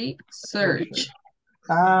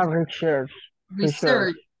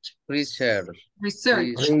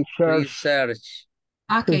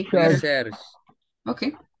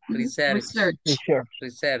 Okay.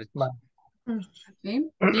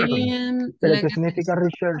 ¿Qué significa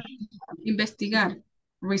research? Investigar.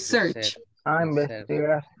 Research.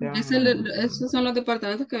 Investigación. Esos son los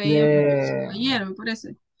departamentos que veíamos ayer, me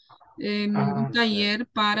parece. un taller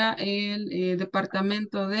para el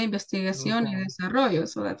Departamento de Investigación y Desarrollo.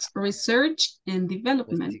 So that's research and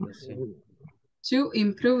development. To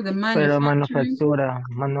improve the Pero manufacturing.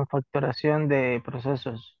 manufacturación de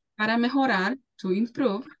procesos. Para mejorar, to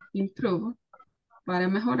improve, para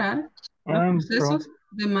mejorar los procesos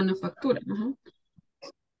de manufactura.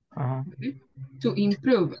 Okay. To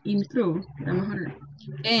improve, para mejorar.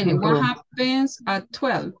 And what happens at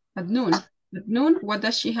 12, at noon? At noon, what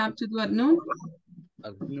does she have to do at noon?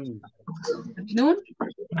 At noon. At noon?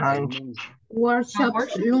 Workshop,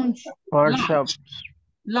 lunch. Workshop.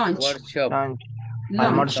 Lunch. Workshop.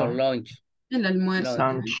 Almuerzo. Lunch. El almuerzo.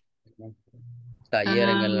 Lunch. Taller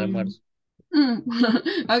en el almuerzo.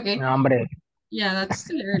 Okay. No, hombre. Yeah, that's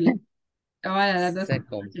still early.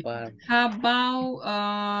 Second part. How about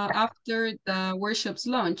after the workshop's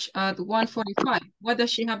lunch at 1:45? What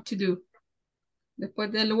does she have to do?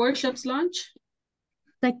 Después del workshop's lunch?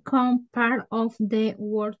 Second part of the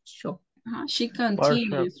workshop. She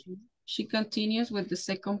continues. She continues with the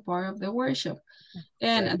second part of the workshop.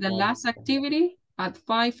 And the last activity at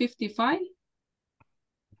 5:55?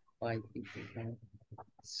 5:55.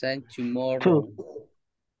 Send tomorrow. Two.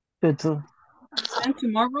 Send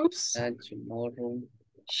tomorrow's. Send tomorrow.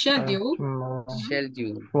 Schedule.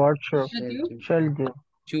 Schedule. Workshop. Schedule.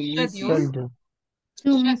 To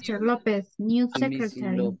Mr. Lopez, new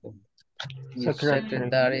secretary. New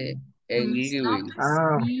secretary and living.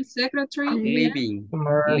 New secretary. Living.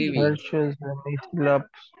 Virtues,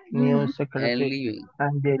 new secretary.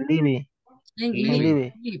 And the living.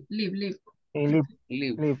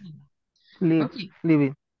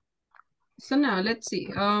 Living. So now let's see.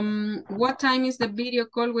 What time is the video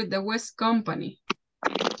call with the West Company?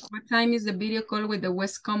 What time is the video call with the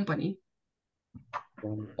West Company?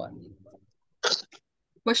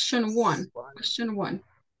 Question one.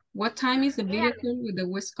 What time is the video call with the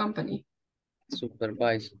West Company?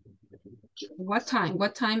 Supervisor. What time?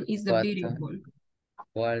 What time is the video call?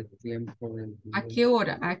 ¿Cuál tiempo? ¿A qué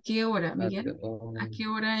hora? Miguel? ¿A qué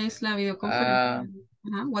hora es la videoconferencia?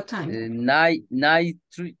 What time?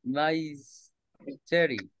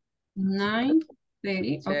 9:30.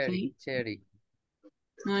 9:30, okay.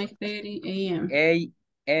 9:30 a.m.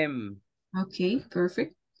 a.m. Okay,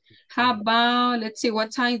 perfect. How about, let's see,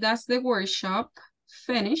 what time does the workshop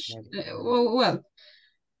finish? What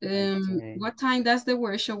time does the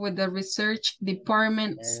workshop with the research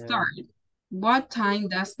department start? What time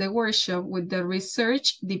does the workshop with the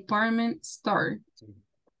research department start?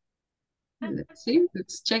 Let's see,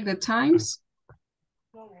 let's check the times.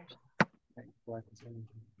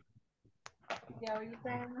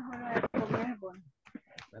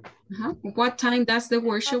 What time does the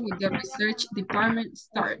workshop with the research department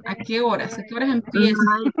start? ¿A qué horas? ¿A qué horas empieza?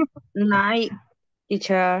 9,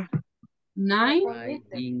 teacher. 9?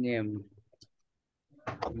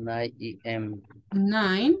 9 a.m.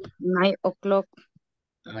 9 o'clock.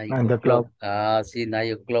 9 o'clock. Sí,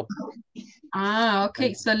 9 o'clock.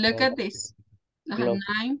 Okay, so look at this. 9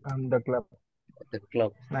 on the clock.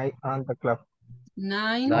 9 on the clock.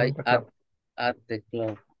 9 at the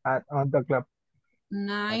clock. On the clock.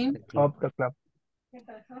 9 of the clock.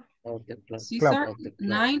 Cesar,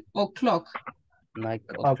 9 o'clock. 9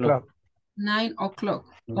 o'clock. 9 o'clock. 9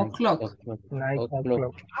 o'clock.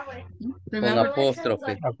 Con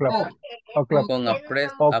apóstrofe. Con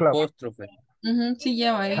apóstrofe. Sí,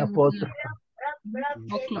 lleva ahí. Apóstrofe.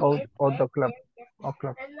 O'clock. O'clock.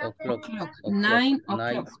 9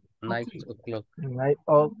 o'clock. 9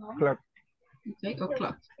 o'clock. Okay,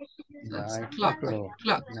 o'clock. That's 9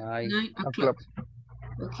 o'clock.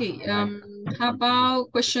 Okay, how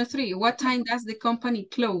about question 3? What time does the company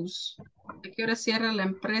close? ¿A qué hora cierra la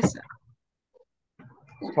empresa?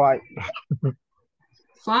 5.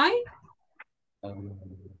 5?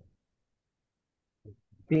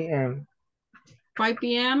 p.m. 5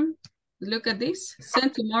 p.m. Look at this.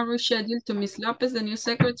 Send tomorrow schedule to Miss Lopez, the new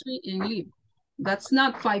secretary, and leave. That's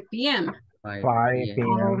not 5 p.m. 5 Oh,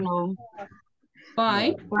 p.m. no.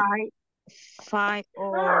 5? 5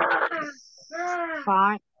 or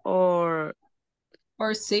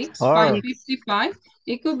 6, Or 5:55.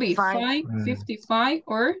 It could be 5:55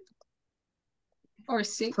 or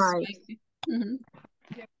 6.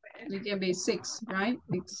 It can be 6, right?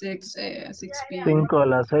 It's 6 p.m. 5 a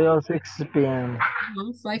las 6 o 6 p.m.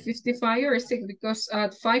 5:55 or 6, because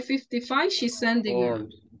at 5:55 she's sending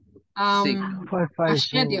a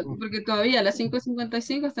schedule, porque todavía a las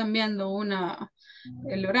 5:55 están viendo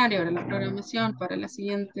el horario de la programación para la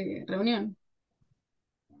siguiente reunión.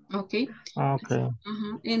 Okay.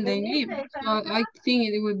 And then leave. So I think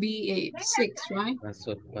it would be 6, right?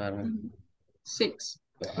 6.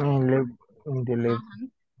 In the leave.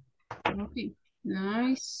 Okay,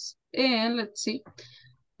 nice. And let's see.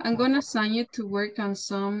 I'm gonna assign you to work on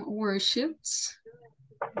some worksheets.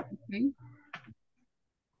 Okay.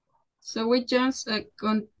 So we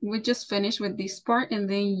just finished with this part and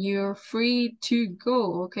then you're free to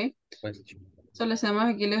go, okay? So le hacemos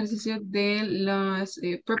aquí el ejercicio de las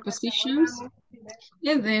prepositions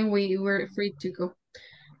and then we were free to go.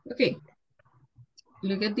 Okay,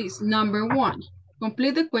 look at this. Number 1,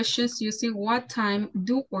 complete the questions using what time,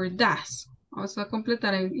 do, or does. Vamos a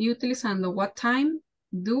completar y utilizando what time,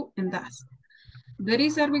 do, and does. There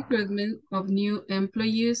is a recruitment of new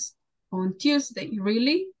employees on Tuesday.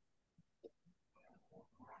 Really?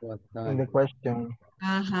 What In the time? question.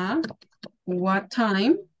 Uh-huh. What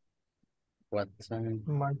time? What time?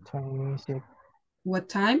 My time is it? What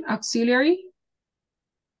time? Auxiliary?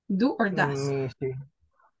 Do or does? Music.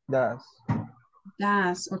 Does.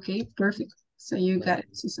 Does. Okay, perfect. So you got it,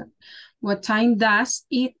 Susan. What time does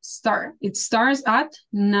it start? It starts at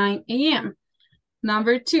 9 a.m.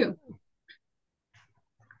 Number 2.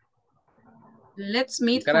 Let's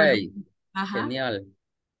meet for Great. the, Genial.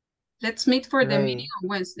 let's meet for the Great. meeting on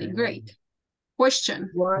Wednesday. Great. Question.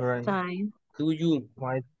 What Right. time? Do you?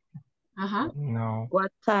 Why? No.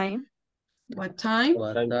 What time What time?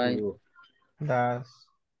 What Time to time? you. Does.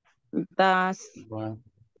 does What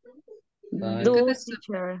Look do at this.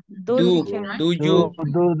 teacher? do? Teacher. Do Do. you?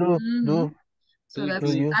 Do. So Do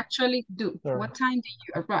that's you? actually do. Sorry. What time do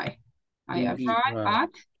you arrive? I Do you? arrive Right.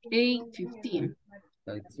 at 8:15.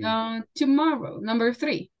 Let's see. Tomorrow, number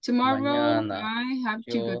 3. Tomorrow Mañana I have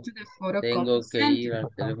to go yo to the photocopy tengo que ir center. al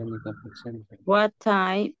telefónico presente. What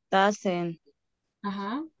time doesn't?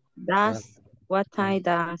 Uh-huh. Does. What time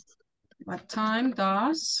does? What time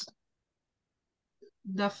does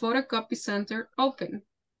the photocopy center open?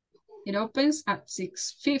 It opens at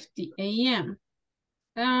 6:50 a.m.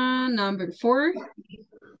 Number 4,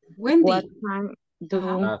 Wendy. What time do?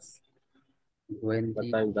 Does. Wendy.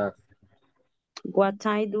 What time does? What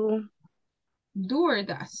time do? Do or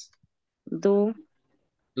does? Do.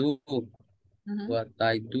 Do. Ujú. What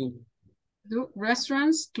I do. Do.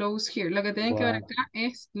 Restaurants close here. Lo que tienen que ver What acá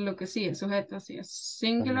es lo que sí, el sujeto, si es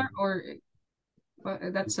singular or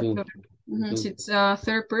that's a do. plural. Si it's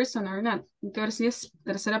third person or not. Hay que ver si es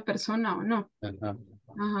tercera persona o no. Ajá.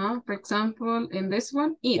 For example, in this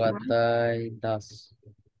one, eat, What right? I does.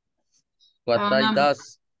 What I Number,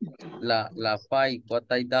 does. La five. What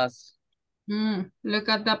I does. look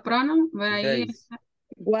at the pronoun. Ve ahí. Days.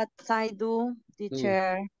 What time do,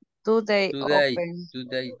 teacher? Do they Today. open?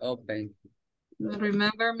 Today open.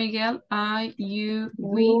 Remember, Miguel, I, you,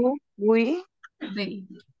 Do we? they.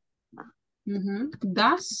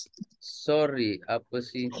 Does, Sorry.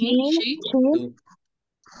 Opposite. he, she, Do.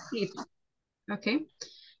 it. Okay.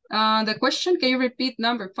 The question, can you repeat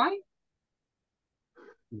number 5?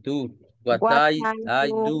 Do. What What I time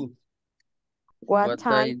do. What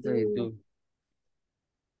time do.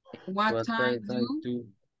 What time I do.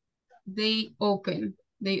 they open?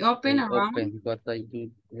 They open They around, open. What I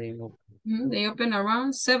do. They open. they open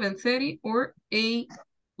around 7:30 or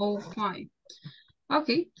 8:05.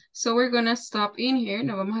 Okay, so we're gonna stop in here.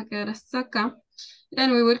 Nos vamos a quedar hasta acá.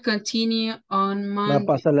 And we will continue on Va a Monday.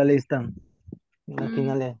 pasar la lista. Al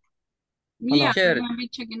final. Yeah, Teacher, we're gonna be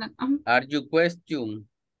checking that. are you question?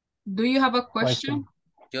 Do you have a question?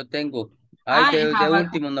 Yo tengo. Ay, de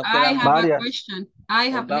último nos I quedamos. have a question. I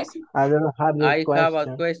have, listen. I don't have the I question. have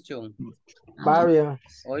a question. Varios.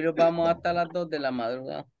 Hoy nos vamos hasta las 2 de la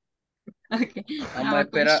madrugada. Okay. Vamos a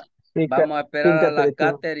esperar. Vamos a esperar a la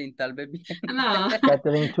Catherine, tal vez bien. No.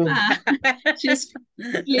 Catherine too. She's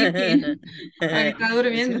sleeping. Está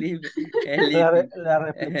durmiendo. La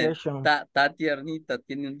replication. Está tiernita,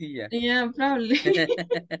 tiene un día. Yeah, probably.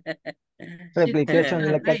 Replication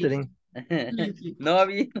de la Catherine. No ha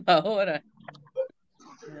habido ahora.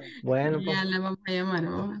 Bueno, ya la vamos a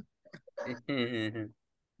llamar.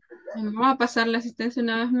 Vamos a pasar la asistencia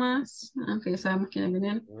una vez más, aunque ya sabemos quiénes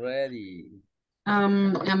vinieron. Ready.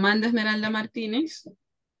 Amanda Esmeralda Martínez,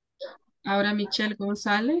 Aura Michelle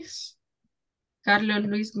González, Carlos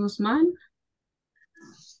Luis Guzmán,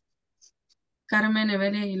 Carmen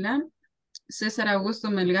Evelia Aguilar, César Augusto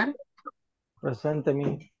Melgar. Presente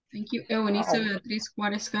mi. Thank you. Eunice Beatriz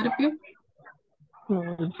Juárez Carpio.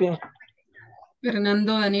 Bien.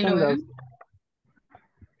 Fernando Danilo Vega.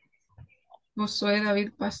 Josué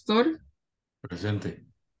David Pastor. Presente.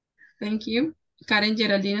 Thank you. Karen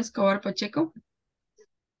Geraldine Escobar Pacheco.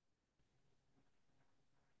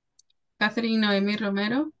 Catherine Noemí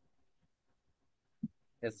Romero.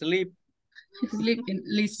 Sleep. Sleeping.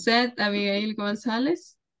 Lisette Abigail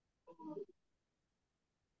González.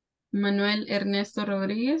 Manuel Ernesto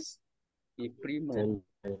Rodríguez. Mi primo.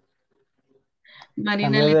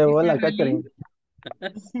 Marina Cambió de voz Leticia la Rolín.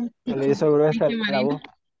 Catherine. Se le hizo Thank gruesa you, la Marina. voz.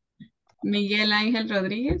 Miguel Ángel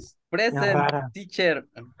Rodríguez. Es Present, rara. teacher.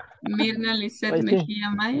 Mirna Lisette Hoy sí. Mejía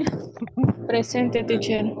Maya. Presente,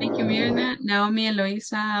 teacher. Thank you, Mirna. Naomi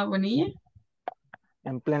Eloísa Bonilla.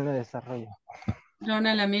 En pleno desarrollo.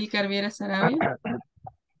 Ronald Amilcar Viera Sarabia.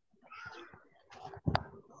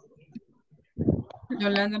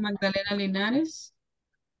 Yolanda Magdalena Linares.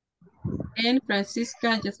 And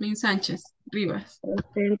Francisca Yasmin Sánchez Rivas.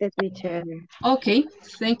 Presente, teacher. Okay,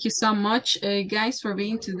 thank you so much, guys, for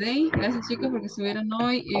being today. Gracias, chicos, porque estuvieron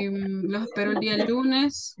hoy. Los espero el día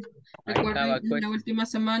lunes. I have Recuerden, a en la question. última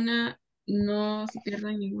semana no se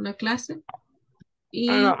pierdan ninguna clase. No. Y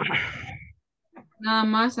nada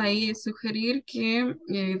más ahí sugerir que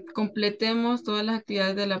completemos todas las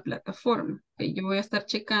actividades de la plataforma. Que yo voy a estar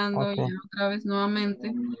checando Ok. ya otra vez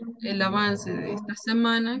nuevamente el avance de esta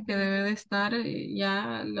semana, que debe de estar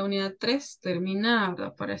ya la unidad 3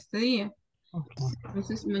 terminada para este día.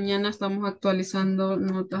 Entonces, mañana estamos actualizando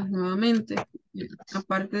notas nuevamente.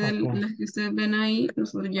 Aparte de Ok. las que ustedes ven ahí,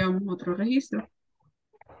 nosotros llevamos otro registro.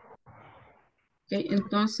 Ok,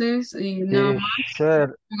 entonces, nada más,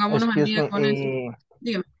 Sir, pongámonos al excuse día me. con eso.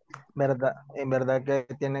 Dígame. En verdad que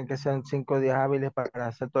tienen que ser 5 días hábiles para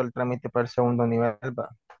hacer todo el trámite para el segundo nivel, ¿va?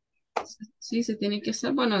 Sí, se tiene que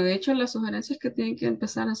hacer. Bueno, de hecho, las sugerencias que tienen que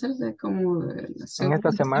empezar a hacerse como de la En esta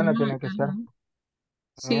segunda semana semana. tienen que ser. Ajá. En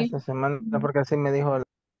Sí, esta semana, porque así me dijo el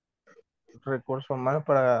recurso humano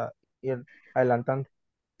para ir adelantando.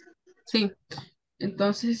 sí.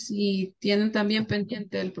 Entonces, si tienen también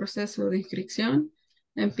pendiente el proceso de inscripción,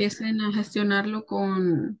 empiecen a gestionarlo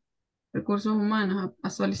con recursos humanos, a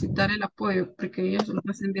solicitar el apoyo, porque ellos lo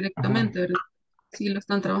hacen Ajá. directamente, ¿verdad? Si lo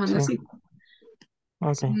están trabajando Sí, así.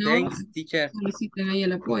 ok. Si no, Thanks, teacher. soliciten ahí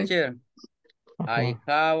el apoyo. Teacher, Ok. I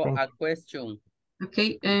have Thank a you. question. Ok,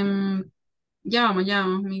 ya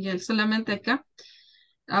vamos, Miguel. Solamente acá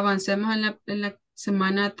avancemos en la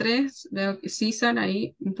semana 3. Veo que César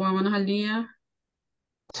ahí, pongámonos al día.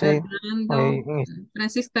 Sí, Fernando, hoy en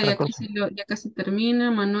Francisca recursos. ya casi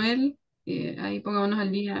termina. Manuel, ahí pongámonos al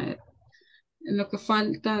día en lo que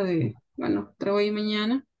falta de, bueno, entre hoy y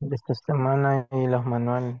mañana. De esta semana y los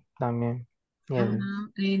manuales también. Ajá,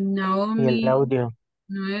 Y el Naomi, audio.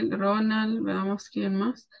 Noel, Ronald, veamos quién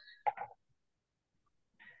más.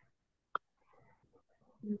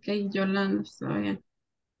 Ok, Yolanda, está bien.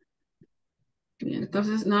 Bien,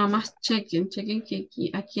 entonces, nada más chequen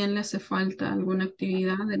que a quién le hace falta alguna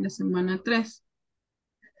actividad de la semana 3.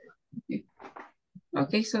 Ok,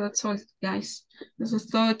 okay, so that's all, guys. Eso es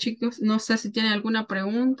todo, chicos. No sé si tienen alguna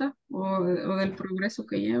pregunta o del progreso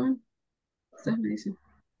que llevan. Ustedes me dicen.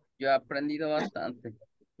 Yo he aprendido bastante.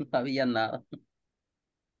 No sabía nada.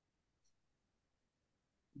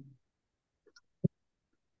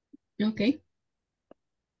 Ok,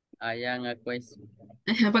 I am a question.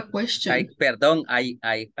 I have a question. Perdón, I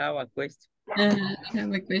have a question. I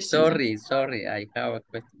have a question. Sorry, I have a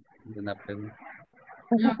question. Una pregunta.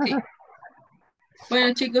 Ok,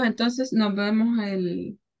 bueno, chicos, entonces nos vemos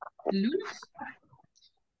el lunes.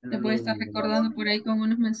 Les voy a estar recordando por ahí con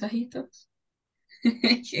unos mensajitos.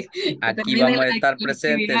 Que Aquí termine vamos a estar la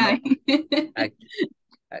presentes, actividad. ¿no? Aquí,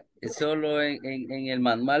 solo en el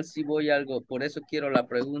manual sí voy algo, por eso quiero la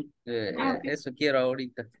pregunta, Ah, ok, eso quiero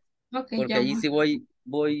ahorita, ok, porque ya allí voy. sí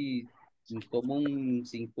voy como un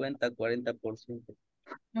 50-40%.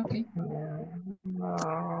 Ok.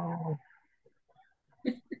 No.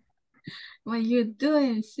 What you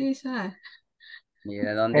doing, César?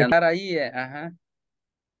 Mira, ¿dónde andar ahí? Ajá.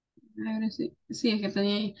 Ahora sí, sí, es que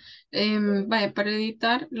tenía ahí. Vaya, para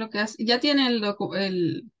editar lo que hace, ya tiene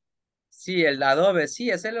el, Sí, el Adobe, sí,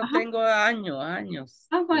 ese lo ajá, tengo años.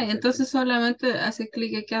 vaya, entonces solamente hace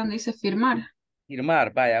clic aquí donde dice firmar,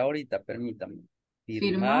 Firmar, vaya, ahorita, permítame.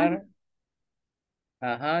 firmar, Firmar,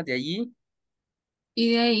 ajá, de allí.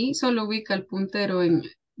 y de ahí solo ubica el puntero en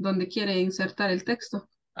donde quiere insertar el texto.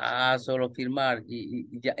 Solo firmar.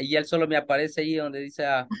 Y él solo me aparece ahí donde dice,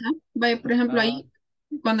 Ajá. Vaya, por ejemplo, ah, ahí,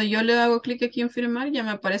 cuando yo le hago clic aquí en firmar, ya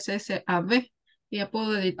me aparece ese AB, y ya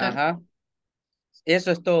puedo editar. ajá,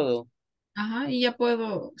 eso es todo. Ajá, y ya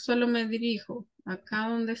puedo, solo me dirijo acá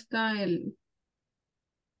donde está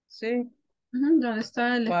Sí, donde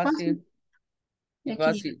está el espacio, fácil, y aquí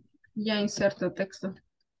fácil. ya inserto texto.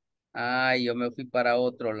 Ay, yo me fui para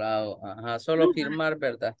otro lado. Ajá, solo Ajá, firmar,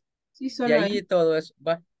 ¿verdad? sí, Y solo ahí ahí. todo eso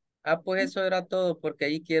va. Pues eso era todo, porque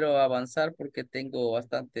ahí quiero avanzar porque tengo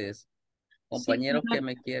bastantes Sí, compañeros que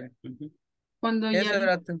me quieren. Ujú. cuando ya, Eso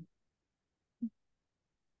era todo.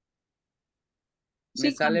 Me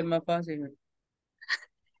sí, sale más fácil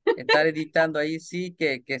estar editando ahí, sí,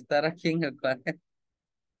 que estar aquí en el cuaderno.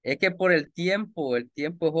 Es que por el tiempo es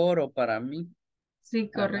oro para mí. Sí,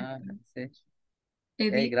 Ajá, correcto. sí. Hey,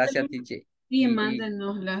 Edítalo gracias, teacher. y Y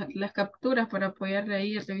mándenos las capturas para apoyarle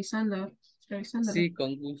ahí revisándolo. sí,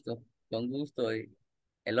 con gusto, con gusto. Y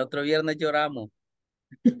el otro viernes lloramos.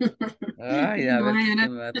 Ay, a No ver qué vaya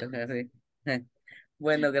me va a tocar así.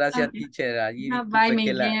 Bueno, gracias, a- teacher. Allí Bye bye, disculpe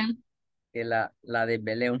Miguel. que la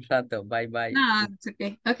desvelé un rato. Bye, bye. No, it's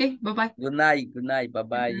okay. Okay, bye bye. Good night, good night. Bye, Good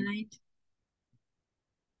bye. night.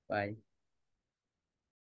 Bye.